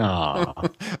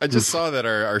 I just saw that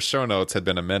our show notes had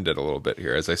been amended a little bit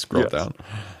here as I scrolled down.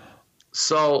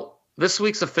 So this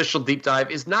week's official deep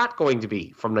dive is not going to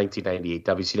be from 1998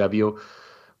 WCW,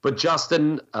 but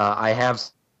Justin, I have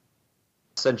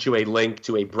sent you a link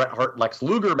to a Bret Hart Lex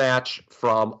Luger match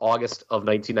from August of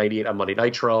 1998 on Monday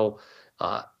Nitro.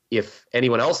 If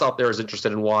anyone else out there is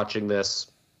interested in watching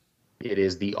this, it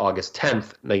is the August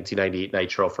 10th, 1998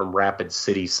 Nitro from Rapid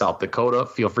City, South Dakota.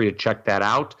 Feel free to check that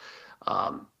out.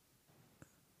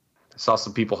 Saw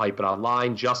some people hype it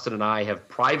online. Justin and I have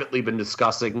privately been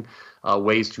discussing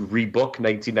ways to rebook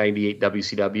 1998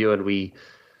 WCW, and we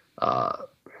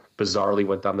bizarrely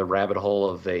went down the rabbit hole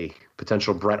of a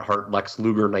potential Bret Hart Lex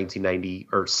Luger 1990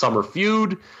 or summer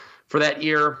feud for that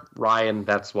year. Ryan,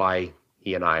 that's why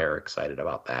he and I are excited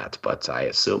about that, but I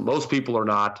assume most people are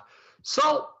not.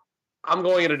 So I'm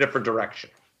going in a different direction.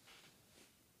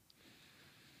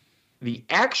 The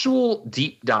actual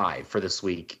deep dive for this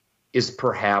week is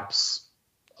perhaps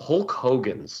Hulk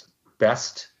Hogan's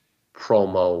best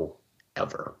promo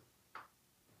ever.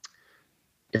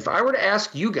 If I were to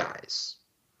ask you guys,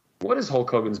 what is Hulk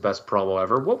Hogan's best promo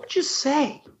ever? What would you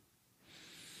say?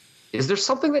 Is there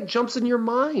something that jumps in your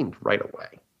mind right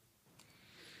away?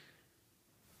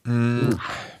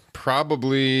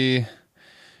 Probably.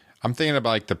 I'm thinking about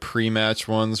like the pre-match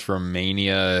ones from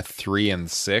Mania 3 and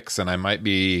 6, and I might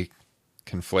be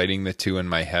conflating the two in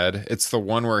my head. It's the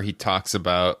one where he talks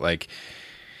about like,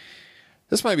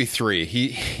 this might be 3.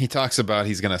 He talks about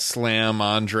he's gonna slam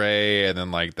Andre, and then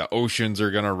like the oceans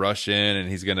are gonna rush in, and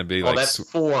he's gonna be like. Oh, that's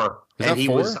 4. Is and that he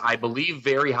 4? was, I believe,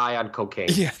 very high on cocaine.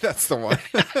 Yeah, that's the one.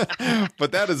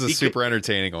 But that is a super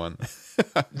entertaining one.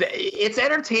 It's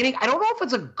entertaining. I don't know if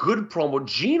it's a good promo.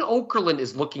 Gene Okerlund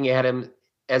is looking at him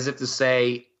as if to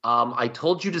say, I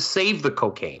told you to save the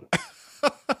cocaine.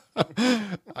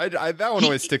 That one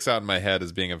always sticks out in my head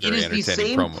as being a very entertaining promo. It is the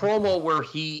same promo where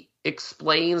he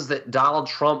explains that Donald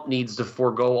Trump needs to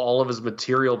forego all of his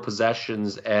material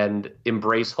possessions and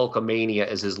embrace Hulkamania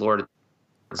as his Lord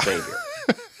and Savior.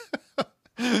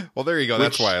 Well, there you go.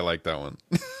 That's why I like that one.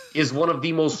 Is one of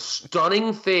the most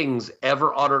stunning things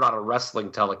ever uttered on a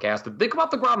wrestling telecast. And think about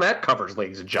the ground that covers,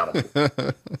 ladies and gentlemen.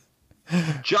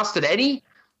 Justin,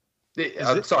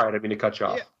 sorry, I didn't mean to cut you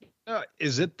off. Yeah.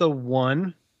 Is it the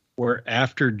one where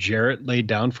after Jarrett laid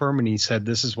down for him and he said,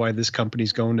 this is why this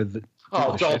company's going to the...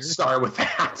 Oh, don't start with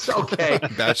that. Okay.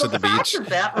 Bash at the beach.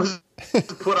 That was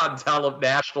put on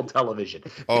national television.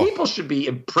 Oh. People should be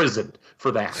imprisoned for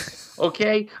that.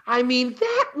 Okay? I mean,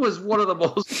 that was one of the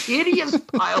most hideous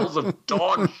piles of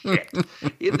dog shit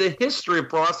in the history of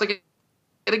pro wrestling.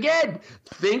 And again,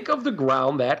 think of the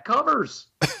ground that covers.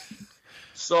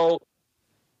 So,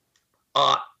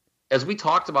 as we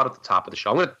talked about at the top of the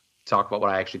show, I'm going to talk about what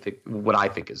I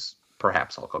think is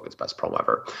perhaps Hulk Hogan's best promo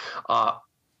ever.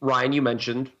 Ryan, you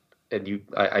mentioned, and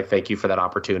I thank you for that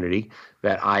opportunity,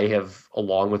 that I have,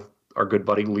 along with our good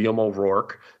buddy Liam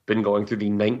O'Rourke, been going through the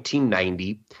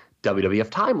 1990 WWF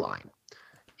timeline.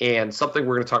 And something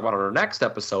we're going to talk about on our next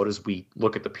episode as we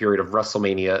look at the period of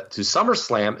WrestleMania to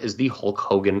SummerSlam is the Hulk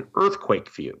Hogan Earthquake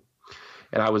feud.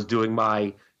 And I was doing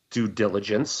my due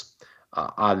diligence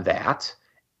on that.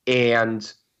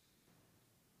 And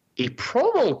a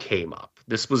promo came up.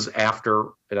 This was after,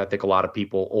 and I think a lot of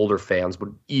people, older fans,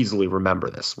 would easily remember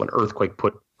this, when Earthquake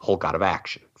put Hulk out of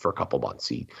action for a couple months.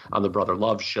 He, on the Brother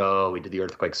Love show, he did the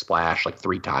Earthquake splash like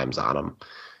 3 times on him.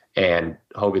 And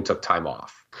Hogan took time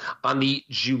off. On the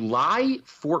July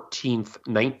 14th,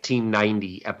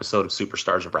 1990 episode of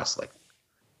Superstars of Wrestling,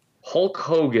 Hulk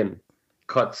Hogan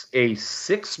cuts a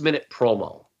 6-minute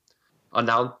promo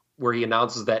where he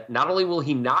announces that not only will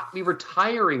he not be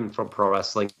retiring from pro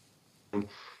wrestling,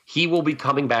 he will be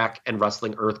coming back and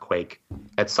wrestling Earthquake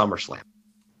at SummerSlam.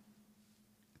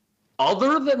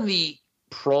 Other than the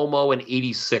promo in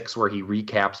 '86 where he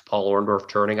recaps Paul Orndorff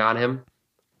turning on him,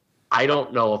 I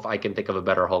don't know if I can think of a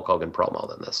better Hulk Hogan promo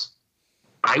than this.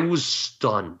 I was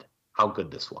stunned how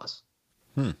good this was.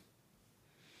 I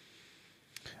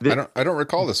don't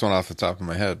recall this one off the top of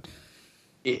my head.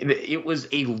 It was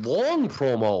a long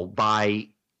promo by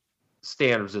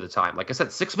standards at the time. Like I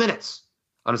said, 6 minutes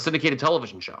on a syndicated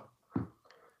television show.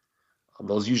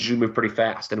 Those usually move pretty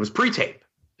fast. And it was pre-tape.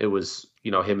 It was,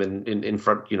 him in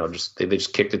front, they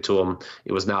just kicked it to him.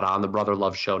 It was not on the Brother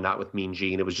Love show, not with Mean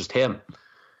Gene. It was just him.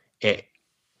 I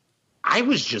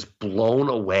was just blown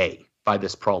away by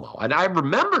this promo. And I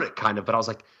remembered it kind of, but I was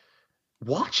like,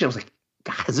 watching, I was like,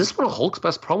 God, is this one of Hulk's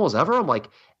best promos ever? I'm like,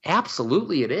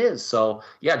 absolutely it is. So,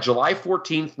 yeah, July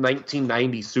 14th,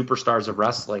 1990, Superstars of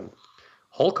Wrestling,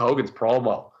 Hulk Hogan's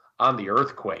promo on the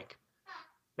Earthquake.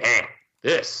 Man,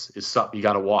 this is something you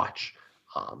got to watch.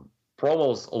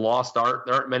 Promos, a lost art.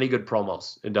 There aren't many good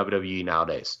promos in WWE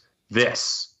nowadays.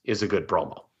 This is a good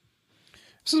promo.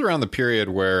 This is around the period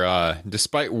where,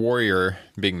 despite Warrior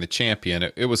being the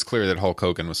champion, it was clear that Hulk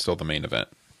Hogan was still the main event.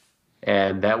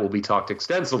 And that will be talked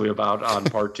extensively about on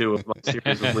part 2 of my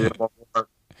series with Leo Moore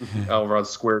over on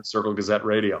Squared Circle Gazette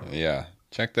Radio. Yeah,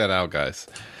 check that out, guys.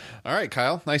 All right,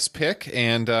 Kyle, nice pick.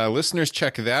 And listeners,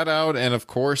 check that out. And, of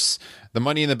course, the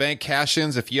Money in the Bank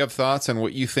cash-ins. If you have thoughts on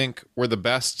what you think were the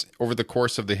best over the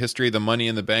course of the history of the Money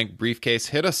in the Bank briefcase,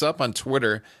 hit us up on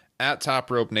Twitter at Top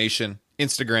Rope Nation,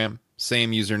 Instagram,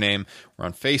 same username. We're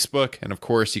on Facebook. And, of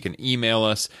course, you can email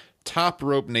us,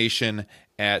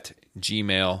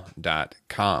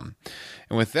 topropenation@gmail.com.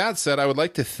 And with that said, I would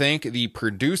like to thank the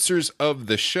producers of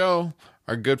the show,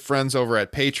 our good friends over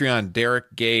at Patreon,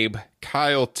 Derek, Gabe,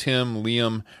 Kyle, Tim,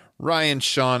 Liam, Ryan,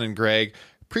 Sean, and Greg.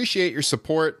 Appreciate your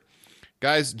support.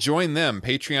 Guys, join them,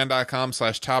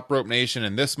 patreon.com/topropenation.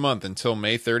 And this month until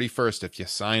May 31st, if you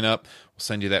sign up, we'll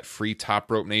send you that free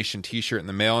Top Rope Nation t-shirt in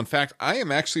the mail. In fact, I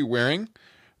am actually wearing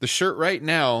the shirt right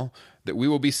now that we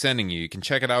will be sending you. You can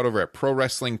check it out over at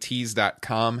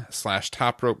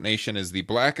prowrestlingtees.com/topropenation is the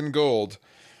black and gold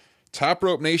Top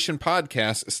Rope Nation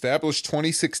podcast, established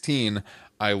 2016.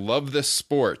 I love this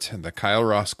sport. The Kyle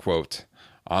Ross quote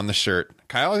on the shirt.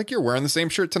 Kyle, I think you're wearing the same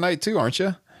shirt tonight too, aren't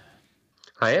you?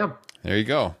 I am. There you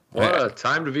go. What a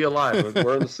time to be alive. We're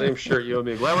wearing the same shirt, you and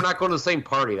me. Glad we're not going to the same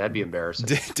party. That'd be embarrassing.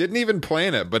 Didn't even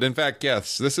plan it. But in fact,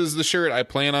 yes, this is the shirt I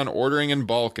plan on ordering in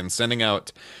bulk and sending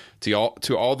out to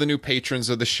all the new patrons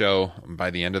of the show by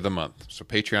the end of the month. So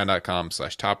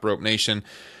patreon.com/topropenation.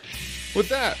 With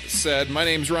that said, my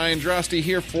name's Ryan Drosty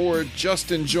here for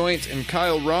Justin Joint and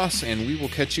Kyle Ross, and we will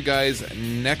catch you guys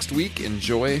next week.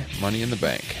 Enjoy Money in the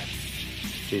Bank.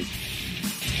 Peace.